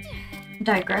own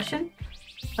digression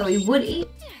that we would eat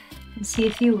and see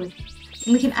if you would.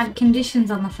 And we can add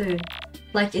conditions on the food.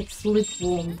 Like it's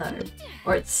lukewarm though.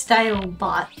 Or it's stale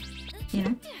but, you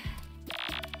know?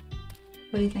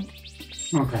 What do you think?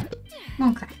 Okay.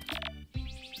 Okay.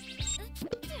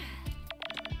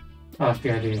 I like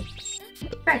the idea.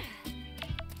 Great.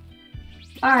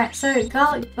 Alright, so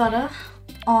garlic butter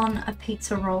on a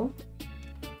pizza roll.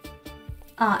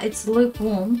 It's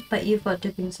lukewarm, but you've got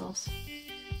dipping sauce.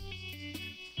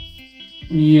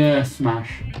 Yeah,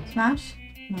 smash. Smash?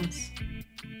 Nice.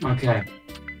 Okay.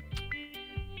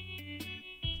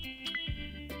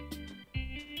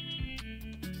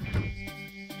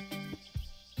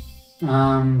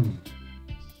 I'm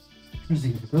trying to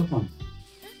think of a good one.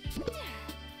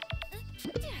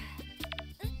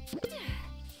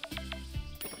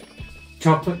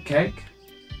 Chocolate cake.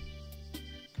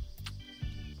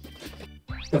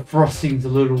 The frosting's a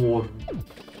little watery.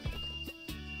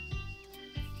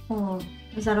 Oh,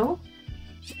 is that all?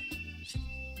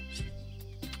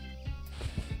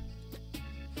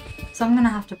 So I'm gonna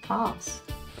have to pass.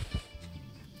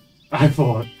 I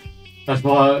thought. That's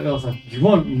why I was like, you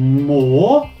want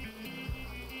more?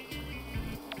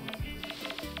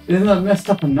 Isn't that messed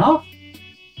up enough?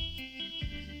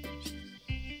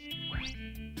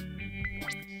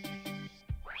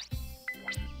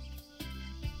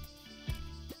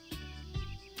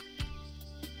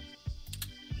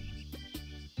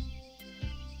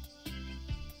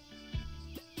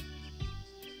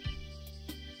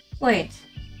 Wait.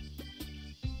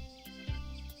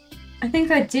 I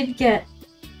think I did get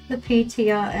the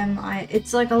PTRMI.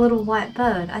 It's like a little white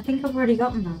bird. I think I've already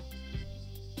gotten that.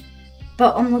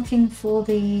 But I'm looking for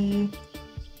the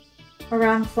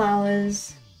around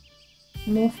flowers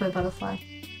morpho butterfly.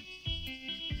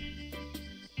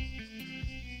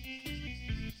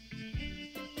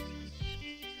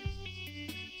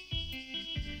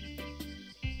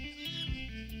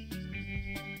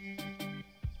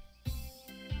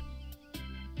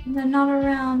 They're not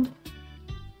around.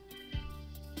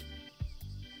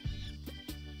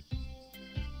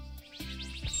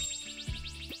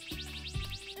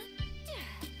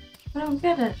 I don't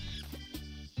get it.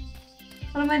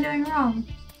 What am I doing wrong?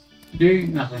 Do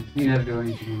nothing. You never do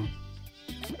anything wrong.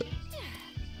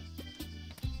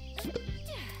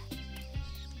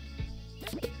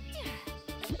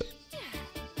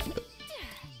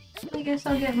 I guess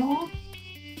I'll get more.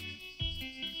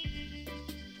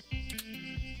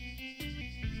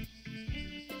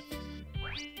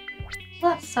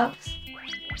 Well, that sucks.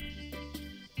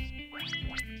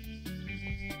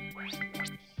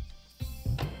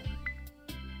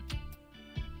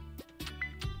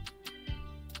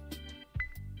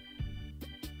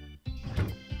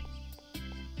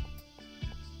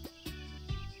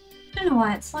 I don't know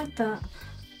why it's like that.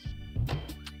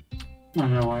 I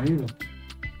don't know why either.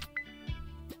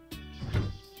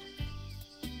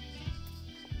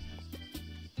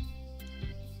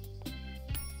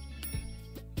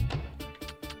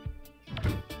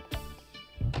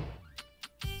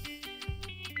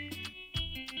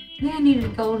 I think I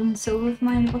needed gold and silver for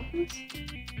my buttons.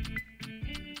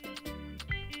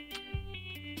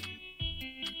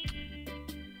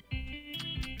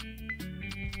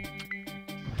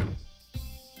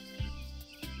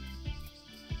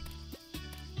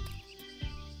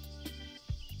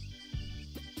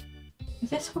 I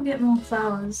guess we'll get more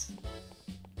flowers.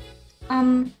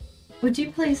 Would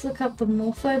you please look up the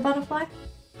Morpho butterfly?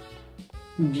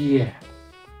 Yeah.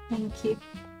 Thank you.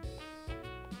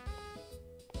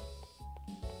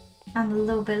 I'm a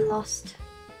little bit lost.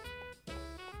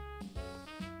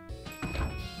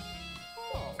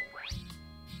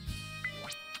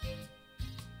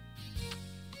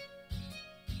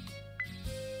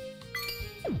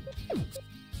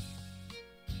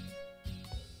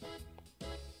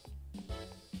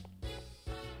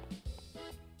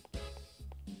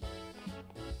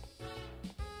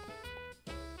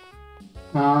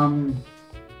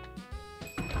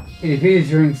 It appears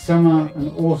during summer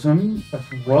and autumn as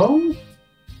well.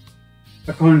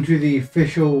 According to the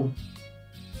official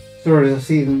stories of the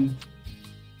season,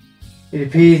 it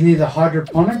appears near the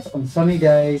hydroponics on sunny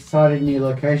days, sited near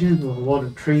locations with a lot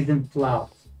of trees and flowers.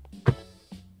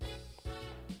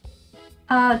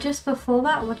 Just before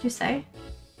that, what'd you say?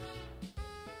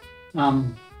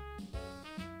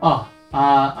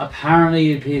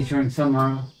 Apparently it appears during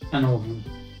summer and autumn.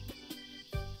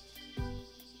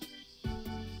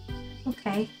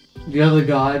 Okay. The other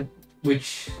guide,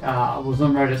 which was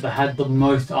on Reddit that had the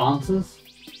most answers,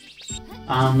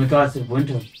 the guy said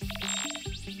winter.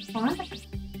 What?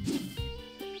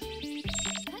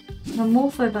 The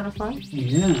Morpho butterfly?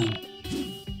 Yeah.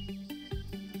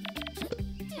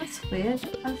 That's weird.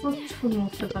 I've looked for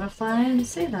Morpho butterfly, I didn't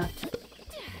see that.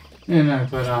 Yeah, no,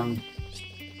 but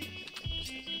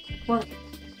What?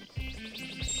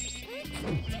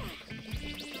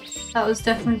 That was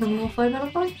definitely the Morpho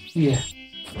butterfly? yeah.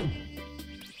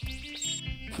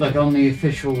 Like on the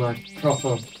official, like,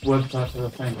 proper website for the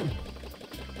thing.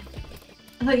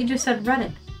 I thought you just said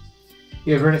Reddit.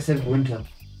 Yeah, Reddit said winter.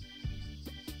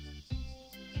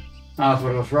 I thought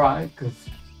I was right, because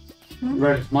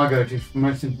Reddit's my go-to for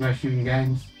most information in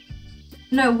games.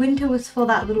 No, winter was for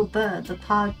that little bird, the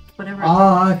pug, whatever.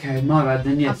 Oh, okay, my bad.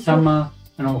 Then yeah, summer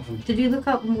and autumn. Did you look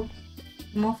up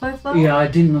Morpho flower? Yeah, I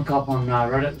didn't look up on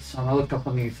Reddit this time. I looked up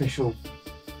on the official.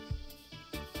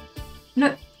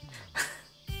 No.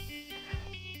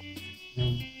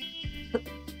 Mm.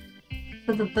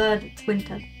 For the bird, it's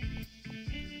winter.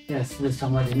 Yes, this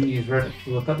time I didn't use Reddit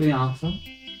to look up the answer.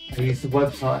 I used the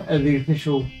website, the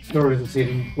official Stories of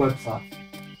Seeding website.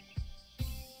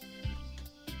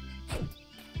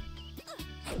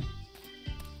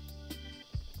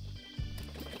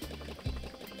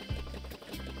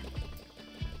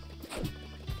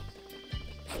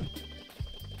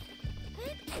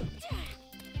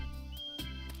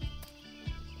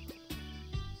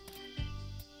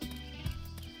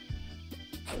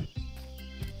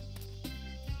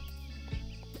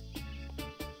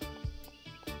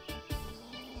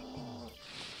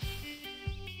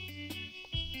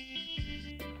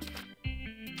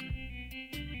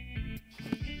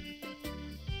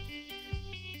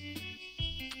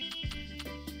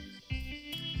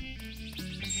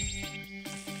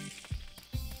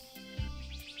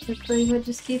 Hopefully we'll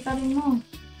just keep adding more.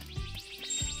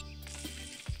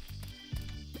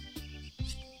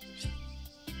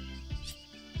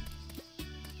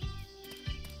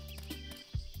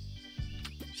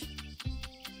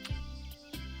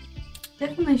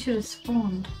 Definitely should have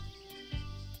spawned.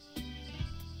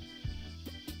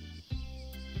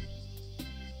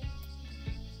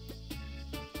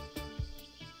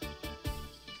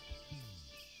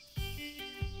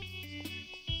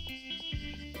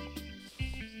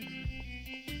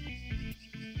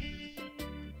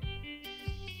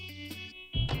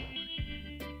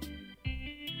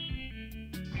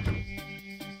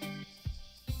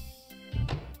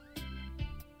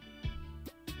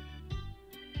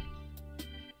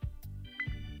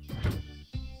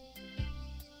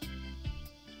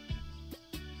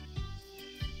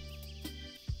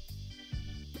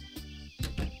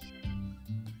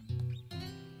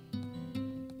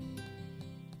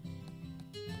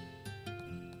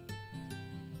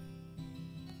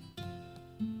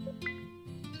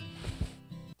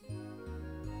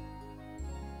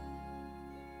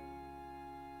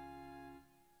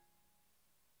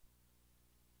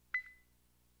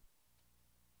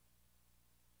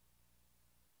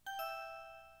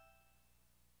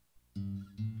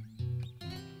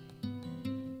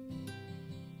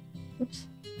 Oops.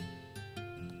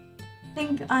 I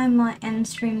think I might end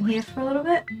stream here for a little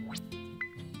bit.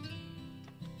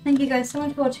 Thank you guys so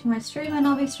much for watching my stream, and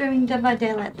I'll be streaming Dead by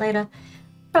Daylight later,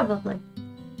 probably.